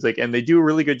through. It's like, and they do a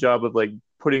really good job of like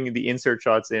putting the insert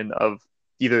shots in of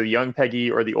either the young Peggy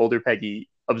or the older Peggy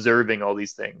observing all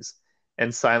these things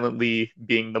and silently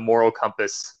being the moral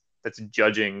compass that's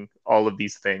judging all of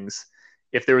these things.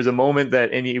 If there was a moment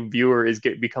that any viewer is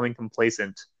becoming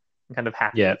complacent and kind of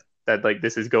happy Yeah. that like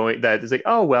this is going, that is like,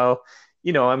 oh well,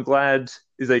 I'm glad.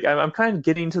 Is like I'm kind of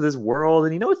getting to this world,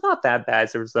 and it's not that bad.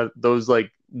 So those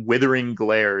like withering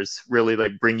glares really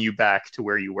like bring you back to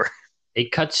where you were.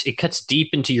 It cuts deep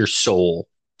into your soul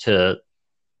to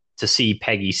see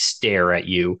Peggy stare at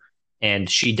you, and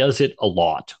she does it a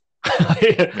lot.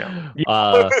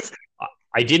 Yeah.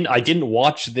 I didn't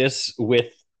watch this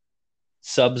with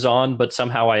subs on, but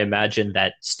somehow I imagine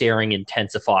that staring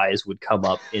intensifies would come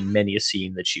up in many a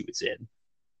scene that she was in.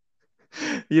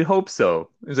 You'd hope so.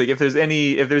 It's like if there's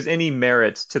any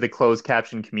merit to the closed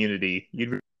caption community, you'd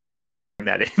bring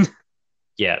that in.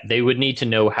 Yeah, they would need to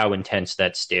know how intense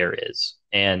that stare is.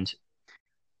 And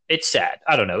it's sad.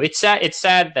 I don't know. It's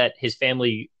sad that his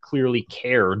family clearly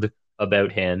cared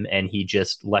about him and he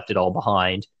just left it all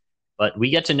behind. But we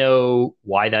get to know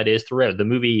why that is throughout. The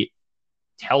movie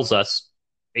tells us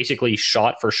basically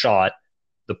shot for shot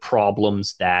the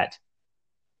problems that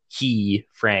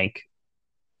Frank,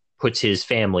 puts his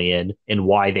family in and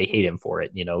why they hate him for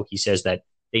it. He says that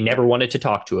they never wanted to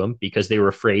talk to him because they were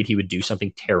afraid he would do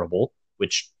something terrible,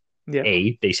 which Yeah.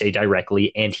 they say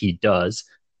directly, and he does.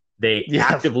 They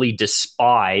actively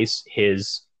despise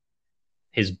his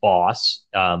boss,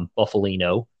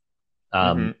 Buffalino.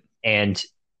 And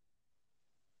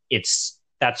it's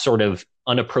that sort of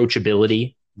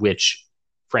unapproachability, which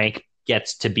Frank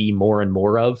gets to be more and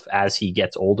more of as he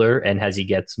gets older and as he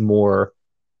gets more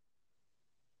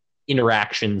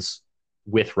interactions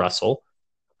with Russell.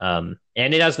 And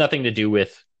it has nothing to do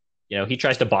with, he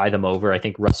tries to buy them over. I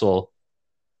think Russell,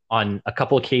 on a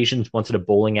couple occasions, once at a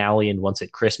bowling alley and once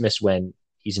at Christmas when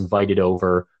he's invited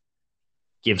over,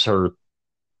 gives her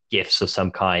gifts of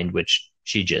some kind, which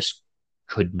she just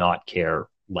could not care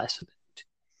less about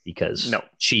because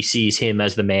she sees him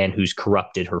as the man who's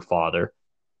corrupted her father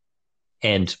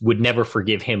and would never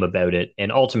forgive him about it,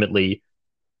 and ultimately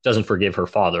doesn't forgive her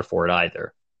father for it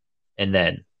either. And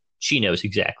then she knows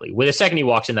exactly. With the second he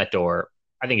walks in that door,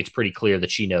 I think it's pretty clear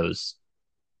that she knows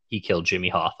he killed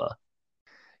Jimmy Hoffa.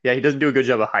 Yeah, he doesn't do a good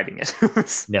job of hiding it.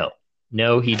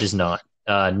 No, he does not.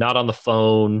 Not on the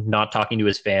phone, not talking to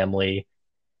his family.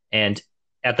 And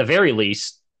at the very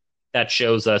least, that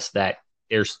shows us that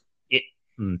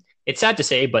it's sad to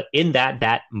say, but in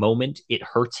that moment, it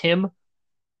hurts him.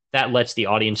 That lets the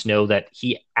audience know that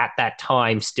he, at that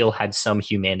time, still had some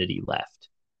humanity left.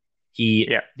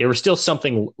 There was still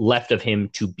something left of him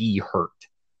to be hurt.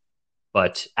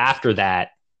 But after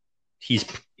that, he's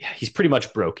pretty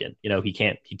much broken. He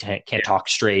can't talk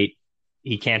straight.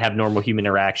 He can't have normal human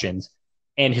interactions,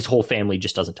 and his whole family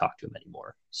just doesn't talk to him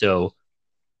anymore. So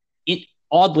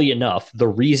oddly enough, the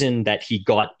reason that he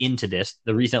got into this,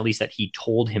 the reason at least that he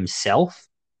told himself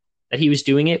that he was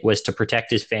doing it, was to protect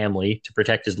his family, to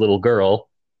protect his little girl.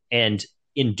 And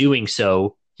in doing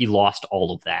so, he lost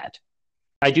all of that.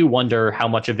 I do wonder how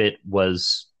much of it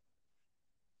was,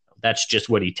 that's just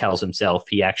what he tells himself.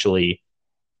 He actually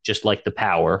just liked the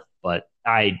power, but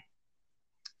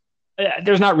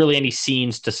there's not really any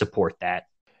scenes to support that.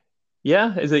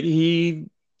 Yeah, it's like he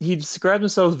describes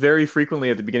himself very frequently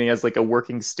at the beginning as like a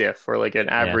working stiff or like an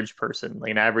average person,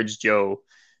 like an average Joe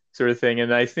sort of thing.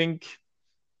 And I think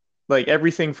like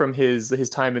everything from his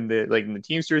time in the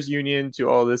Teamsters Union to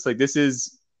all this, like this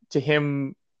is, to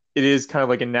him, it is kind of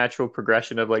like a natural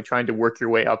progression of like trying to work your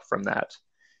way up from that.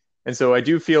 And so I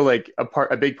do feel like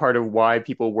a big part of why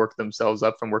people work themselves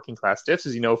up from working class stiffs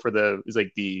is, is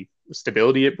like the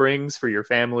stability it brings for your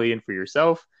family and for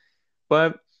yourself.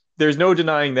 But there's no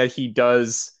denying that he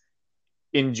does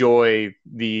enjoy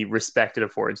the respect it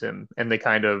affords him and the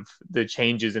kind of the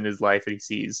changes in his life that he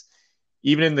sees.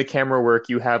 Even in the camera work,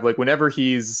 you have like whenever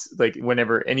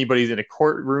anybody's in a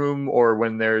courtroom, or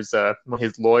when there's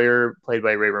his lawyer played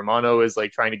by Ray Romano is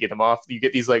like trying to get him off, you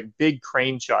get these like big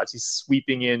crane shots. He's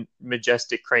sweeping in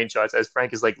majestic crane shots as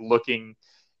Frank is like looking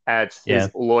at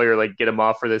his lawyer like get him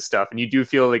off for this stuff, and you do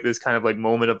feel like this kind of like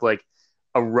moment of like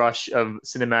a rush of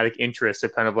cinematic interest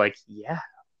of kind of like, yeah,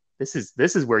 this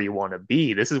is where you want to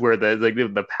be. This is where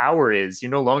the power is. You're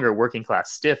no longer a working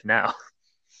class stiff now.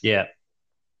 Yeah.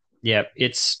 Yeah,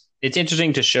 it's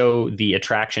interesting to show the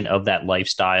attraction of that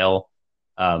lifestyle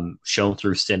shown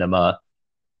through cinema.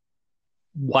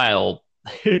 While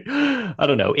I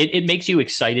don't know, it makes you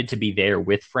excited to be there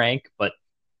with Frank, but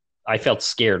I felt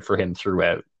scared for him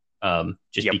throughout.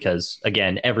 Because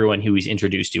again, everyone who he's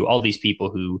introduced to, all these people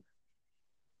who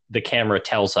the camera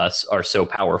tells us are so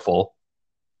powerful.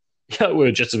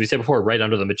 Just as we said before, right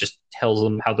under them, it just tells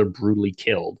them how they're brutally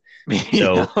killed.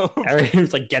 So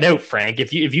everyone's like, "Get out, Frank!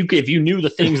 If you knew the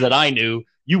things that I knew,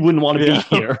 you wouldn't want to be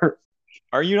here."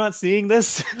 Are you not seeing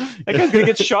this? That guy's gonna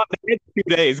get shot in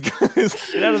 2 days.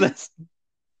 Get out of this.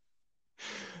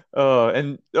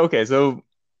 And okay, so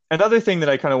another thing that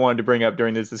I kind of wanted to bring up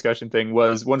during this discussion thing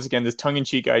was once again this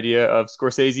tongue-in-cheek idea of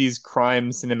Scorsese's crime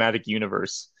cinematic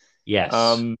universe. Yes.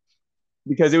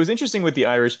 Because it was interesting with The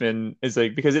Irishman is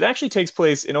like because it actually takes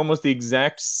place in almost the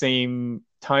exact same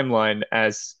timeline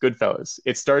as Goodfellas.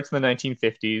 It starts in the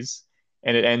 1950s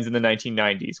and it ends in the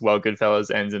 1990s, while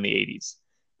Goodfellas ends in the 80s,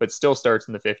 but still starts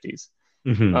in the 50s.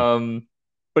 Mm-hmm.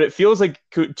 But it feels like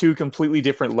two completely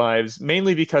different lives,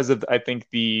 mainly because of, I think,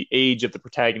 the age of the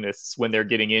protagonists when they're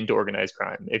getting into organized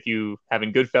crime. If you have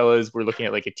in Goodfellas, we're looking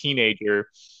at like a teenager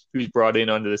who's brought in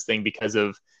onto this thing because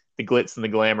of the glitz and the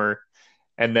glamour.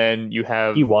 And then you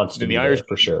have he wants to be there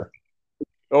for sure.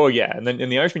 Oh yeah, and then in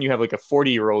The Irishman you have like a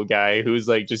 40-year-old guy who's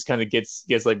like just kind of gets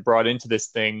like brought into this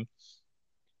thing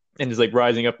and is like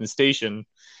rising up in the station.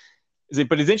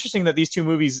 But it's interesting that these two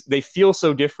movies, they feel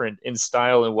so different in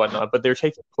style and whatnot, but they're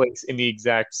taking place in the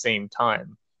exact same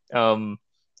time. And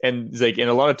like in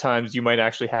a lot of times you might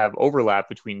actually have overlap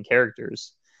between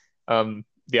characters.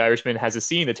 The Irishman has a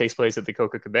scene that takes place at the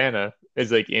Coca Cabana,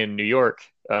 is like in New York,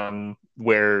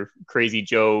 where Crazy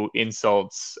Joe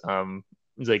insults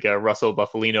like Russell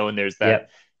Buffalino, and there's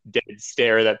that dead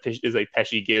stare that is like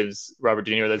Pesci gives Robert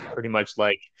De Niro. That's pretty much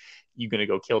like, you gonna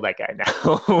go kill that guy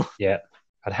now? Yeah.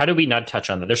 But how do we not touch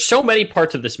on that? There's so many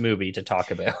parts of this movie to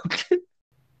talk about.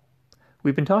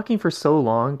 We've been talking for so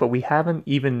long, but we haven't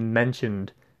even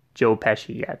mentioned Joe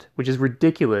Pesci yet, which is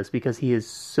ridiculous because he is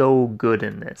so good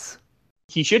in this.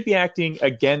 He should be acting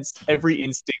against every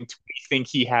instinct we think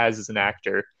he has as an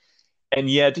actor. And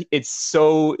yet it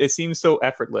seems so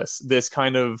effortless, this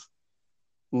kind of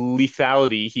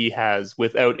lethality he has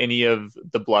without any of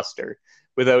the bluster,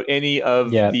 without any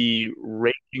of the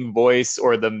raging voice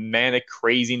or the manic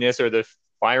craziness or the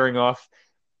firing off.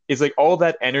 It's like all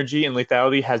that energy and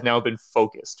lethality has now been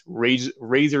focused,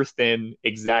 razor thin,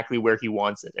 exactly where he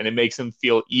wants it. And it makes him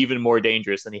feel even more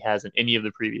dangerous than he has in any of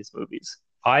the previous movies.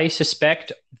 I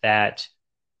suspect that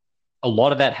a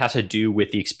lot of that has to do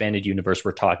with the expanded universe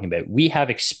we're talking about. We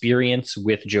have experience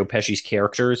with Joe Pesci's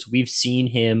characters. We've seen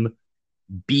him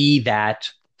be that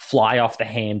fly off the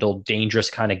handle, dangerous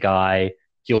kind of guy.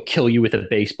 He'll kill you with a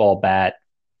baseball bat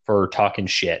for talking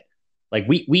shit. Like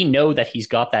we know that he's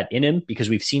got that in him because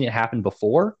we've seen it happen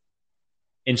before.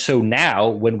 And so now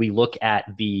when we look at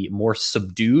the more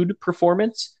subdued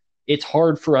performance, it's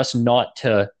hard for us not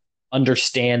to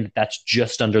understand that that's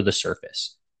just under the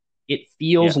surface. It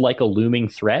feels like a looming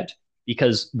threat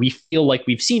because we feel like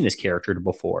we've seen this character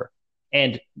before.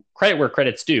 And credit where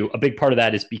credit's due, a big part of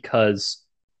that is because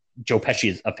Joe Pesci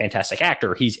is a fantastic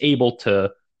actor. He's able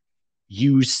to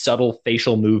use subtle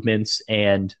facial movements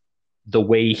and the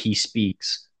way he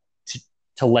speaks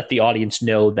to let the audience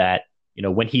know that, you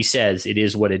know, when he says it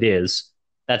is what it is,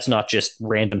 that's not just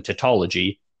random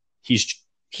tautology. He's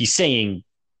saying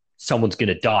someone's going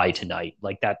to die tonight.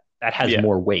 Like that has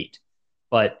more weight.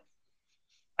 But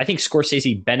I think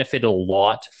Scorsese benefited a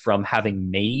lot from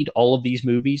having made all of these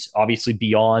movies, obviously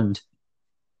beyond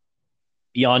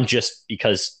just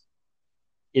because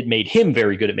it made him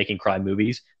very good at making crime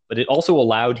movies, but it also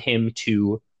allowed him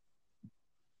to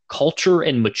culture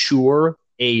and mature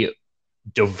a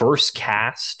diverse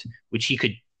cast, which he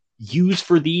could use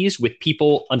for these with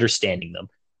people understanding them.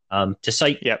 To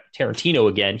cite Tarantino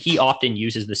again, he often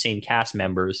uses the same cast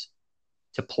members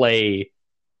to play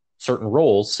certain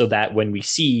roles so that when we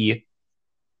see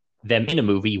them in a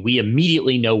movie, we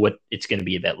immediately know what it's going to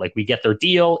be about. Like we get their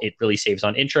deal. It really saves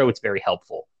on intro. It's very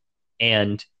helpful.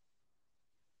 And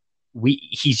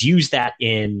he's used that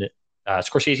in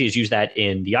Scorsese has used that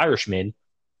in The Irishman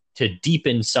to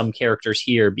deepen some characters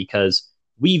here, because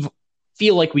we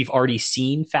feel like we've already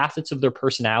seen facets of their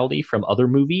personality from other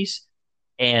movies,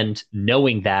 and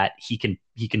knowing that he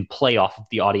can play off of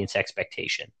the audience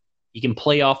expectation. He can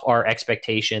play off our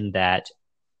expectation that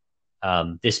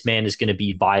this man is going to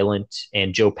be violent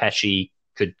and Joe Pesci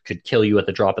could kill you at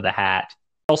the drop of the hat.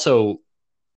 Also,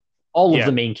 all of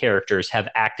the main characters have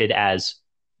acted as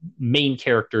main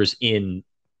characters in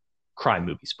crime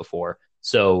movies before.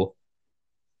 So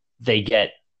they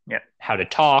get how to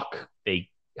talk. They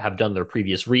have done their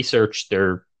previous research.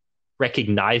 They're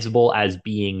recognizable as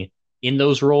being in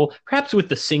those roles, perhaps with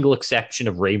the single exception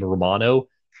of Ray Romano.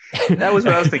 That was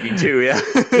what I was thinking too, yeah.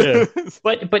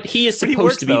 But he is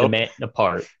supposed to be the man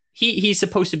apart. He's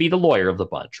supposed to be the lawyer of the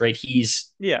bunch, right?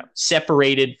 He's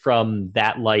separated from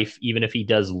that life, even if he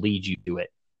does lead you to it.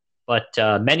 But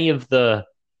many of the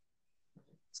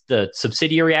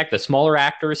subsidiary the smaller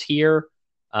actors here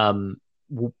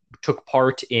took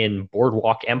part in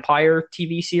Boardwalk Empire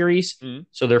TV series.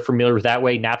 So they're familiar with that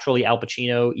way. Naturally, Al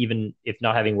Pacino, even if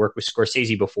not having worked with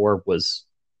Scorsese before, was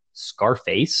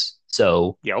Scarface.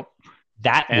 So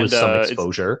that was some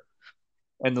exposure.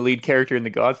 And the lead character in The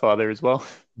Godfather as well.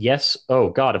 Yes. Oh,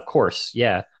 God, of course.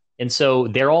 Yeah. And so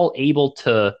they're all able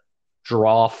to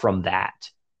draw from that.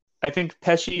 I think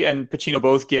Pesci and Pacino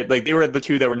both get, like, they were the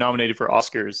two that were nominated for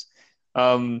Oscars.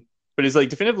 But it's like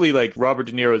definitively like Robert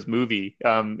De Niro's movie.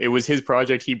 It was his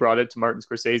project. He brought it to Martin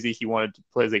Scorsese. He wanted to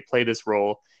play this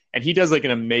role, and he does like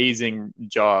an amazing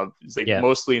job. It's like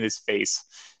mostly in his face.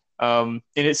 And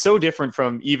it's so different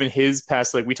from even his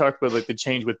past. Like we talked about like the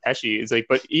change with Pesci. It's like,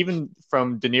 but even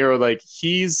from De Niro, like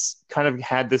he's kind of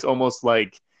had this almost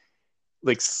like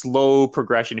slow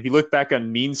progression. If you look back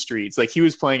on Mean Streets, like he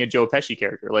was playing a Joe Pesci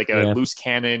character, like a loose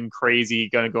cannon, crazy,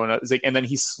 going out. It's like, and then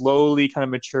he slowly kind of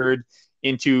matured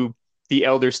into the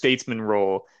elder statesman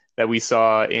role that we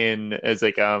saw in as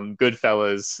like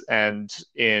Goodfellas and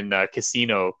in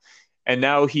Casino. And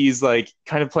now he's like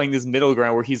kind of playing this middle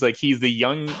ground where he's a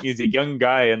young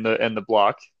guy in the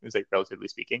block, is like relatively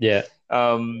speaking. Yeah.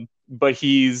 But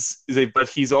he's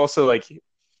also like,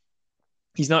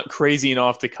 he's not crazy and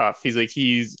off the cuff. He's like,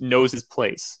 he knows his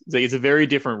place. It's a very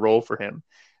different role for him.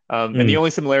 And the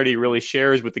only similarity he really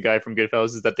shares with the guy from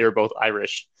Goodfellas is that they're both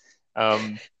Irish.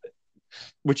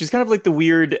 Which is kind of like the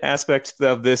weird aspect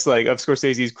of this, like of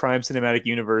Scorsese's crime cinematic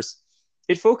universe.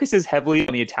 It focuses heavily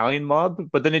on the Italian mob,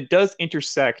 but then it does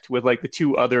intersect with like the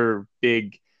two other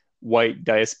big white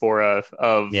diaspora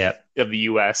of the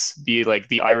US, be like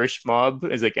the Irish mob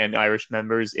as like and Irish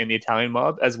members in the Italian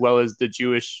mob, as well as the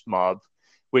Jewish mob,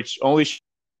 which only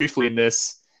briefly in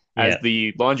this as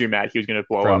the laundromat he was going to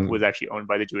blow up was actually owned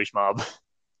by the Jewish mob.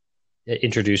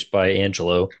 Introduced by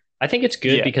Angelo. I think it's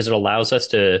good because it allows us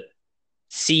to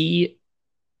see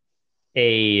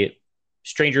a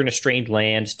stranger in a strange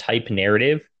land type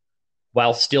narrative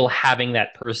while still having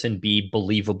that person be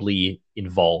believably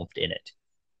involved in it.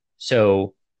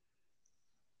 So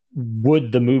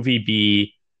would the movie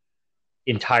be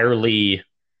entirely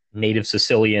native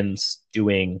Sicilians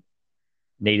doing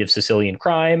native Sicilian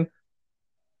crime?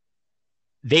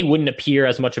 They wouldn't appear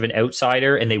as much of an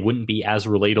outsider and they wouldn't be as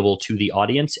relatable to the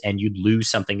audience, and you'd lose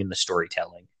something in the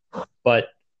storytelling. But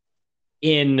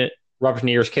in Robert De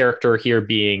Niro's character here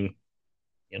being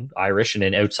Irish and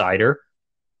an outsider,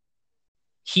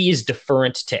 he is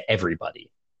deferent to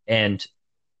everybody. And,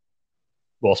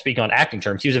 well, speaking on acting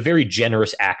terms, he was a very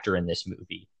generous actor in this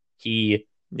movie. He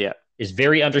is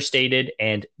very understated,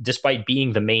 and despite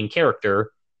being the main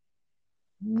character,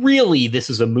 really this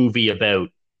is a movie about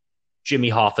Jimmy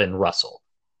Hoffa and Russell.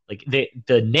 Like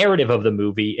the narrative of the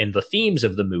movie and the themes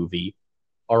of the movie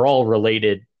are all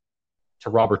related to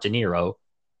Robert De Niro,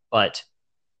 but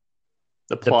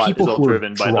the people who are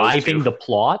driving the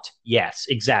plot, yes,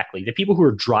 exactly. The people who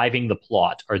are driving the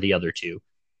plot are the other two.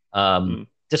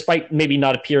 Despite maybe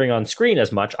not appearing on screen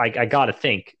as much, I gotta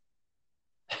think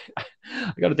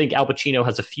Al Pacino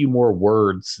has a few more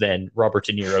words than Robert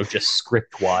De Niro, just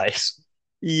script wise.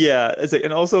 Yeah,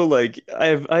 and also like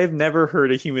I have never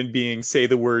heard a human being say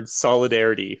the word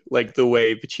solidarity like the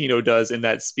way Pacino does in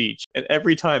that speech, and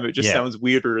every time it just sounds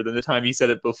weirder than the time he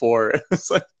said it before. It's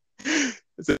like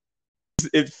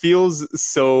it feels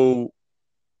so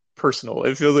personal.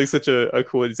 It feels like such a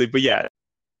cool way to say, but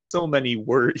so many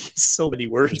words.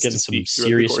 He's getting some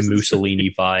serious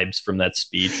Mussolini vibes from that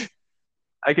speech.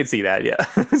 I can see that, yeah.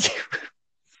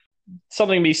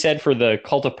 Something to be said for the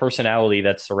cult of personality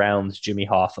that surrounds Jimmy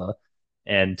Hoffa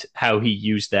and how he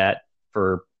used that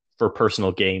for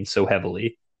personal gain so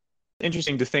heavily.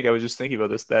 Interesting to think. I was just thinking about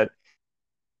this, that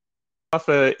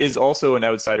Hoffa is also an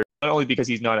outsider, not only because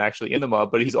he's not actually in the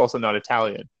mob, but he's also not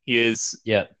Italian. He is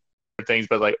things,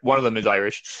 but like one of them is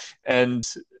Irish, and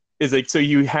is like, so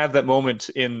you have that moment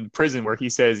in prison where he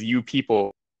says, "You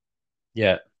people."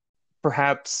 Yeah.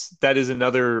 Perhaps that is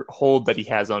another hold that he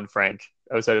has on Frank,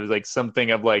 outside of like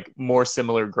something of like more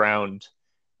similar ground,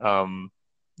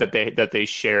 that they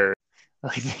share.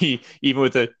 Like even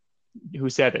with the who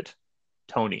said it,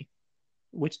 Tony.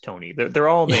 Which Tony? They're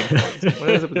all named Tony. What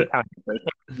is it with the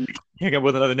Tony? You come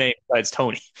with another name besides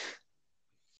Tony.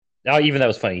 Now, even that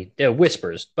was funny.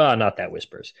 Whispers, but not that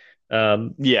Whispers.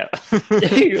 Yeah.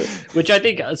 Which I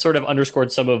think sort of underscored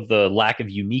some of the lack of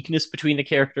uniqueness between the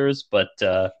characters, but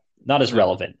not as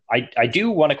relevant. I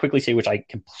do want to quickly say, which I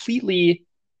completely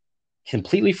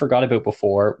forgot about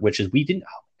before, which is we didn't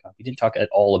talk at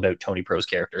all about Tony Pro's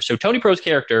character. So Tony Pro's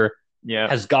character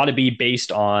has got to be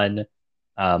based on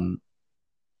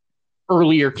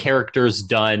earlier characters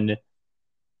done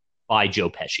by Joe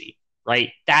Pesci, right?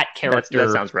 That character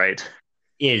that sounds right.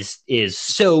 Is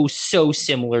so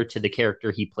similar to the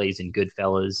character he plays in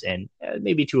Goodfellas and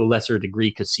maybe to a lesser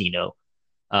degree Casino.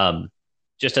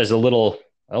 Just as a little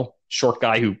short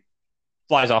guy who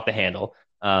flies off the handle.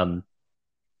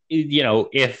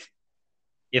 If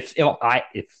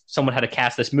someone had to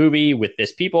cast this movie with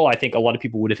this people, I think a lot of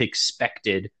people would have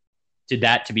expected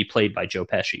that to be played by Joe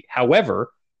Pesci.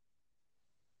 However,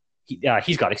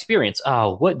 he's got experience.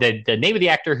 Oh, what the name of the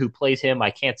actor who plays him?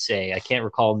 I can't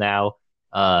recall now.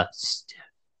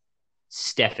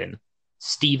 Steven,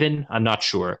 I'm not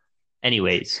sure.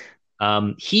 Anyways,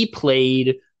 he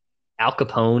played Al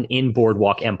Capone in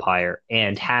Boardwalk Empire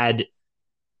and had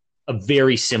a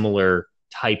very similar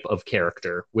type of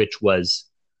character, which was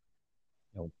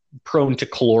prone to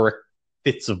caloric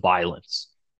fits of violence.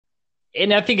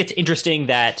 And I think it's interesting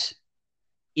that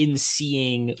in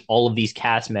seeing all of these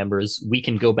cast members, we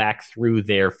can go back through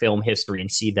their film history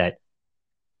and see that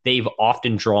they've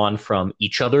often drawn from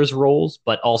each other's roles,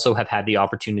 but also have had the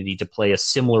opportunity to play a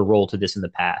similar role to this in the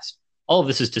past. All of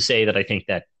this is to say that I think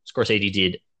that Scorsese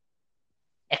did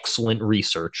excellent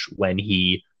research when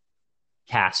he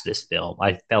cast this film.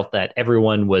 I felt that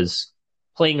everyone was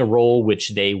playing a role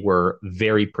which they were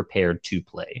very prepared to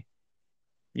play.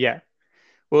 Yeah.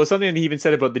 Well, it's something that he even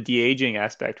said about the de-aging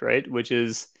aspect, right? Which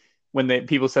is when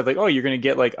people said like, oh, you're going to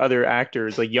get like other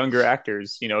actors, like younger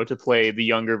actors, to play the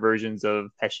younger versions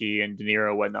of Pesci and De Niro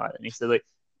and whatnot. And he said like,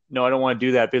 no, I don't want to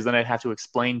do that because then I'd have to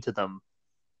explain to them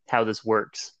how this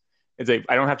works. It's like,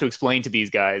 I don't have to explain to these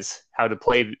guys how to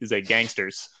play as like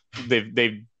gangsters.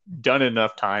 They've done it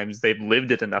enough times. They've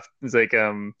lived it enough. It's like,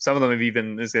 some of them have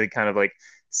even is like kind of like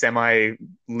semi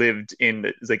lived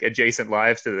in like adjacent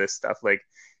lives to this stuff. Like,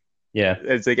 yeah,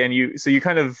 it's like, and you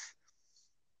kind of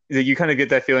get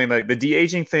that feeling like the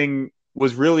de-aging thing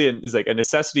was really is like a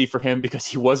necessity for him because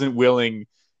he wasn't willing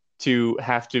to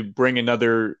have to bring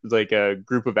another like a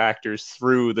group of actors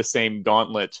through the same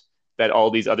gauntlet that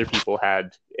all these other people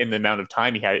had in the amount of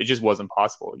time he had. It just wasn't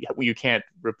possible. You can't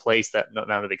replace that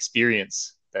amount of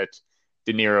experience that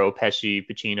De Niro, Pesci,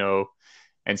 Pacino,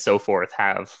 and so forth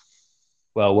have.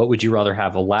 Well, what would you rather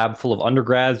have, a lab full of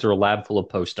undergrads or a lab full of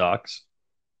postdocs?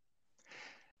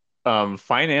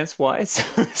 Finance wise.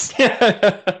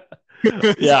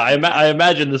 Yeah, I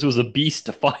imagine this was a beast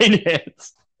to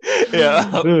finance.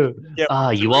 Yeah.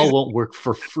 You all won't work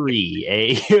for free,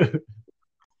 eh?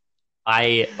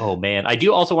 I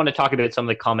do also want to talk about some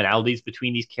of the commonalities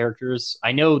between these characters.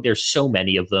 I know there's so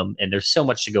many of them and there's so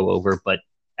much to go over, but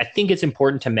I think it's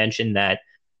important to mention that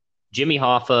Jimmy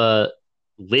Hoffa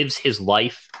lives his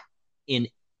life in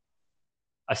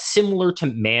a similar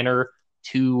manner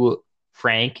to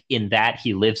Frank in that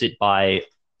he lives it by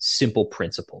simple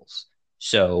principles.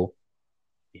 So,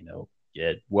 you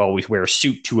always wear a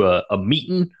suit to a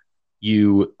meeting.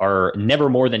 You are never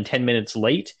more than 10 minutes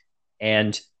late.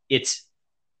 And it's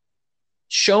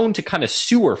shown to kind of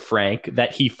sewer Frank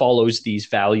that he follows these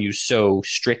values so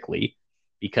strictly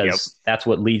because that's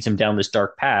what leads him down this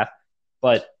dark path.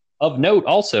 But of note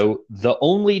also, the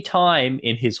only time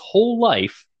in his whole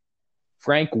life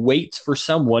Frank waits for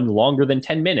someone longer than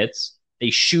 10 minutes, they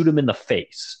shoot him in the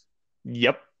face.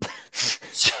 Yep.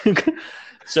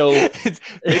 So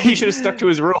maybe he should have stuck to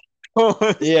his rule.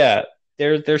 Yeah.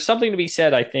 There's something to be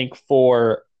said, I think,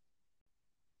 for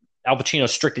Al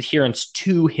Pacino's strict adherence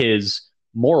to his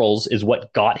morals is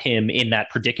what got him in that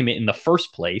predicament in the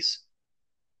first place.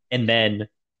 And then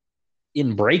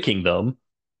in breaking them,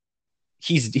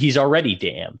 he's already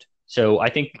damned. So I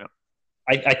think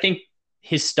I think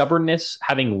his stubbornness,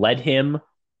 having led him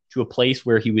to a place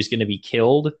where he was going to be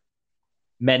killed,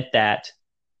 meant that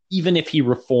even if he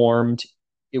reformed,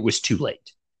 it was too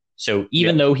late. So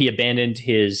even though he abandoned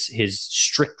his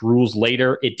strict rules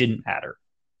later, it didn't matter.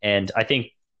 And I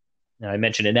think I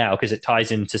mention it now because it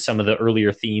ties into some of the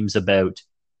earlier themes about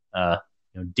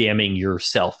damning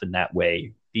yourself in that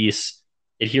way. This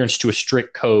adherence to a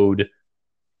strict code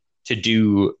to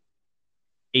do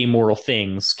amoral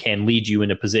things can lead you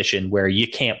in a position where you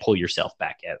can't pull yourself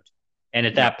back out. And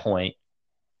at that point,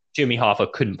 Jimmy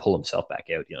Hoffa couldn't pull himself back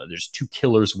out. There's two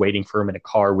killers waiting for him in a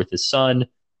car with his son.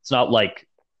 It's not like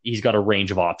he's got a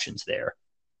range of options there.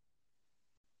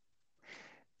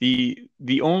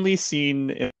 The only scene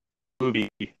in the movie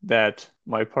that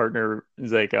my partner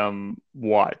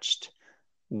watched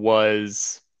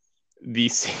was the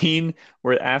scene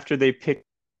where after they pick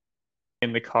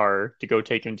in the car to go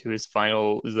take him to his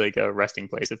final a resting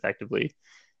place effectively,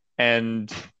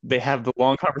 and they have the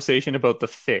long conversation about the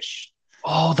fish.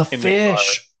 Oh, the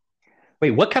fish. Wait,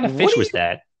 what kind of fish was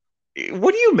that?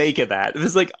 What do you make of that?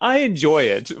 It's I enjoy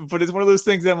it, but it's one of those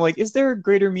things that I'm like, is there a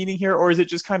greater meaning here, or is it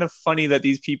just kind of funny that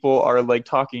these people are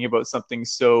talking about something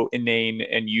so inane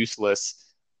and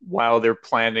useless while they're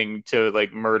planning to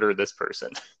murder this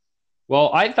person?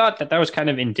 Well, I thought that was kind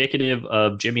of indicative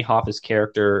of Jimmy Hoffa's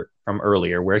character from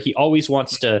earlier, where he always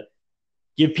wants to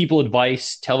give people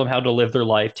advice, tell them how to live their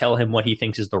life, tell him what he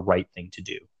thinks is the right thing to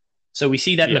do. So we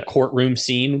see that in the courtroom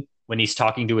scene when he's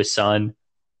talking to his son.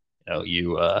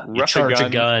 You charge a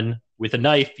gun with a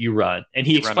knife, you run. And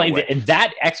he explains it, and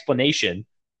that explanation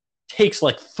takes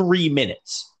 3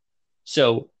 minutes.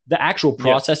 So the actual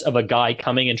process of a guy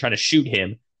coming and trying to shoot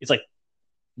him is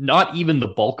not even the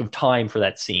bulk of time for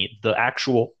that scene. The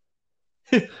actual,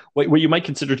 what you might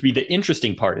consider to be the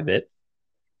interesting part of it,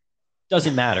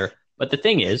 doesn't matter. But the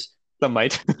thing is,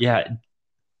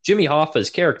 Jimmy Hoffa's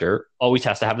character always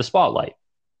has to have the spotlight.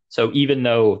 So even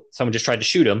though someone just tried to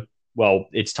shoot him, well,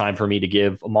 it's time for me to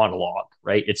give a monologue,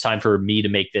 right? It's time for me to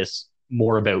make this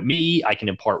more about me. I can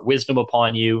impart wisdom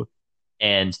upon you.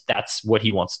 And that's what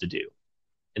he wants to do.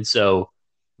 And so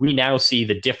we now see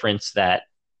the difference that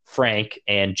Frank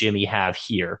and Jimmy have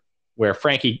here, where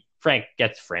Frank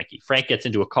gets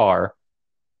into a car,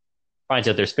 finds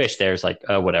out there's fish there, is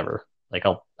whatever. I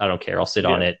don't care. I'll sit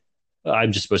on it.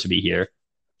 I'm just supposed to be here.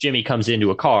 Jimmy comes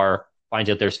into a car, finds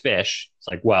out there's fish.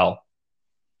 It's well,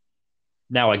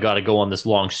 now I got to go on this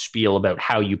long spiel about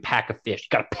how you pack a fish.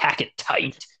 You got to pack it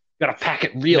tight. You got to pack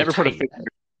it real tight. Put a fish.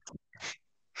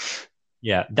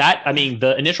 Yeah,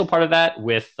 the initial part of that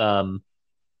with the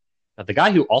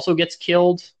guy who also gets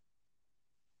killed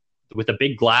with the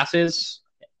big glasses.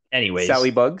 Anyways.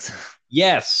 Sally Bugs?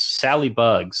 Yes, Sally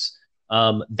Bugs.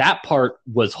 That part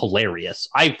was hilarious.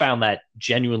 I found that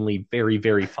genuinely very,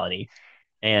 very funny.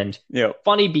 And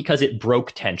funny because it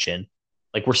broke tension.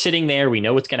 We're sitting there, we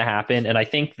know what's going to happen. And I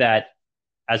think that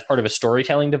as part of a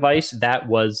storytelling device, that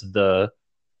was the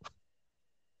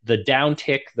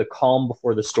downtick, the calm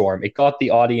before the storm. It got the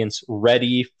audience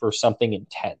ready for something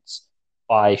intense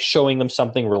by showing them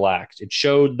something relaxed. It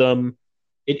showed them,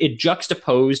 it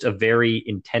juxtaposed a very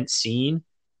intense scene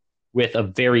with a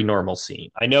very normal scene.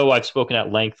 I know I've spoken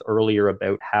at length earlier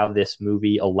about how this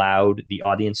movie allowed the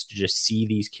audience to just see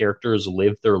these characters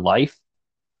live their life.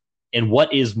 And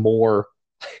what is more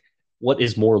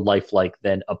lifelike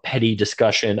than a petty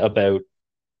discussion about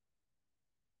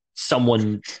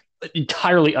someone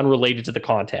entirely unrelated to the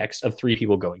context of three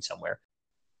people going somewhere?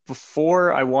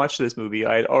 Before I watched this movie,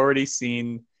 I had already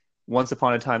seen Once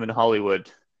Upon a Time in Hollywood,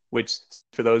 which,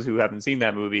 for those who haven't seen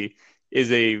that movie,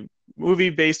 is a movie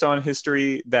based on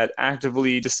history that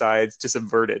actively decides to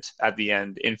subvert it at the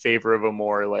end in favor of a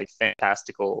more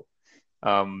fantastical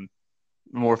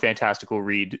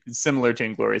read, similar to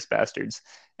Inglourious Bastards.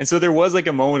 And so there was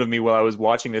a moment of me while I was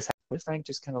watching this, what Frank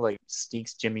just kind of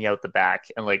sneaks Jimmy out the back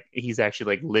and he's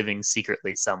actually living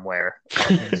secretly somewhere.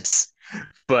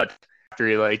 But after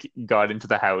he got into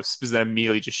the house, because then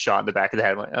immediately just shot in the back of the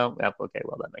head. I'm oh, okay,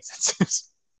 well, that makes sense.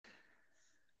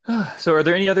 So are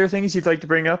there any other things you'd like to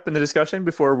bring up in the discussion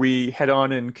before we head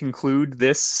on and conclude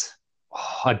this?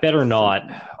 I better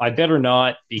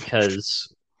not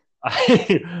because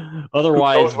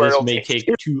otherwise this may take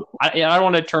too... I don't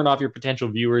want to turn off your potential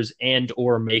viewers and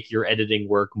or make your editing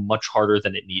work much harder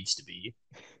than it needs to be.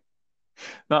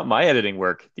 Not my editing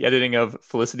work. The editing of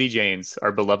Felicity Janes,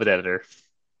 our beloved editor.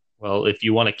 Well, if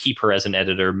you want to keep her as an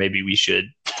editor, maybe we should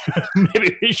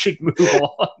move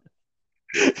on.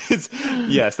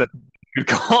 Yes, that's good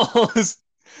calls.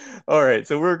 All right,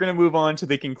 so we're going to move on to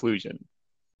the conclusion.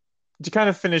 To kind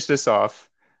of finish this off,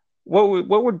 what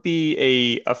would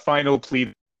be a final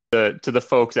plea to the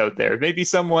folks out there? Maybe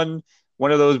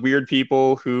one of those weird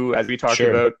people who, as we talked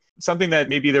about, something that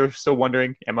maybe they're still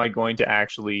wondering, am I going to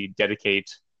actually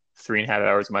dedicate 3.5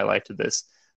 hours of my life to this?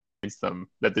 them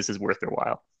that this is worth their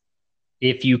while.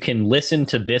 If you can listen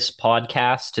to this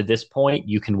podcast to this point,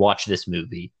 you can watch this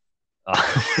movie.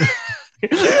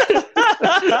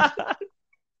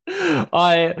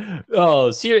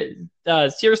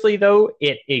 Seriously though,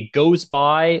 it goes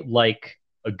by like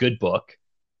a good book.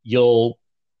 You'll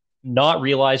not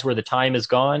realize where the time has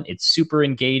gone. It's super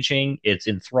engaging. It's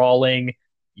enthralling.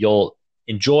 You'll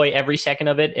enjoy every second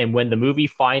of it. And when the movie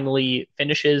finally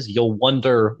finishes, you'll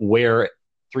wonder where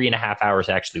 3.5 hours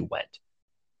actually went.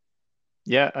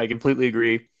 Yeah, I completely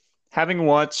agree. Having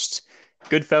watched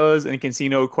Goodfellas and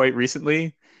Casino quite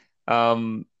recently,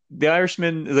 The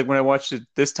Irishman, like when I watched it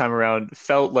this time around,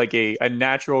 felt like a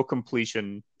natural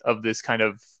completion of this kind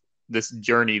of this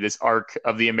journey, this arc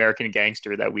of the American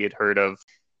gangster that we had heard of.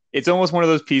 It's almost one of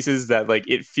those pieces that like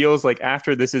it feels like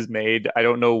after this is made, I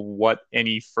don't know what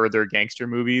any further gangster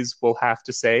movies will have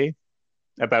to say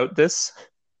about this.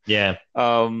 Yeah.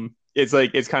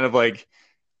 It's kind of like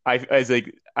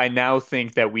I now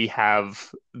think that we have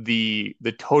the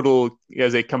total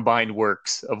as a combined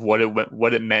works of what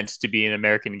it meant to be an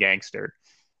American gangster.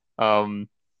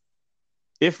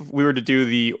 If we were to do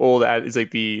the old it's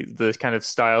like the kind of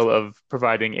style of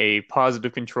providing a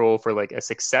positive control for like a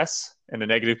success and a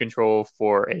negative control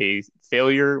for a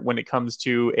failure when it comes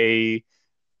to a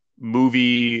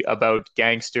movie about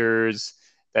gangsters,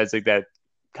 that's like that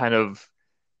kind of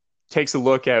takes a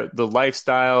look at the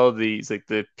lifestyle,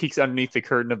 the peeks underneath the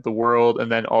curtain of the world, and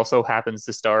then also happens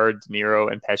to star De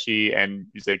Niro and Pesci and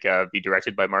be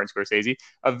directed by Martin Scorsese.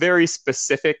 A very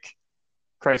specific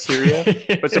criteria,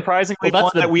 but surprisingly well,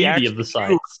 that's one the that we beauty actually of the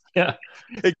science. Yeah,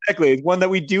 exactly. It's one that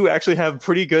we do actually have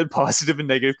pretty good positive and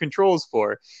negative controls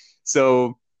for.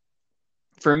 So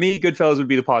for me, Goodfellas would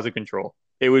be the positive control.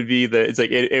 It would be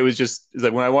it was just it's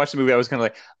like when I watched the movie, I was kind of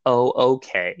like, oh,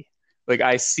 okay. Like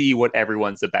I see what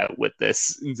everyone's about with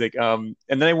this. It's like, and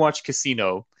then I watched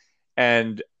Casino,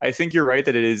 and I think you're right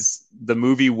that the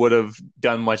movie would have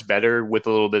done much better with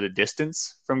a little bit of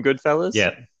distance from Goodfellas.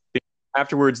 Yeah.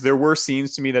 Afterwards, there were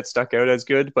scenes to me that stuck out as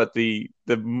good, but the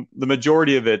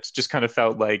majority of it just kind of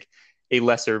felt like a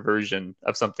lesser version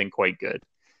of something quite good.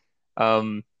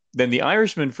 Then The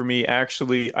Irishman for me,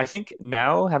 actually, I think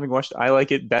now having watched, I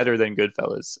like it better than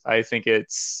Goodfellas. I think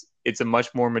it's a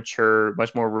much more mature,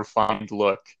 much more refined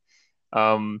look.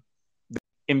 Embeds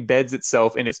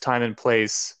itself in its time and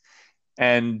place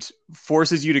and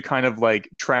forces you to kind of like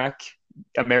track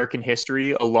American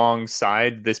history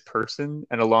alongside this person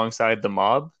and alongside the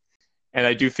mob. And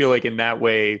I do feel like in that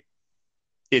way,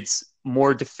 it's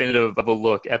more definitive of a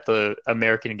look at the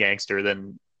American gangster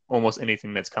than almost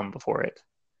anything that's come before it.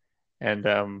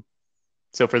 And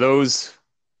so for those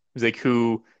like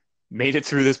who made it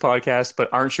through this podcast but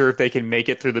aren't sure if they can make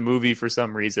it through the movie for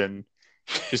some reason,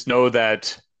 just know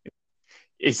that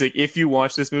it's like if you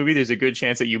watch this movie, there's a good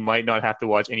chance that you might not have to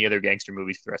watch any other gangster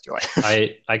movies for the rest of your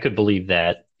life. I could believe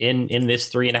that. In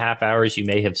this 3.5 hours, you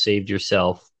may have saved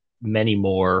yourself many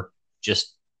more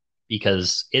just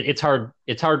because it's hard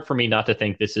for me not to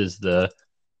think this is the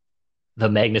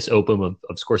magnus opum of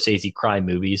Scorsese crime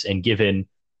movies, and given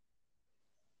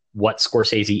what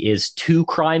Scorsese is to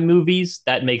crime movies,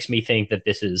 that makes me think that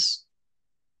this is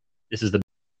the.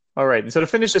 All right, and so to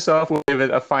finish this off, we'll give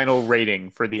it a final rating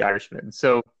for The Irishman.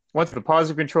 So once the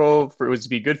positive control it was to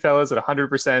be Goodfellas at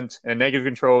 100%, and negative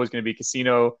control was going to be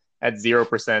Casino at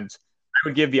 0%. I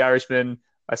would give The Irishman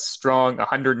a strong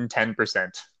 110%,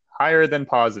 higher than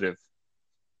positive.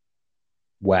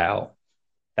 Wow,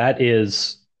 that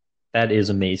is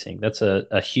amazing. That's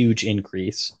a huge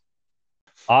increase.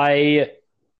 I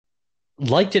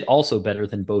liked it also better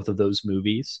than both of those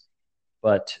movies,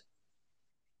 but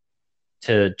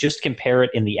to just compare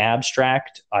it in the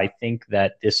abstract, I think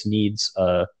that this needs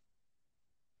a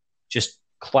just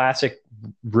classic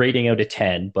rating out of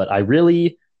 10, but I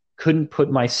really couldn't put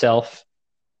myself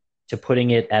to putting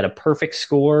it at a perfect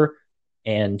score,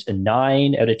 and a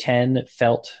 9 out of 10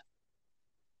 felt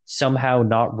somehow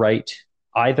not right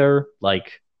either.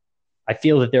 Like, I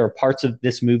feel that there are parts of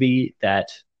this movie that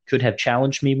could have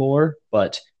challenged me more,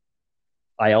 but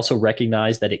I also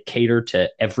recognize that it catered to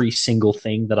every single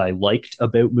thing that I liked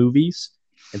about movies.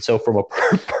 And so from a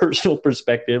personal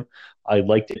perspective, I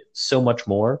liked it so much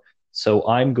more. So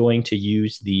I'm going to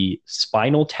use the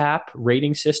Spinal Tap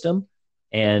rating system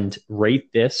and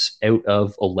rate this out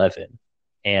of 11.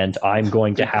 And I'm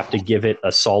going to have to give it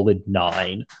a solid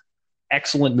 9.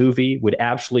 Excellent movie. Would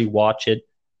absolutely watch it.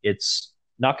 It's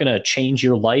not going to change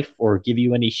your life or give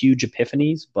you any huge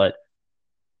epiphanies, but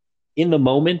in the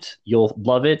moment, you'll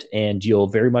love it, and you'll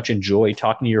very much enjoy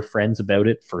talking to your friends about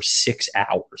it for 6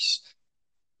 hours.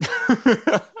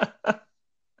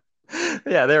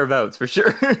 Yeah, thereabouts for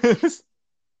sure.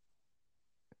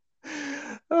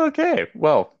 Okay,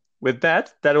 well, with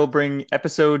that, that'll bring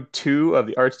episode 2 of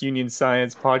the Arts Union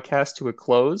Science podcast to a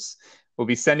close. We'll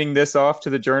be sending this off to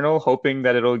the journal, hoping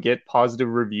that it'll get positive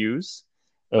reviews.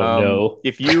 Oh no.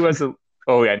 If you as a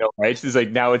Oh yeah, I know, right? It's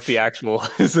like now it's the actual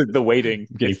it's like the waiting.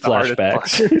 I'm getting It's the hardest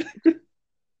flashbacks. part.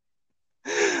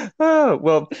 Oh,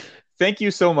 well, thank you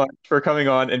so much for coming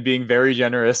on and being very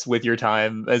generous with your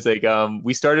time. As like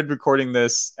we started recording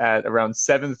this at around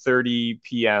 7:30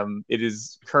 p.m. It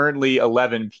is currently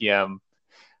 11 p.m.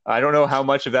 I don't know how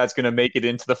much of that's going to make it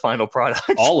into the final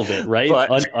product. All of it, right?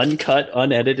 But Uncut,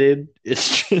 unedited.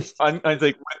 It's just I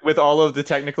think with all of the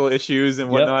technical issues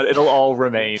and Yep. whatnot, it'll all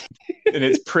remain in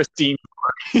its pristine.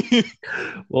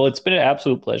 Well, it's been an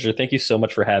absolute pleasure. Thank you so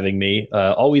much for having me.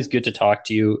 Always good to talk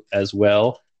to you as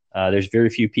well. There's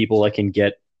very few people I can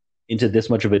get into this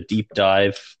much of a deep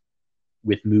dive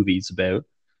with movies about.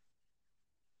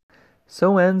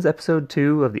 So ends episode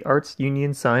 2 of the Arts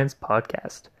Union Science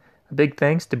podcast. A big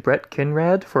thanks to Brett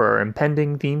Kinrad for our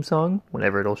impending theme song,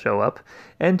 whenever it'll show up,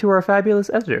 and to our fabulous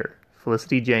editor,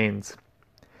 Felicity Janes.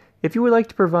 If you would like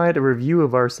to provide a review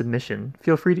of our submission,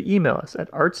 feel free to email us at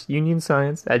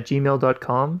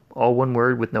artsunionscience@gmail.com, all one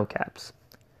word with no caps.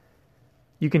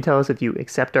 You can tell us if you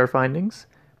accept our findings,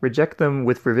 reject them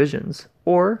with revisions,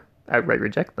 or outright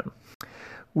reject them.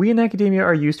 We in academia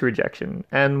are used to rejection,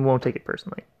 and won't take it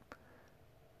personally.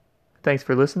 Thanks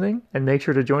for listening, and make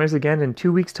sure to join us again in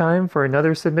 2 weeks' time for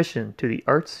another submission to the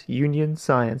Arts Union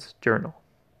Science Journal.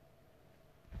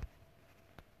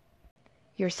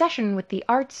 Your session with the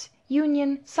Arts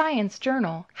Union Science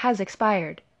Journal has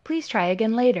expired. Please try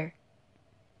again later.